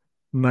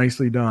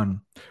 Nicely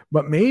done.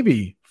 But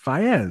maybe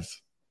Fayez,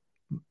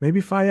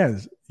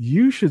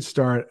 you should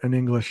start an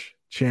English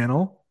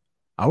channel.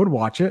 I would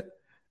watch it.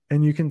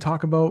 And you can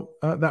talk about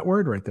that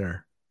word right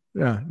there.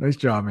 Yeah, nice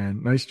job,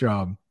 man. Nice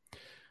job.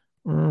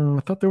 I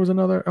thought there was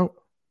another. Oh,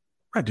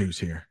 Radu's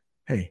here.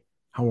 Hey,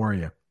 how are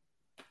you?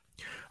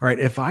 All right,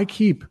 if I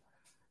keep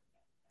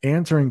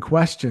answering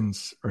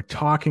questions or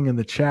talking in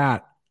the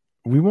chat,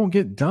 we won't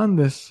get done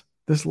this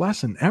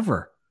lesson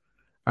ever.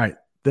 All right,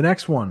 the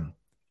next one.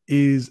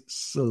 is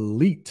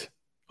sleet.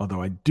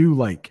 Although I do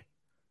like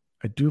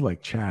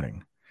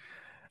chatting.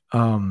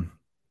 All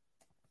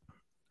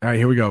right,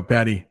 here we go,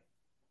 Betty.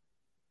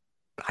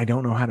 I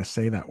don't know how to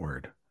say that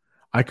word.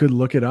 I could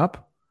look it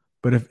up,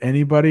 but if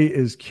anybody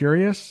is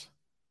curious,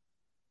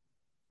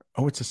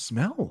 oh, it's a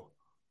smell.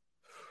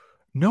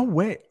 No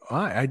way.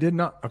 I did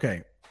not.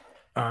 Okay.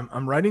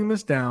 I'm writing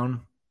this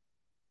down.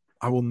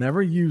 I will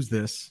never use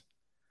this,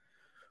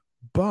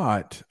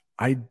 but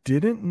I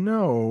didn't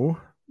know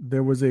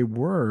there was a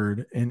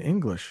word in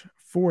English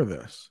for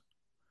this.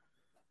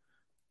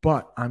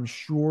 But I'm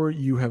sure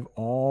you have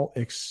all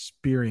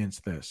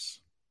experienced this.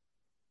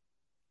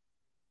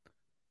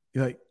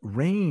 Like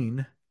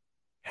rain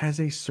has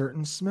a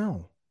certain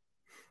smell.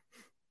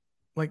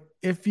 Like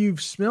if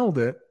you've smelled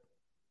it,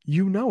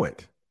 you know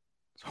it.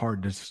 It's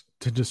hard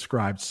to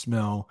describe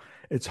smell.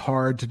 It's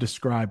hard to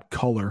describe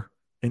color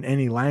in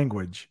any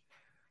language.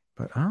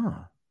 But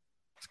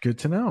it's good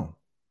to know.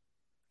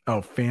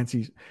 Oh,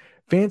 fancy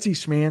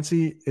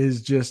schmancy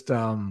is just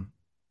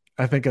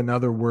I think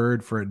another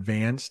word for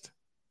advanced.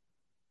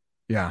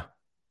 Yeah.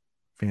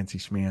 Fancy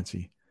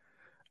schmancy.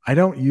 I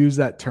don't use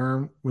that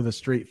term with a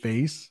straight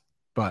face,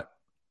 but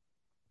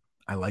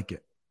I like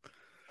it.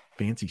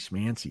 Fancy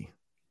schmancy.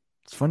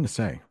 It's fun to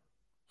say.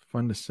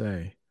 Fun to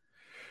say.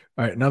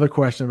 All right, another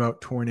question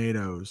about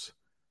tornadoes.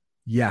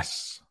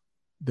 Yes,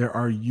 there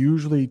are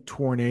usually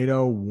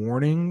tornado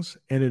warnings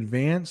in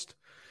advance.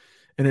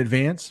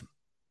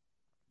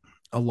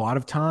 A lot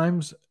of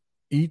times,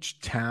 each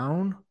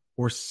town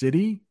or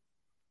city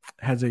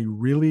has a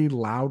really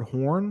loud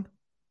horn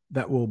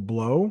that will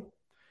blow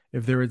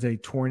if there is a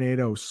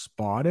tornado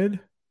spotted.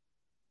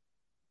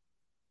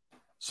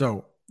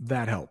 So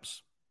that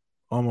helps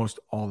almost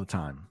all the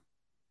time.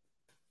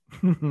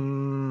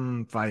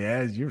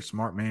 Fayez, you're a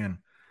smart man.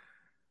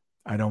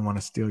 I don't want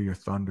to steal your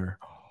thunder.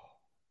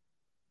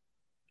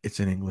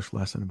 It's an English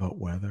lesson about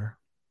weather.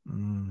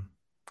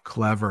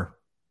 Clever,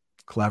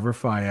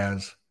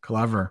 Fayez.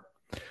 Clever.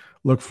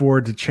 Look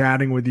forward to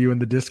chatting with you in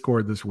the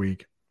Discord this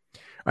week.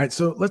 All right,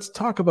 so let's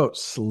talk about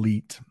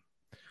sleet.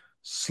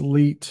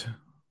 Sleet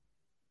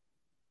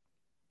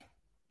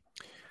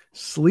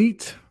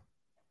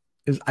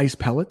is ice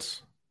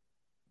pellets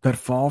that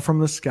fall from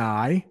the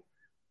sky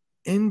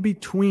in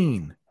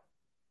between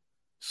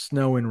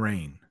snow and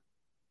rain.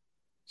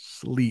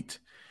 Sleet.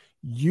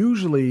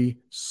 Usually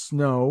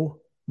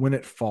snow, when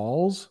it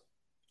falls,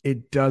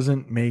 it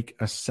doesn't make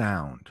a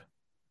sound.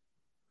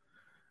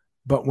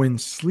 But when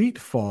sleet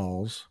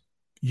falls,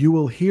 you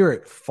will hear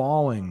it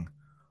falling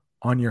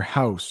on your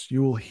house.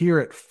 You will hear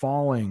it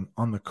falling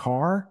on the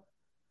car.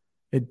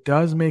 It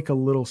does make a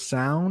little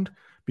sound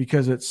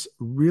because it's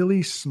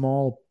really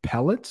small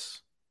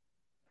pellets.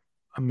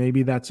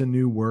 Maybe that's a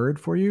new word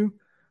for you.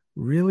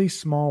 Really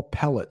small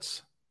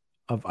pellets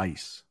of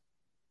ice.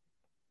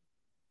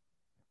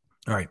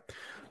 All right.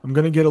 I'm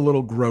going to get a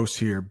little gross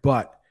here,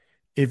 but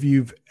if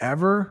you've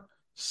ever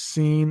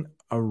seen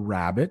a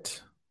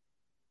rabbit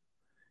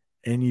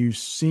and you've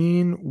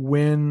seen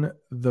when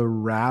the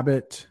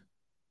rabbit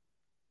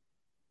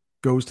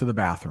goes to the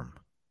bathroom,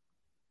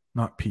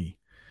 not pee,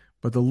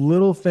 but the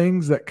little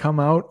things that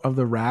come out of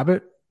the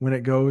rabbit when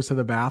it goes to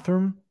the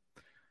bathroom,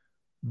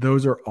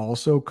 those are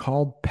also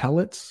called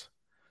pellets.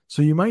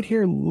 So you might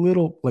hear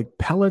little, like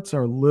pellets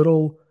are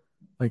little,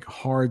 like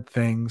hard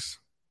things,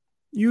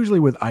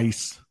 usually with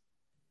ice,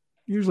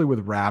 usually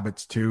with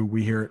rabbits too.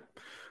 We hear it,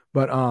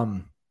 but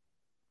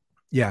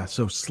yeah.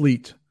 So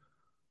sleet.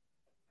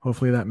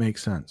 Hopefully that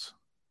makes sense.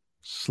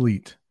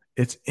 Sleet.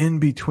 It's in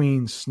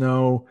between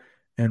snow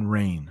and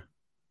rain.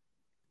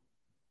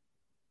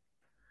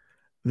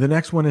 The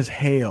next one is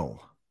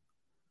hail.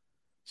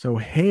 So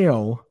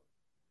hail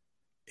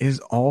is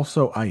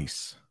also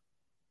ice,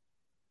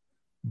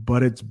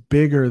 but it's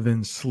bigger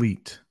than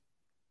sleet.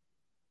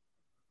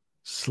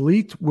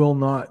 Sleet will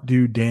not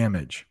do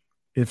damage.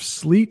 If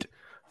sleet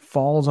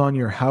falls on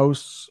your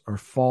house or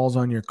falls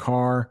on your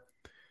car,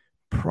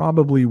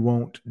 probably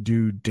won't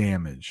do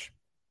damage.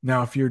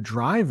 Now, if you're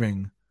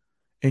driving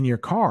in your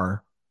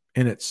car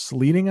and it's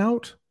sleeting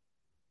out,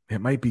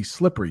 it might be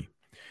slippery.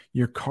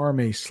 Your car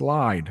may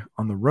slide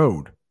on the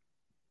road.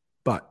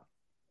 But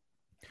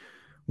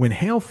when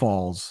hail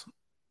falls,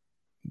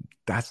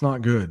 that's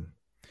not good.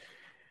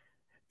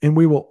 And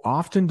we will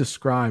often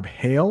describe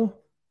hail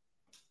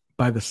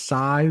by the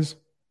size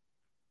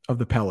of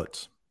the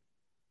pellets.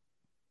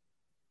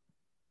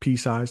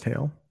 Pea-sized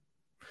hail.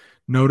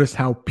 Notice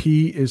how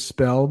pea is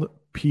spelled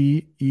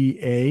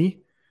P-E-A.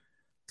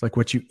 It's like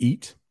what you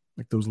eat,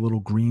 like those little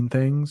green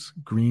things,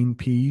 green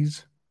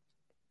peas.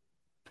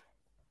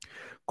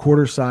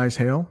 Quarter-size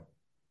hail.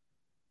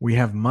 We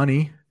have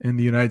money in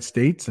the United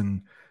States,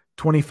 and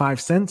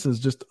 25 cents is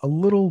just a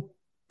little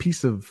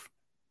piece of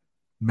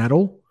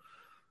metal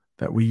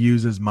that we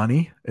use as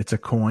money. It's a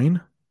coin.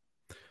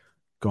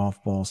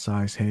 Golf ball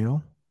size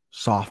hail.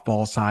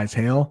 Softball size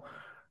hail.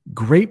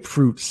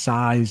 Grapefruit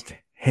sized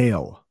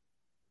hail.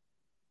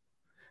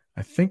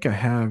 I think I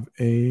have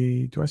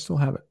do I still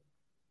have it?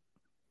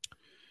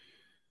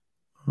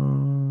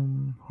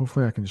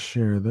 Hopefully I can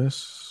share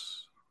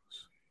this.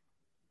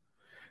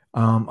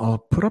 I'll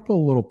put up a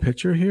little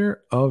picture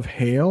here of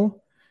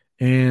hail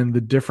and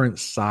the different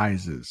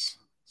sizes.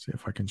 See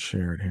if I can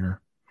share it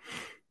here.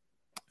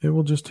 It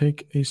will just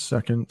take a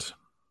second.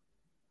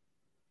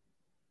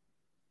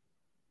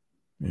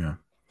 Yeah.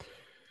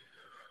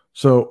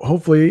 So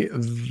hopefully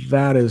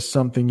that is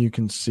something you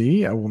can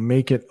see. I will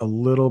make it a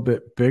little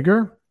bit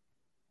bigger.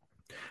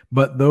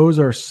 But those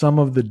are some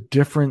of the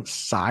different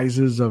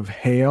sizes of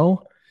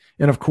hail.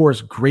 And of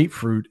course,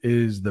 grapefruit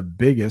is the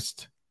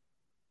biggest.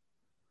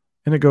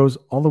 And it goes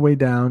all the way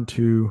down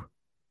to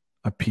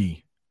a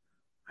pea.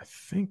 I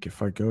think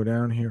if I go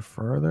down here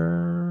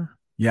further.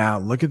 Yeah,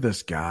 look at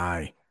this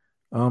guy.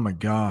 Oh my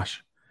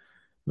gosh.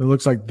 It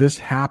looks like this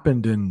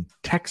happened in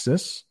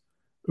Texas.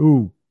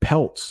 Ooh,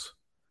 pelts.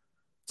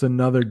 It's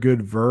another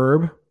good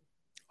verb,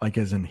 like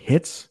as in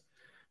hits,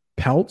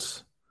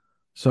 pelts.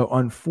 So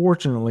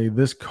unfortunately,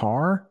 this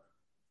car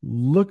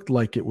looked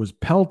like it was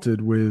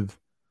pelted with,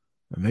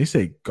 and they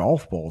say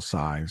golf ball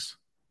size.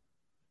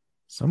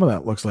 Some of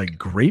that looks like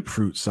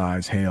grapefruit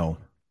size hail.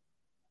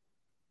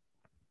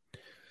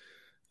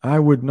 I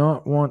would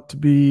not want to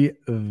be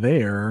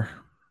there.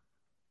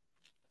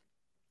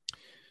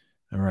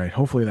 All right.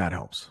 Hopefully that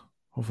helps.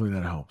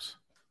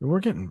 We're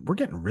getting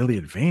really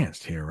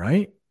advanced here,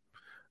 right?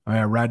 All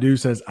right. Radu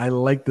says, I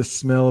like the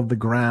smell of the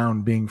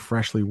ground being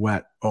freshly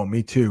wet. Oh,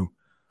 me too.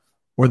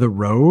 Or the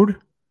road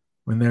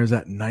when there's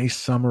that nice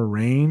summer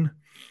rain.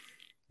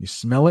 You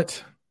smell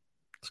it.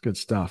 It's good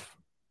stuff.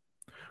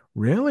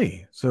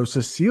 Really? So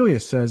Cecilia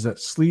says that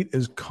sleet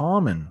is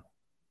common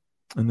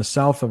in the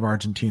south of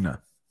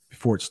Argentina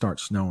before it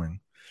starts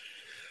snowing.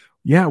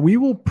 Yeah, we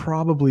will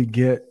probably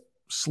get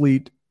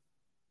sleet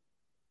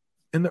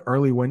in the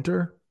early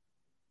winter.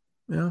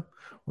 Yeah,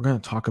 we're going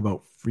to talk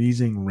about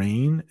freezing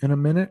rain in a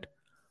minute.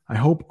 I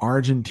hope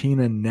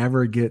Argentina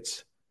never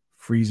gets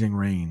freezing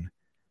rain.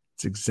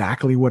 It's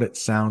exactly what it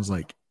sounds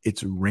like.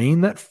 It's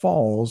rain that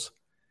falls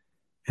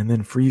and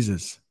then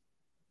freezes.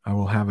 I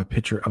will have a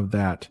picture of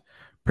that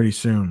pretty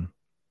soon.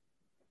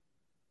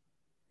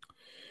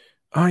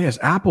 Oh, yes,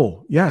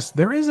 Apple. Yes,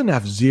 there is an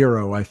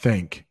F-Zero, I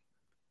think.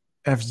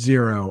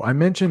 F-Zero. I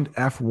mentioned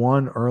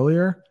F1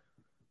 earlier,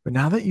 but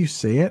now that you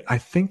say it, I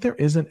think there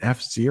is an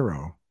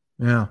F-Zero.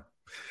 Yeah.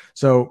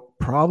 So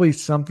probably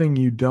something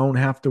you don't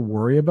have to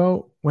worry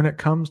about when it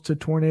comes to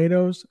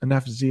tornadoes, an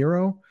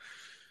F-Zero,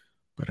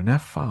 but an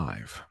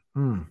F5.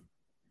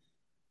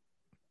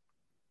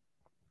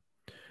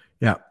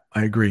 Yeah,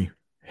 I agree.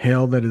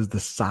 Hail that is the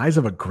size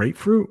of a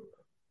grapefruit.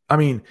 I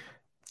mean,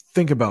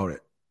 think about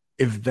it.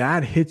 If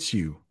that hits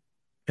you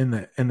in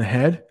the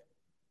head,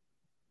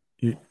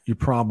 you're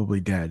probably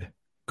dead.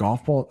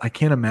 Golf ball, I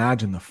can't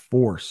imagine the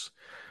force.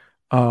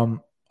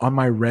 On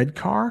my red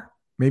car,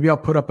 maybe I'll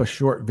put up a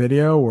short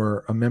video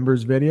or a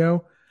members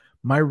video.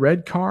 My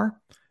red car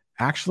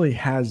actually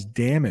has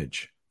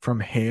damage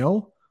from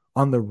hail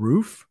on the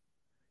roof.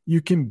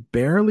 You can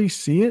barely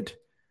see it.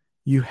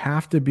 You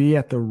have to be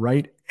at the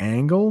right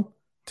angle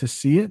to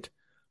see it,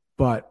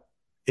 but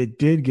it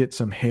did get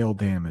some hail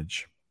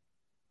damage.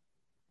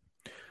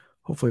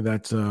 Hopefully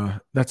that's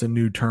a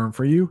new term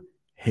for you.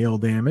 Hail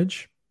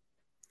damage.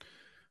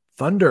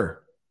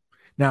 Thunder.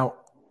 Now,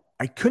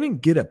 I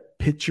couldn't get a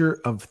picture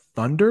of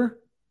thunder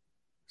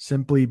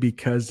simply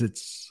because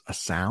it's a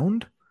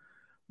sound,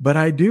 but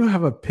I do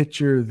have a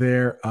picture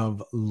there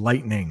of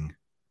lightning.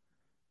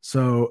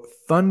 So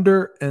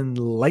thunder and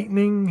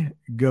lightning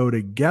go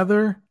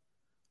together.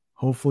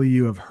 Hopefully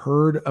you have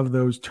heard of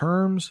those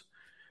terms,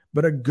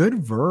 but a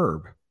good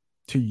verb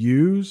to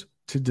use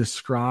to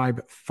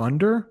describe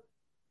thunder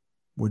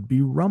would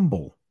be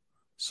rumble.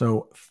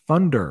 So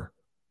thunder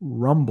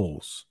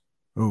rumbles.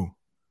 Oh,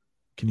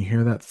 can you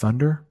hear that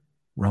thunder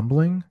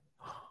rumbling?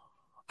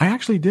 I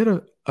actually did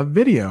a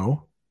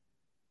video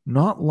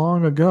not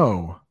long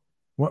ago.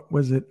 What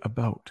was it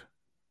about?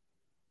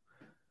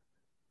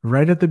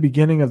 Right at the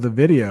beginning of the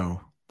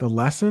video, the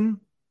lesson,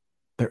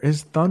 there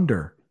is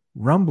thunder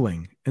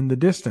rumbling in the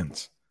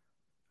distance.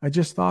 I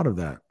just thought of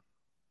that.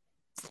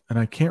 And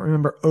I can't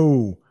remember.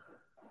 Oh,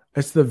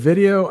 it's the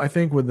video, I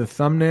think, with the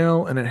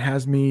thumbnail, and it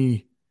has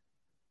me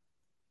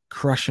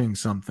crushing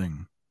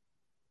something.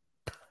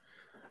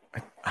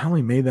 I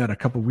only made that a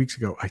couple weeks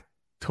ago. I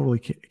totally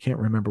can't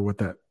remember what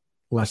that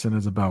lesson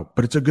is about,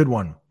 but it's a good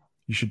one.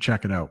 You should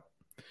check it out.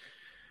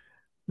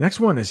 Next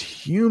one is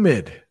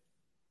humid.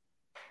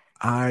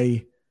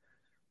 I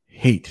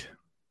hate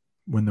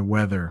when the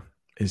weather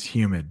is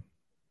humid.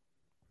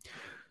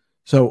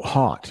 So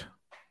hot.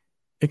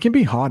 It can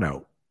be hot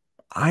out.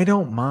 I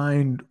don't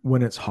mind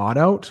when it's hot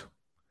out,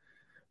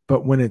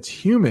 but when it's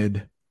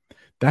humid,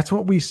 that's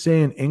what we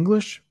say in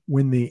English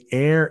when the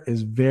air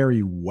is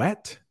very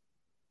wet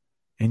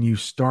and you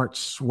start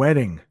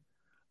sweating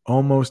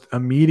almost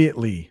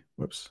immediately.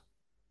 Whoops.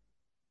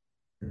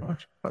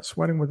 Gosh, but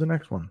sweating was the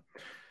next one.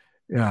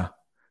 Yeah.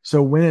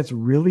 So when it's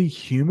really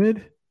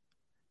humid,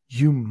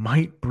 you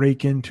might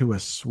break into a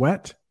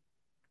sweat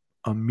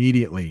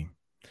immediately.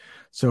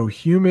 So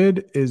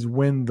humid is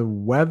when the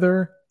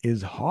weather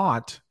is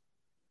hot,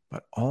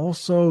 but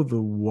also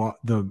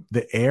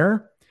the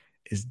air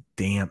is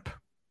damp.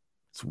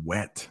 It's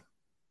wet.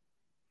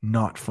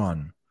 Not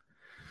fun.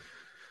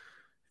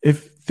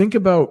 Think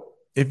about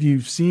if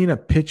you've seen a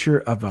picture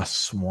of a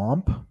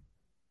swamp,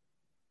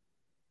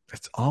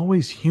 it's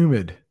always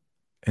humid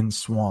in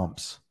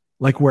swamps.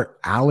 Like where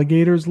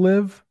alligators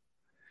live.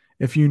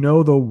 If you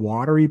know the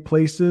watery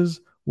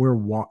places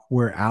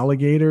where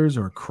alligators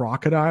or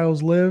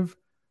crocodiles live,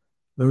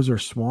 those are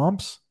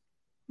swamps.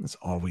 It's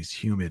always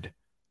humid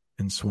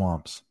in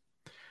swamps.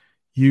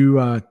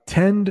 You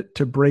tend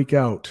to break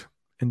out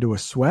into a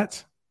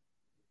sweat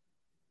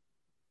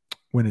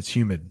when it's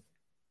humid.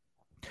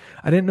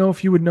 I didn't know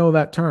if you would know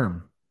that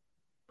term.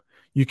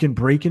 You can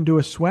break into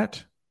a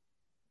sweat,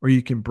 or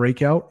you can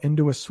break out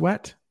into a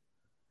sweat.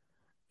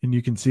 And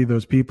you can see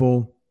those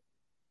people,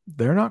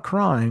 they're not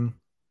crying,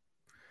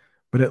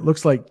 but it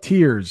looks like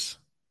tears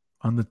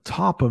on the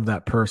top of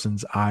that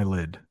person's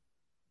eyelid.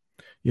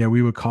 Yeah,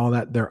 we would call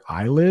that their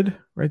eyelid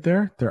right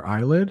there, their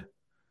eyelid.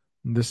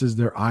 And this is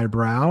their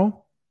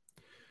eyebrow.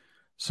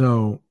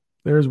 So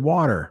there's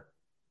water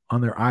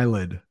on their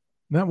eyelid.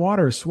 And that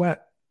water is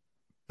sweat.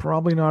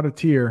 Probably not a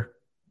tear.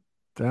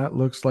 That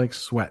looks like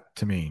sweat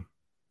to me.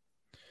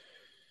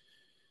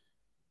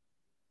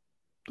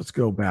 Let's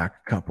go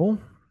back a couple.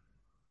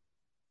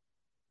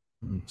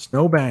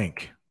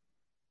 Snowbank.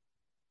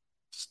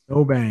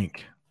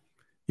 Snowbank.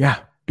 Yeah,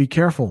 be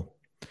careful.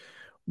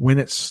 When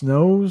it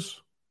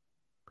snows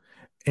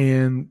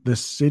and the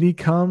city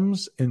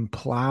comes and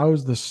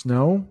plows the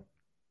snow,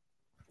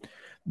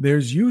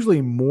 there's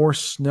usually more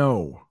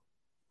snow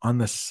on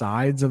the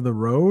sides of the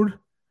road,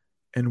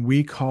 and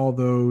we call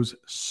those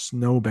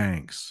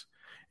snowbanks.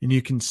 And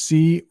you can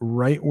see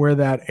right where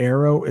that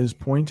arrow is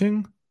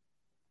pointing,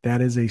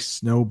 that is a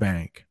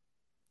snowbank.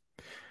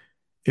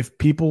 If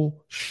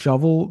people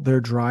shovel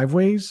their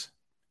driveways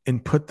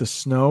and put the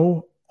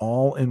snow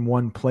all in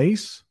one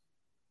place,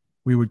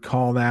 we would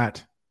call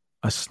that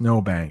a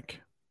snowbank.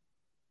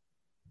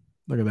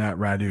 Look at that,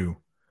 Radu.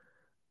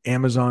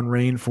 Amazon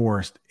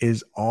rainforest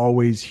is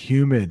always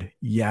humid.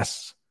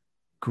 Yes,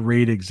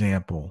 great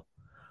example.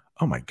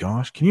 Oh my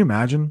gosh, can you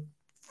imagine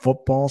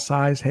football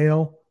size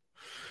hail?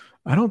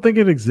 I don't think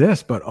it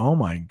exists, but oh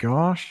my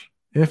gosh,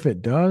 if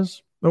it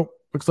does. Oh,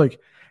 looks like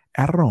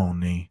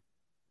Aroni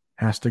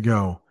has to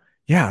go.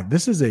 Yeah,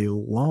 this is a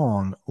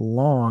long,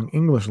 long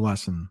English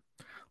lesson.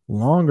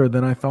 Longer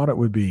than I thought it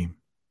would be.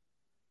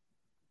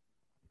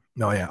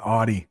 Oh yeah,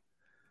 Audie.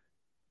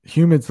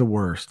 Humid's the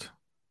worst.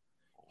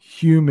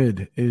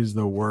 Humid is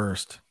the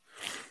worst.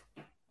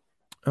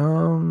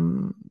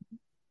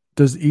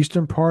 Does the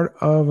eastern part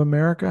of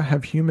America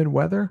have humid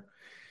weather?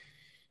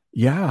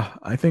 Yeah,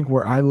 I think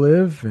where I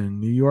live in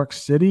New York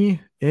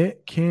City,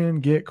 it can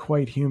get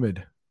quite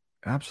humid.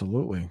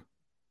 Absolutely.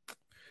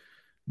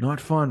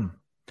 Not fun.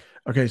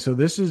 Okay, so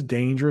this is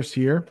dangerous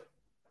here.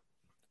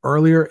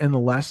 Earlier in the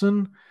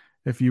lesson,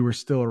 if you were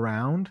still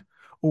around,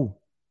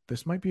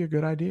 this might be a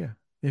good idea.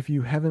 If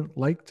you haven't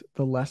liked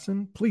the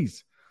lesson,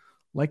 please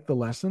like the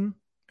lesson.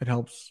 It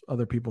helps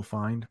other people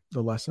find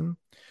the lesson.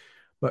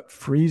 But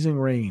freezing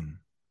rain.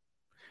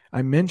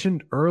 I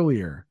mentioned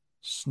earlier,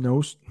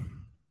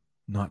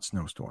 not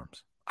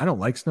snowstorms. I don't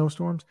like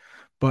snowstorms,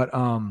 but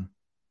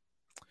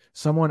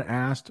someone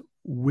asked,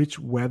 which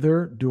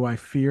weather do I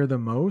fear the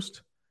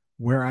most?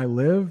 Where I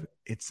live,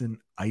 it's an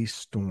ice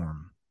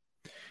storm.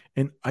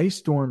 And ice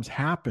storms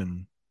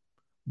happen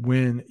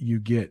when you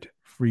get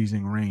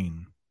freezing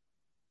rain.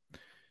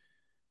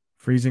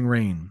 Freezing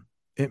rain.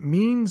 It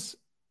means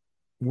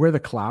where the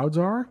clouds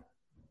are.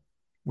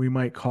 We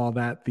might call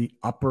that the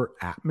upper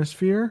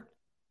atmosphere.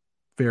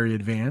 Very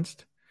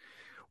advanced.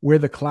 Where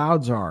the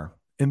clouds are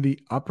in the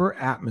upper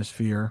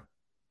atmosphere,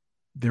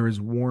 there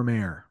is warm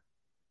air.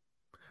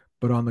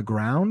 But on the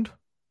ground,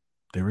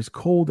 there is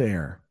cold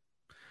air.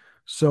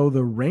 So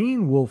the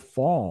rain will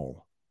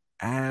fall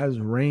as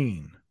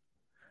rain.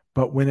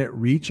 But when it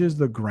reaches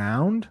the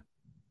ground,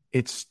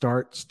 it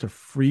starts to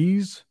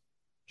freeze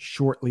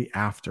shortly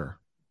after.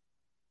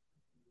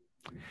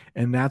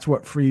 And that's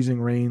what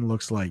freezing rain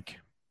looks like.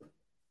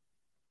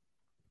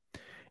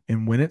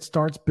 And when it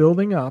starts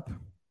building up,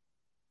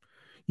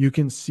 you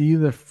can see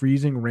the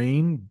freezing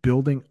rain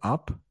building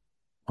up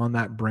on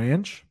that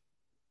branch.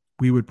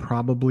 We would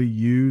probably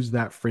use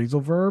that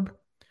phrasal verb.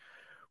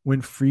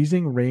 When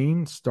freezing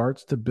rain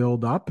starts to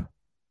build up,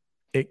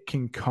 it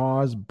can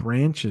cause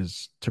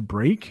branches to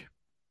break.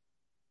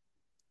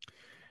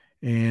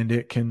 And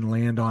it can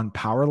land on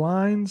power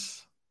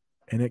lines,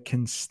 and it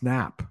can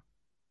snap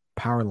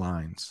power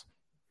lines.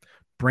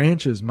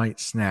 Branches might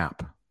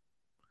snap.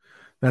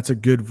 That's a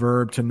good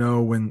verb to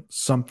know when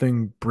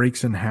something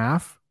breaks in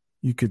half.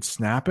 You could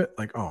snap it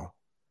like, oh,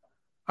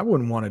 I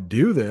wouldn't want to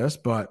do this,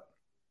 but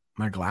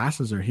my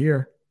glasses are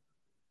here.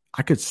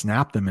 I could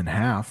snap them in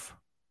half.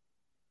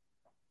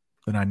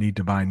 Then I need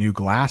to buy new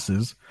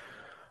glasses.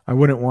 I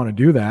wouldn't want to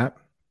do that.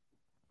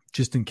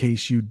 Just in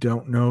case you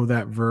don't know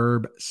that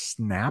verb,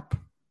 snap.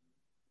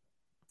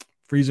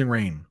 Freezing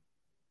rain.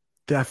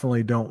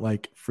 Definitely don't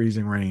like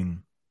freezing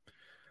rain.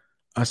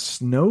 A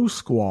snow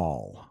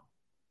squall.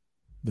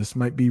 This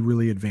might be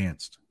really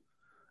advanced.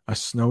 A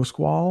snow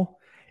squall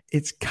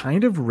It's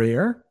kind of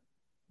rare,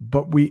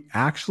 but we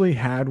actually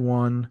had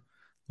one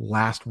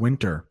last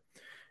winter,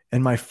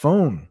 and my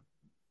phone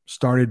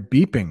started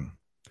beeping,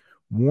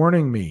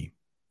 warning me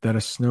that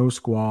a snow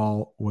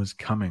squall was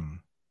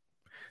coming.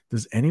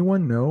 Does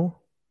anyone know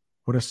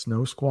what a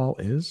snow squall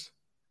is?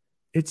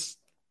 It's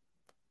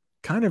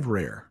kind of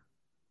rare.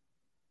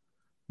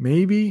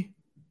 Maybe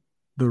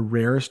the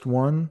rarest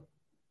one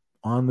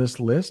on this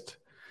list.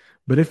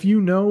 But if you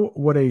know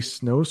what a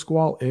snow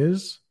squall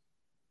is,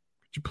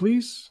 could you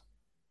please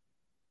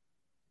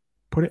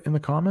put it in the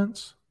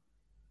comments?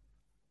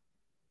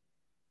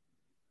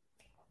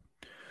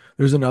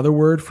 There's another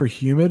word for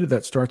humid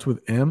that starts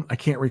with M. I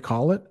can't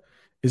recall it.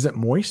 Is it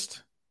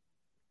moist?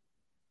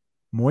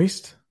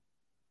 Moist?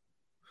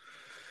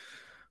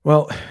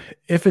 Well,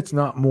 if it's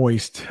not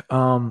moist,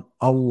 a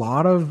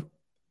lot of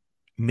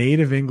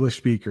native English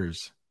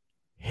speakers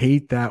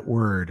hate that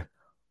word,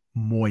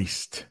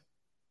 moist.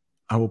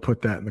 I will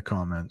put that in the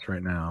comments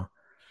right now.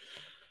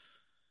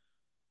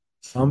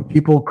 Some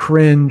people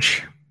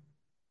cringe.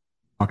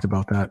 Talked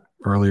about that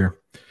earlier.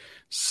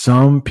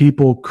 Some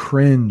people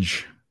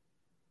cringe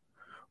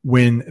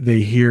when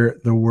they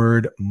hear the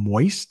word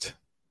moist,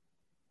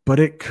 but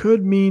it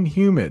could mean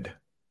humid.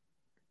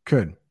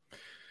 Could.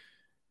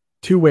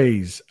 Two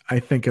ways I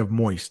think of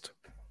moist.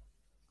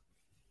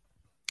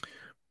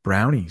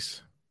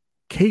 Brownies,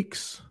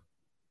 cakes,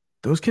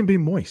 those can be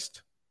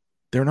moist.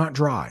 They're not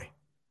dry.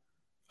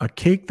 A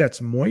cake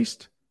that's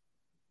moist,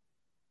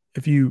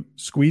 if you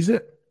squeeze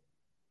it,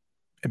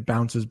 it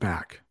bounces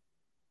back.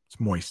 It's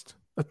moist.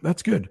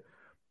 That's good.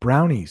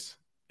 Brownies,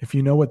 if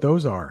you know what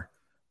those are,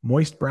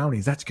 moist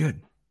brownies, that's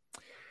good.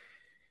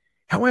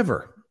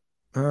 However,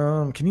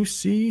 can you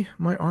see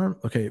my arm?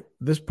 Okay,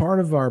 this part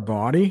of our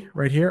body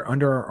right here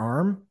under our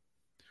arm,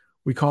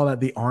 we call that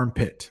the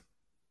armpit.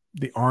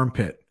 The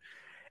armpit.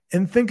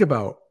 And think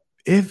about,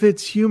 if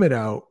it's humid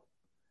out,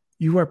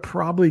 you are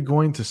probably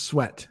going to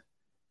sweat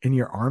in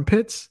your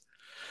armpits.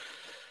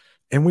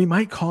 And we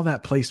might call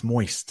that place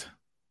moist.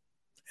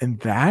 And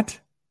that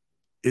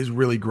is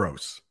really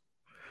gross.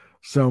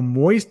 So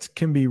moist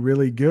can be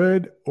really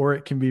good or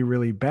it can be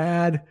really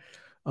bad.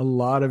 A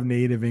lot of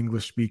native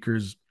English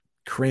speakers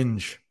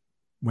cringe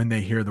when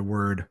they hear the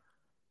word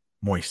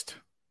moist.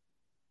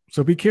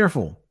 So be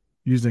careful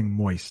using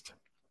moist.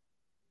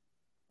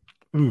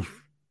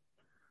 Oof.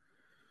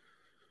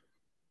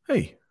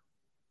 Hey,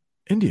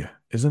 India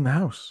is in the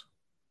house.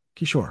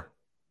 Kishore,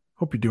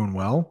 hope you're doing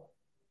well.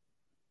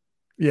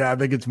 Yeah, I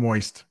think it's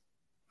moist.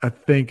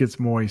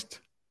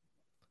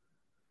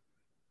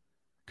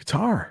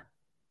 Qatar.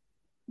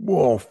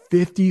 Whoa,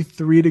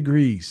 53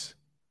 degrees.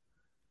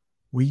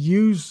 We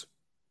use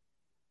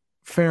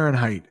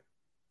Fahrenheit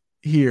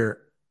here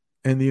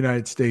in the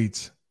United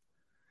States,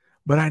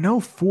 but I know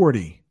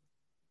 40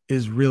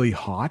 is really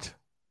hot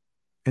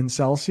in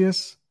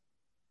Celsius.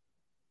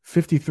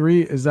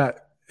 53, is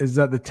that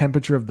the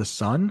temperature of the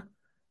sun?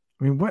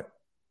 I mean, what?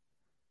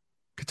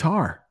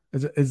 Qatar,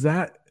 is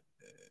that,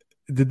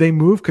 did they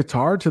move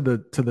Qatar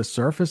to the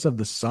surface of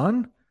the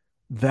sun?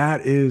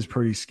 That is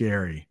pretty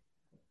scary.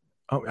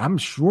 Oh, I'm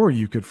sure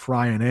you could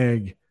fry an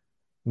egg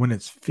when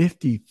it's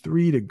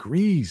 53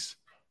 degrees.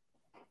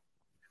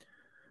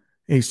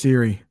 Hey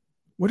Siri,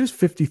 what is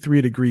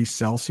 53 degrees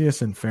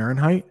Celsius in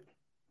Fahrenheit?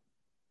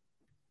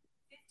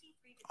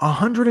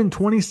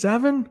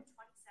 127?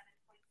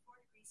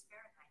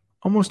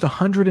 Almost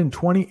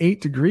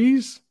 128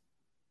 degrees?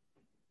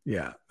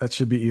 Yeah, that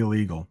should be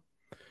illegal.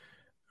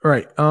 All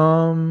right.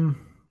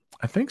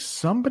 I think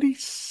somebody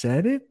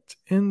said it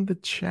in the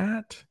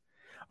chat.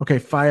 Okay,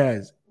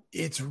 Fayez,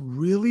 it's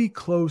really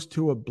close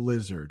to a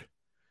blizzard.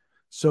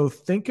 So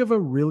think of a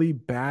really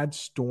bad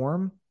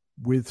storm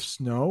with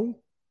snow.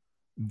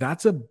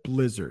 That's a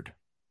blizzard.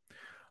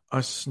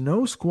 A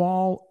snow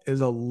squall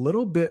is a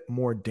little bit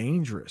more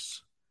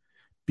dangerous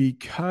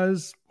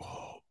because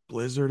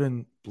blizzard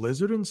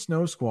and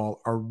snow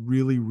squall are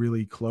really,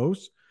 really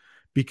close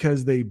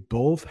because they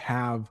both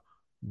have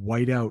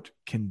whiteout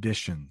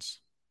conditions.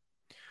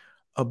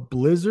 A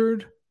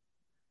blizzard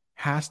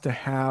has to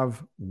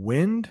have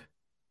wind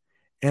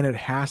and it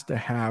has to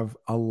have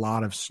a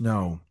lot of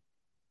snow.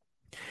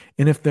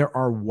 And if there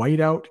are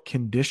whiteout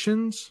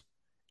conditions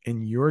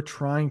and you're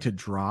trying to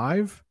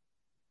drive,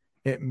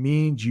 it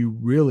means you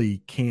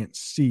really can't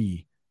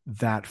see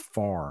that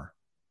far.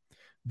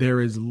 There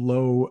is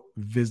low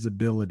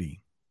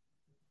visibility.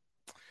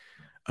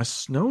 A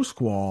snow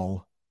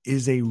squall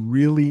is a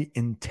really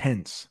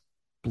intense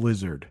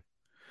blizzard.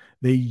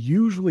 They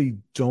usually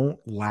don't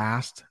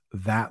last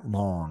that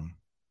long.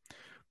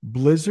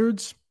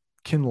 Blizzards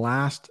can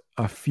last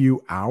a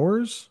few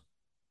hours,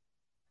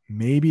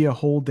 maybe a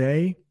whole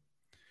day.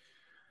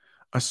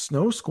 A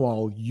snow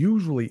squall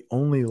usually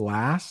only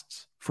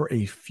lasts for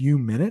a few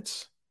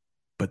minutes,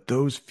 but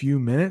those few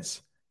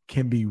minutes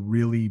can be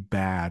really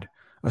bad,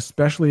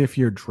 especially if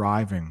you're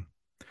driving.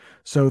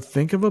 So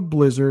think of a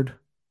blizzard,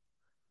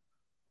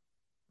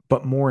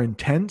 but more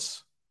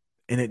intense,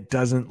 and it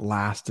doesn't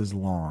last as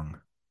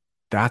long.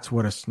 That's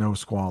what a snow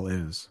squall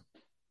is.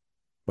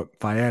 But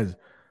Fayez,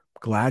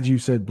 Glad you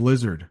said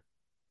blizzard.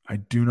 I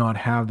do not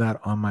have that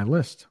on my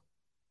list.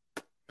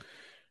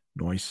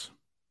 Noise.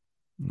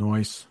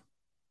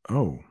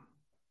 Oh,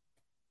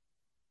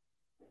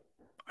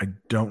 I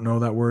don't know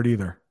that word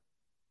either.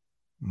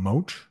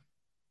 Moch?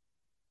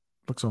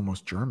 Looks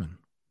almost German.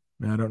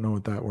 I don't know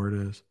what that word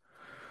is.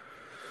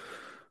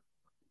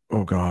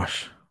 Oh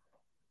gosh.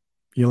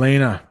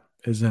 Elena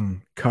is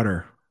in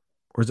Qatar.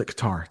 Or is it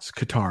Qatar? It's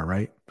Qatar,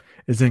 right?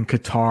 Is in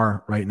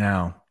Qatar right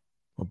now.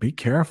 Well, be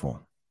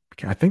careful.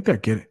 I think they're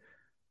getting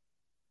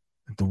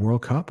the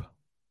World Cup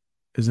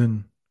is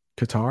in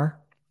Qatar.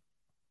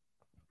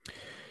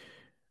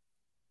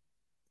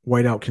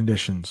 Whiteout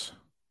conditions.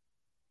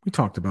 We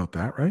talked about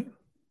that, right?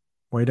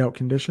 Whiteout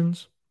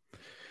conditions.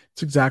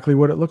 It's exactly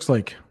what it looks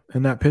like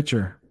in that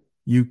picture.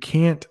 You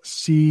can't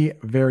see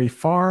very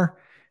far,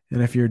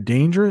 and if you're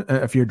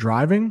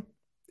driving,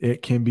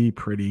 it can be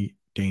pretty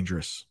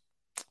dangerous.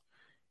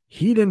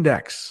 Heat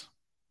index.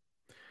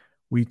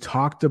 We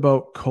talked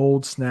about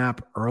cold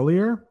snap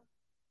earlier.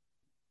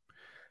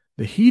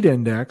 The heat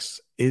index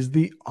is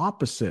the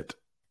opposite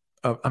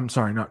of, I'm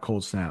sorry, not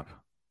cold snap,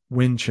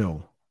 wind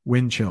chill.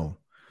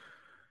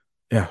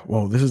 Yeah,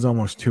 well, this is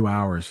almost 2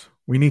 hours.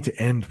 We need to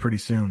end pretty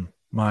soon.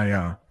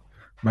 My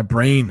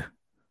brain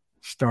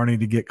starting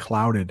to get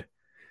clouded.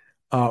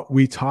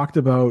 We talked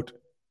about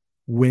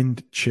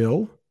wind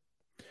chill.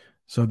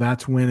 So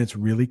that's when it's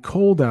really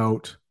cold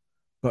out,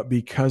 but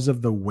because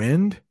of the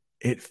wind,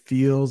 it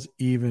feels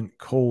even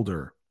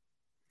colder.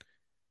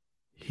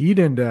 Heat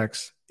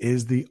index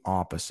is the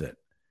opposite.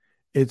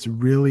 It's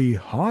really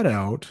hot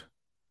out,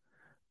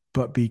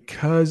 but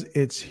because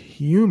it's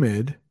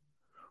humid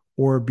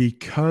or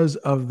because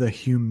of the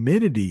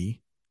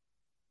humidity,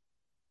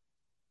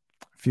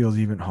 it feels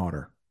even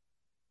hotter.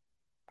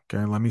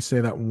 Okay, let me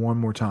say that one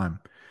more time.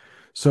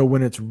 So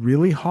when it's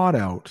really hot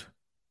out,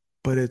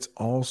 but it's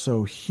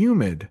also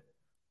humid,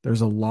 there's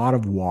a lot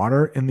of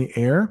water in the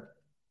air,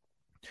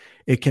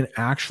 it can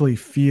actually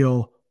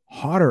feel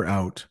hotter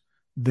out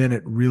than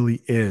it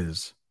really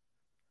is.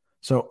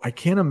 So I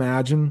can't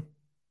imagine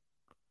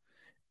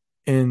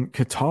in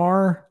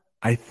Qatar,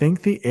 I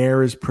think the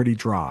air is pretty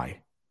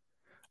dry.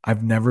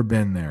 I've never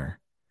been there.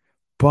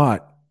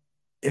 But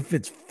if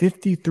it's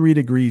 53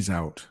 degrees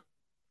out,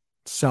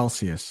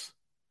 Celsius,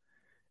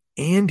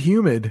 and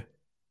humid,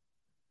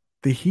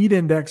 the heat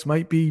index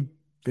might be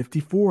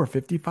 54,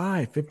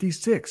 55,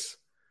 56.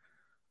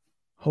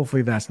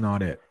 Hopefully that's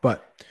not it.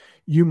 But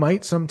you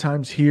might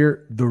sometimes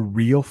hear the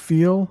real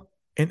feel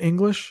in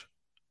English.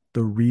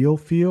 The real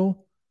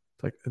feel.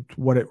 It's like it's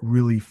what it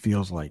really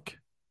feels like.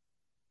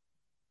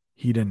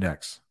 Heat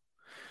index.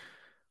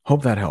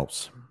 Hope that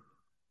helps.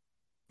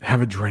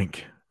 Have a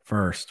drink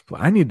first.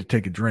 I need to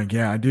take a drink.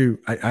 Yeah, I do.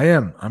 I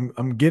am.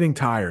 I'm getting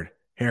tired,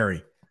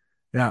 Harry.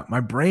 Yeah, my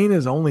brain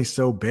is only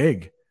so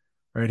big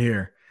right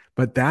here.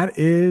 But that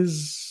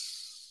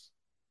is,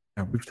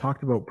 we've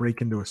talked about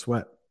break into a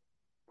sweat.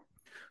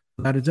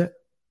 That is it.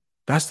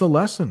 That's the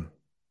lesson.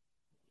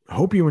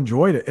 Hope you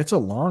enjoyed it. It's a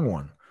long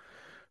one.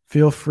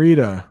 Feel free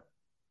to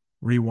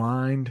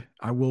rewind.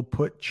 I will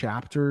put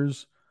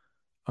chapters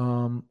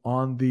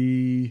on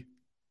the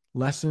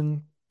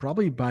lesson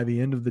probably by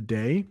the end of the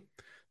day.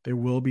 There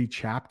will be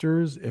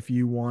chapters if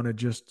you want to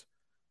just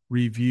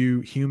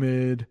review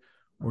humid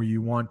or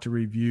you want to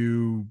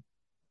review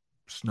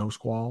snow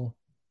squall,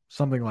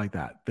 something like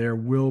that. There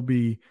will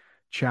be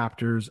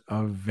chapters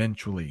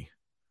eventually.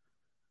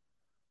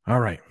 All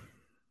right.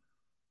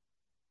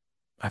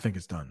 I think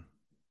it's done.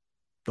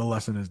 The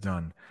lesson is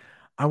done.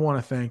 I want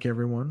to thank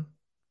everyone.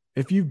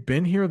 If you've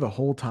been here the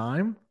whole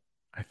time,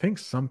 I think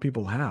some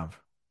people have.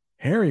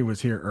 Harry was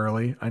here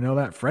early. I know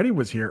that. Freddie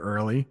was here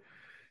early.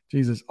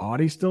 Jesus,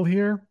 Audie's still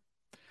here.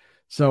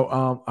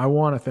 So I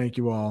want to thank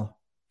you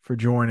all for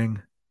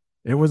joining.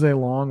 It was a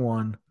long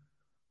one.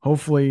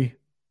 Hopefully,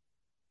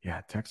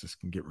 Texas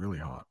can get really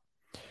hot.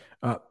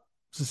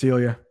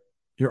 Cecilia,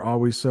 you're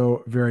always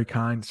so very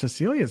kind.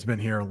 Cecilia's been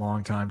here a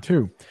long time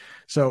too.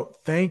 So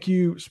thank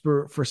you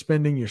for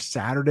spending your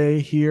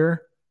Saturday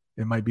here.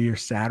 It might be your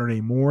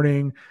Saturday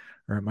morning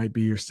or it might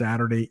be your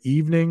Saturday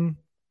evening.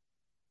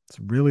 It's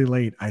really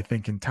late, I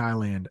think, in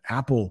Thailand.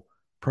 Apple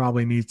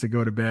probably needs to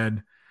go to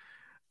bed.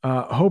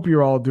 Hope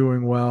you're all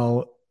doing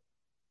well.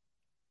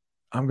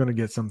 I'm going to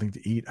get something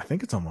to eat. I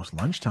think it's almost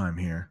lunchtime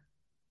here.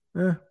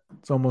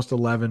 It's almost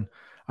 11.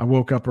 I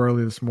woke up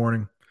early this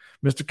morning.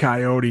 Mr.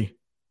 Coyote,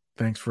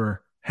 thanks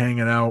for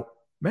hanging out.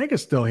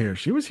 Mega's still here.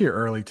 She was here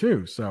early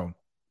too. So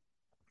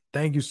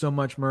thank you so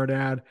much,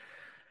 Murdad.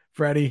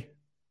 Freddie,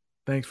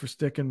 thanks for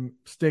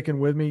sticking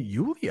with me.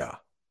 Yulia,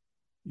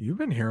 you've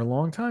been here a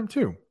long time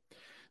too.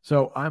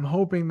 So I'm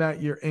hoping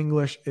that your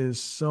English is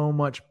so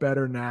much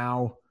better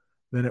now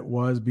than it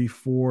was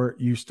before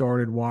you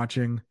started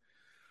watching.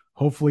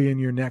 Hopefully in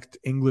your next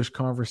English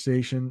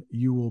conversation,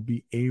 you will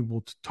be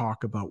able to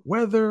talk about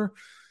weather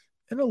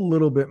in a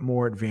little bit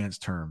more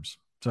advanced terms.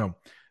 So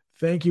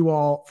thank you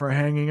all for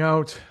hanging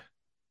out.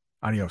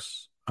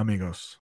 Adios, amigos.